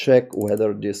 Let me check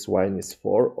whether this line is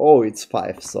 4. Oh, it's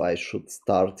 5, so I should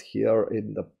start here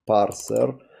in the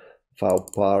parser, file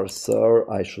parser.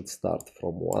 I should start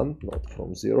from 1, not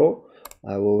from 0.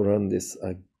 I will run this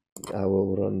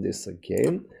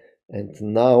again, and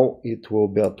now it will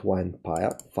be at line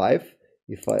 5.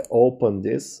 If I open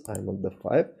this, I'm at the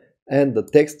 5, and the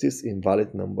text is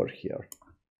invalid number here.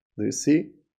 Do you see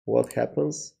what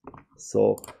happens?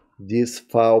 So this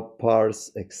file parse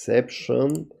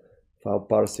exception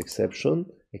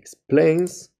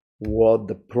explains what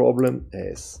the problem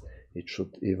is. It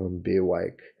should even be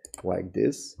like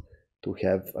this to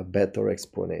have a better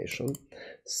explanation.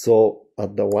 So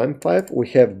at the line 5 we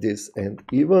have this, and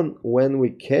even when we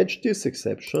catch this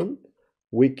exception,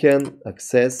 we can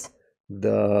access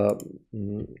the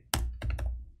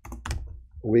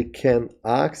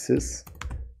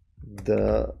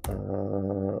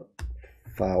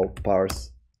file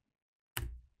parse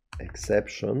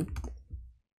exception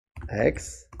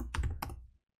X.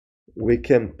 We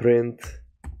can print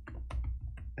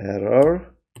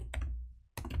error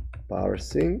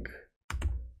parsing,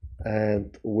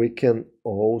 and we can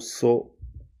also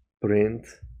print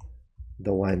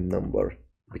the line number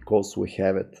because we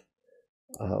have it.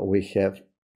 We have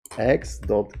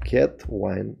x.get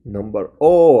line number.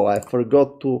 Oh, I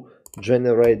forgot to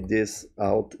generate this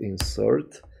out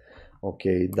insert.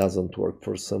 Okay, it doesn't work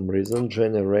for some reason.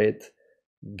 Generate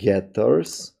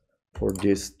getters for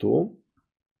these two.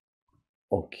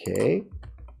 Okay,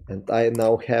 and I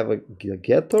now have a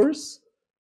getters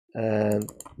and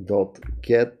dot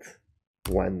get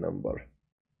line number.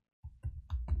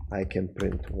 I can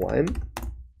print line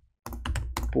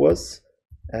plus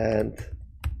and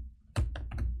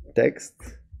text,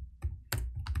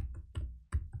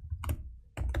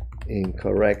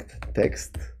 incorrect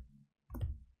text,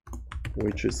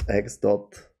 which is x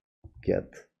dot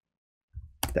get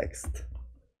text.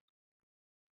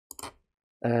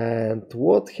 And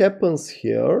what happens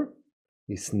here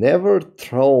is never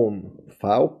thrown.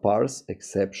 File parse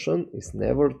exception is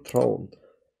never thrown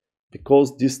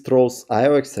because this throws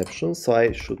IO exception. So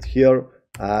I should here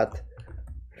add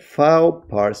file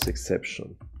parse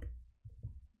exception.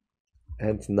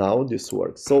 And now this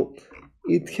works. So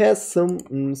it has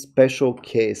some special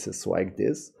cases like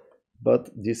this, but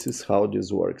this is how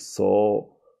this works.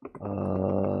 So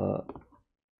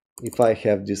if I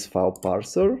have this file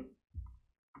parser,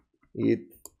 it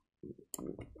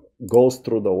goes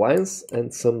through the lines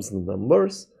and sums the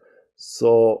numbers.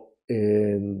 So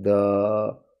in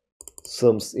the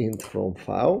sums int from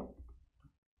file,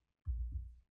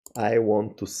 I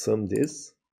want to sum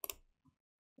this,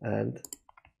 and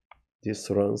this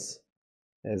runs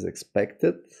as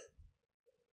expected.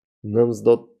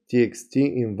 nums.txt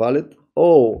invalid.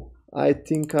 Oh, I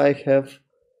think I have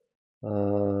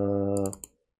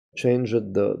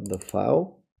changed the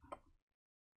file.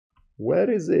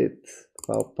 Where is it?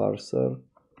 File parser.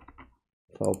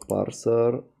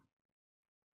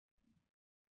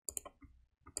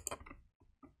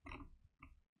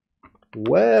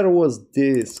 Where was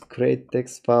this? Create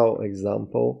text file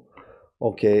example.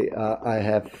 Okay, I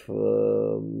have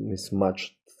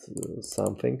mismatched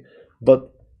something,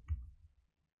 but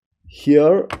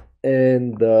here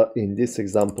in this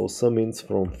example, sum ints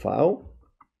from file,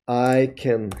 I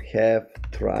can have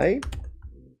try,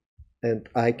 and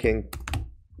I can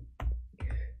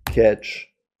catch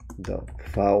the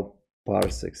file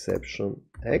parse exception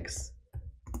X,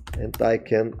 and I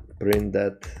can print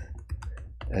that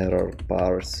error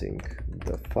parsing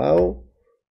the file,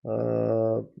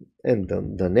 and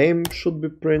then the name should be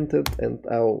printed, and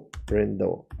I'll print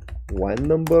the line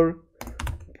number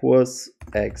plus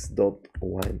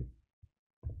x.line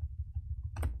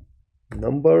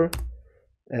number,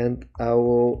 and I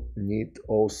will need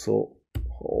also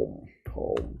home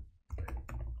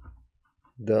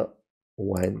the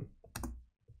line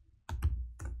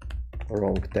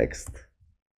wrong text,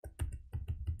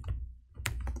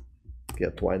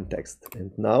 get line text.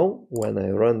 And now when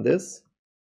I run this,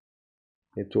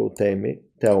 it will tell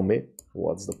me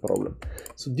what's the problem.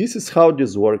 So this is how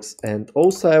this works. And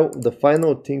also the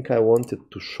final thing I wanted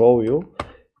to show you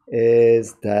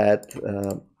is that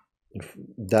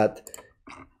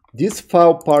this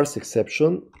file parse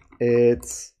exception,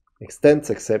 it's extends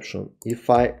exception. If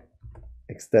I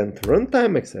extend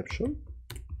runtime exception,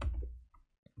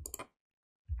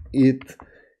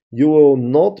 you will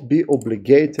not be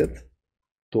obligated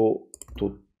to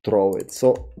throw it.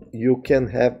 So you can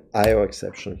have IO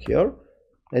exception here,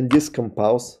 and this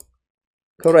compiles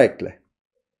correctly.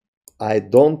 I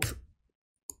don't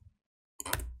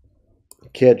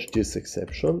catch this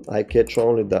exception. I catch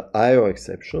only the IO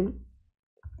exception,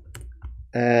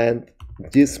 and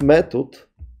this method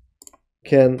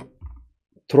can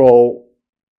throw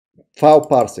file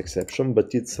parse exception,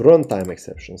 but it's runtime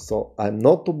exception, so I'm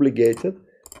not obligated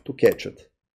to catch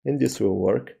it, and this will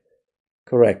work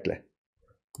correctly.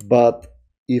 But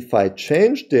if I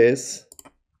change this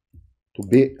to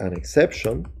be an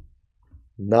exception,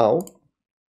 now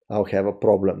I'll have a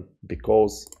problem,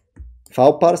 because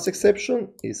file parse exception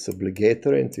is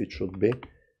obligatory and it should be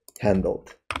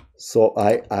handled. So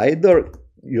I either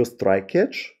use try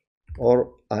catch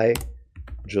or I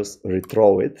just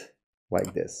rethrow it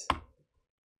like this.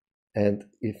 And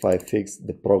if I fix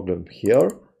the problem here,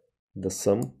 the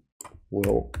sum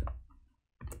will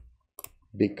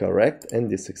be correct and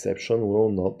this exception will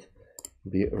not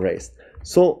be raised.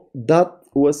 So that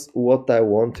was what I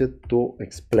wanted to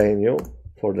explain you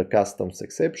for the customs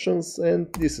exceptions, and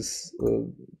this is a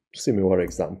similar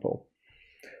example.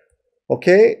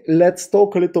 Okay, let's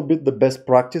talk a little bit the best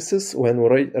practices when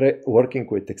we're working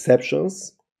with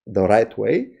exceptions the right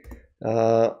way.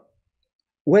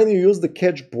 When you use the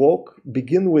catch block,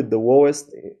 begin with the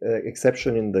lowest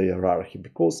exception in the hierarchy,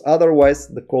 because otherwise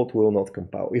the code will not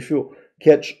compile. If you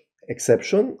catch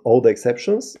exception, all the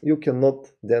exceptions, you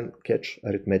cannot then catch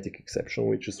arithmetic exception,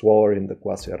 which is lower in the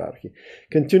class hierarchy.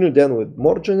 Continue then with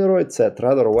more general,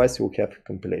 etc. Otherwise you will have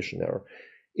compilation error.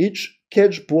 Each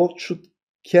catch block should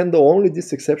handle only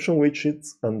this exception which it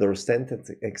understands and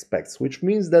expects, which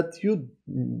means that you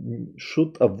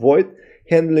should avoid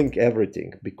handling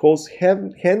everything, because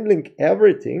handling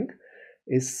everything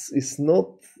is not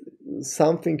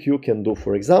something you can do.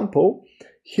 For example,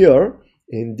 here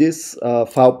in this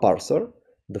file parser,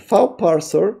 the file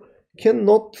parser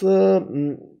cannot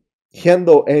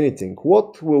handle anything.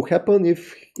 What will happen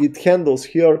if it handles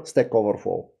here Stack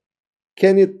Overflow?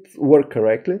 Can it work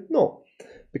correctly? No,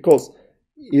 because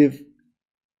if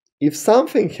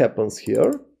something happens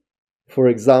here, for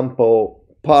example,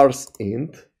 parse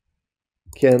int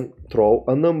can throw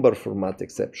a number format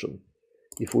exception.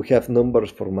 If we have number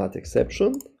format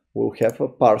exception, we'll have a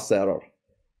parse error.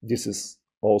 This is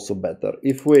also better.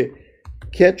 If we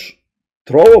catch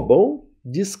throwable,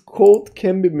 this code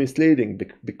can be misleading,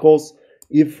 because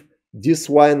if this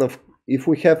line of, if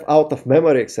we have out of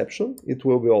memory exception, it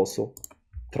will be also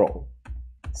thrown.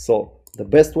 So the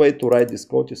best way to write this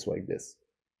code is like this,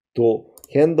 to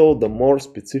handle the more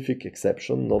specific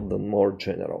exception, not the more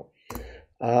general.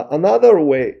 Another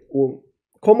way,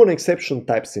 common exception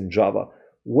types in Java.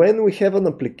 When we have an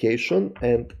application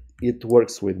and it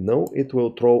works with no, it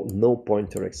will throw no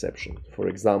pointer exception. For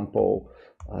example,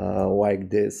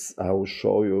 like this, I will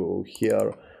show you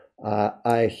here.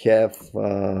 I have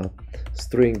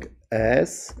string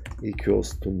s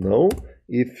equals to no.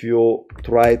 If you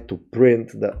try to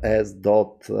print the s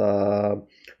dot,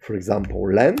 for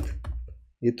example, length,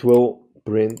 it will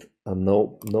print a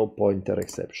no pointer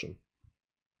exception.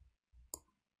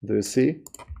 Do you see?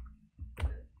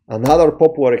 Another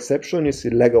popular exception is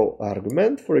illegal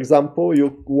argument. For example,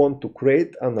 you want to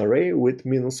create an array with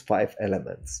 -5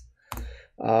 elements.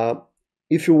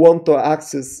 If you want to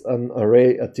access an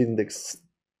array at index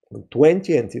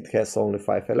 20 and it has only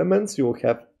 5 elements, you will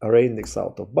have array index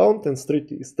out of bound and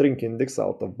string index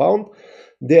out of bound.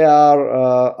 They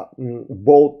are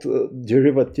both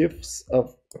derivatives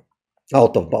of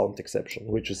out of bound exception,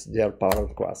 which is their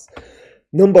parent class.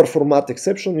 Number format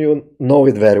exception, you know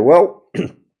it very well.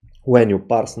 When you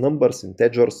parse numbers,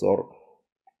 integers or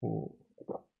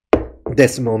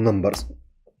decimal numbers.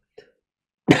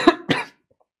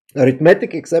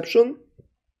 Arithmetic exception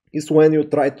is when you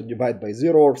try to divide by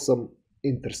 0 or some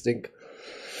interesting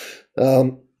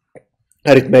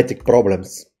arithmetic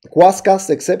problems. Class cast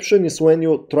exception is when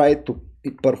you try to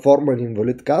perform an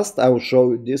invalid cast. I will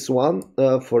show you this one.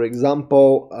 For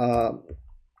example,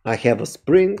 I have a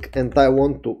string and I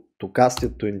want to cast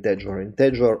it to integer.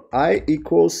 Integer I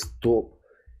equals to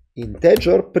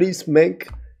integer. Please make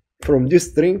from this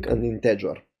string an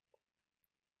integer.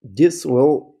 This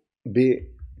will be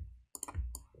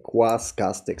class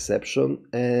cast exception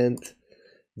and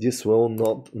this will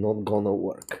not gonna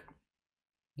work.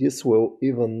 This will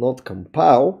even not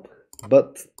compile,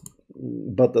 but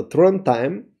at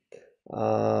runtime,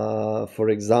 for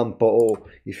example,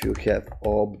 if you have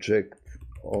object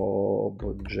O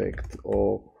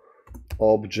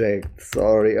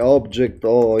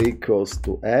equals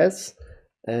to s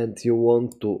and you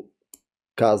want to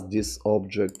cast this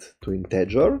object to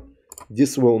integer,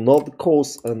 this will not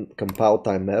cause a compile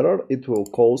time error, it will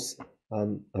cause a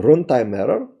runtime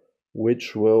error,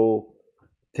 which will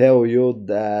tell you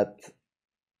that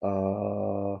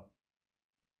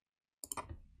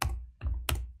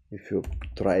if you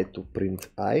try to print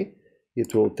I,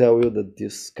 it will tell you that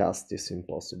this cast is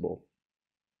impossible.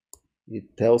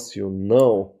 It tells you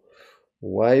no.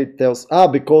 Why it tells?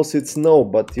 Because it's no,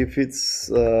 but if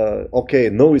it's okay,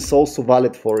 no is also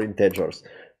valid for integers,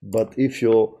 but if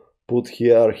you put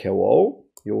here hello,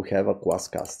 you will have a class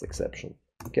cast exception.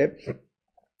 Okay,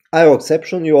 IO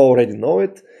exception, you already know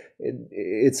it.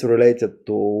 it's related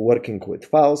to working with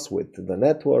files, with the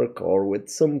network, or with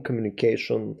some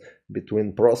communication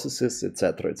between processes,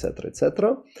 etc., etc.,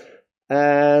 etc.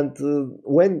 And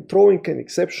when throwing an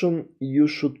exception, you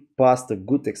should pass a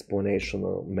good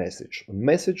explanational message, a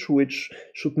message which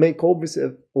should make obvious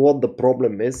what the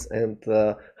problem is and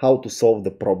how to solve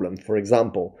the problem. For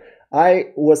example,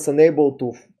 I was unable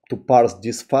to parse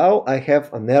this file. I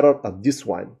have an error at this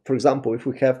line. For example, if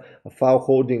we have a file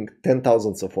holding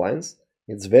 10,000 of lines,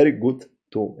 it's very good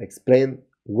to explain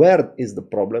where is the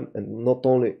problem, and not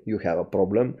only you have a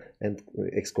problem and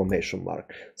exclamation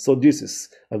mark. So this is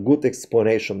a good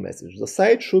explanation message. The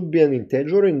size should be an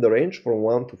integer in the range from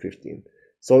 1 to 15.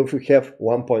 So if you have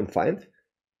 1.5,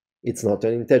 it's not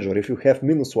an integer. If you have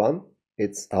 -1,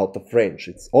 it's out of range.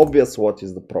 It's obvious what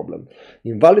is the problem.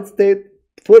 Invalid state,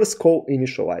 first call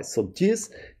initialize. So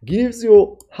this gives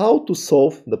you how to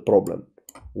solve the problem.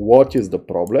 What is the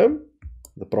problem?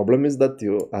 The problem is that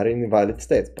you are in invalid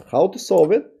state. But how to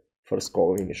solve it? First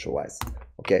call initialize.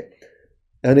 Okay.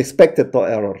 Unexpected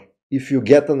error. If you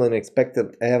get an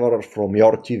unexpected error from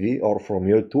your TV or from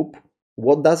YouTube,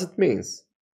 what does it mean?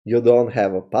 You don't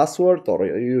have a password, or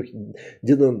you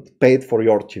didn't pay for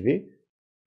your TV.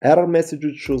 Error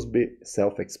messages should be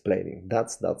self-explaining.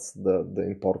 That's the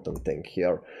important thing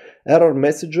here. Error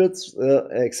messages,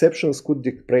 exceptions could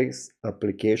decrease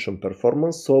application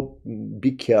performance, so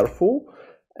be careful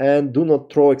and do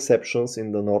not throw exceptions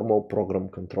in the normal program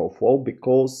control flow,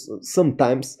 because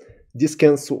sometimes this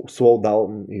can slow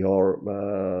down your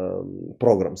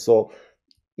program. So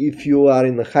if you are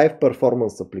in a high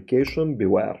performance application,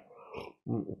 beware.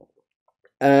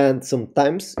 And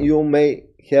sometimes you may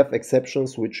have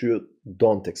exceptions which you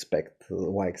don't expect,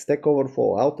 like stack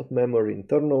overflow, out of memory,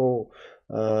 internal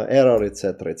error,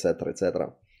 etc., etc.,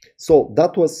 etc. So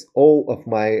that was all of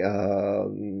my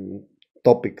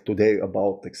topic today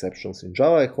about exceptions in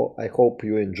Java. I hope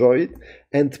you enjoy it,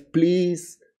 and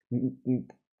please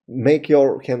make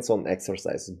your hands-on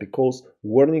exercises, because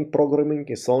learning programming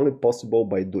is only possible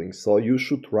by doing. So you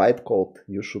should write code,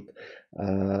 you should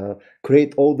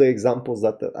create all the examples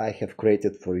that I have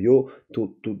created for you.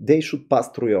 They should pass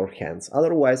through your hands,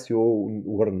 otherwise you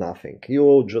will learn nothing. You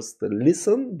will just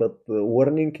listen, but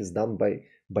learning is done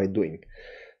by doing.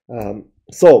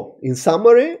 So in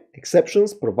summary,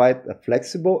 exceptions provide a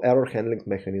flexible error handling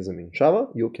mechanism in Java.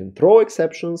 You can throw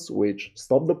exceptions which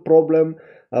stop the program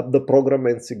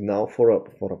and signal for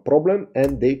a problem,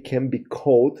 and they can be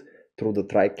called through the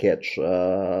try-catch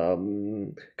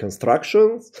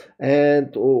constructions.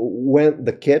 And when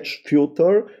the catch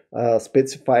filter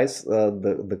specifies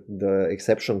the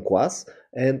exception class,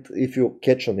 and if you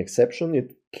catch an exception,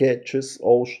 it catches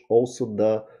also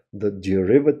the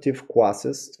derivative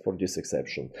classes for this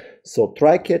exception. So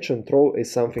try, catch, and throw is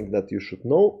something that you should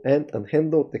know, and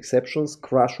unhandled exceptions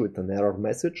crash with an error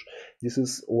message. This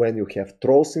is when you have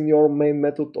throws in your main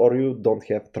method, or you don't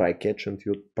have try, catch, and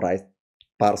you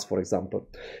parse, for example,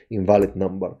 invalid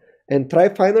number. And try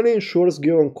finally ensures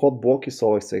given code block is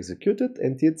always executed,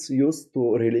 and it's used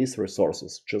to release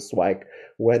resources, just like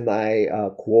when I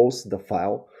close the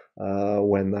file.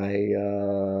 When I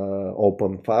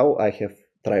open file, I have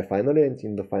try finally, and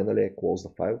in the finally I close the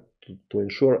file to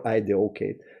ensure I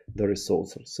deallocate the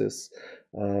resources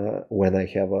when I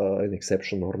have an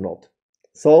exception or not.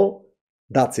 So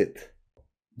that's it.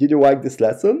 Did you like this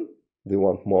lesson? Do you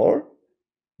want more?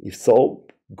 If so,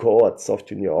 go at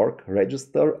SoftUni.org,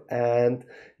 register, and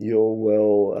you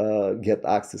will get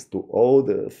access to all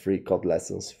the free code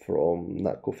lessons from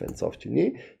Nakuf and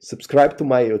SoftUni. Subscribe to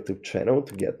my YouTube channel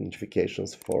to get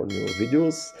notifications for new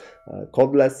videos,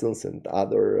 code lessons, and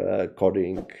other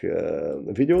coding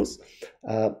videos,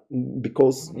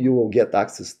 because you will get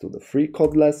access to the free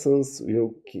code lessons.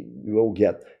 You will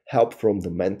get help from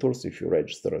the mentors if you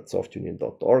register at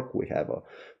SoftUni.org. We have a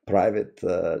private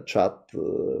chat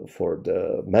for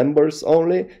the members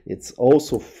only. It's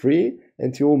also free,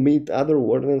 and you will meet other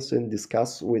learners and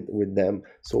discuss with them.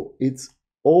 So it's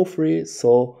all free,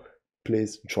 so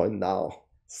please join now.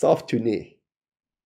 SoftUni.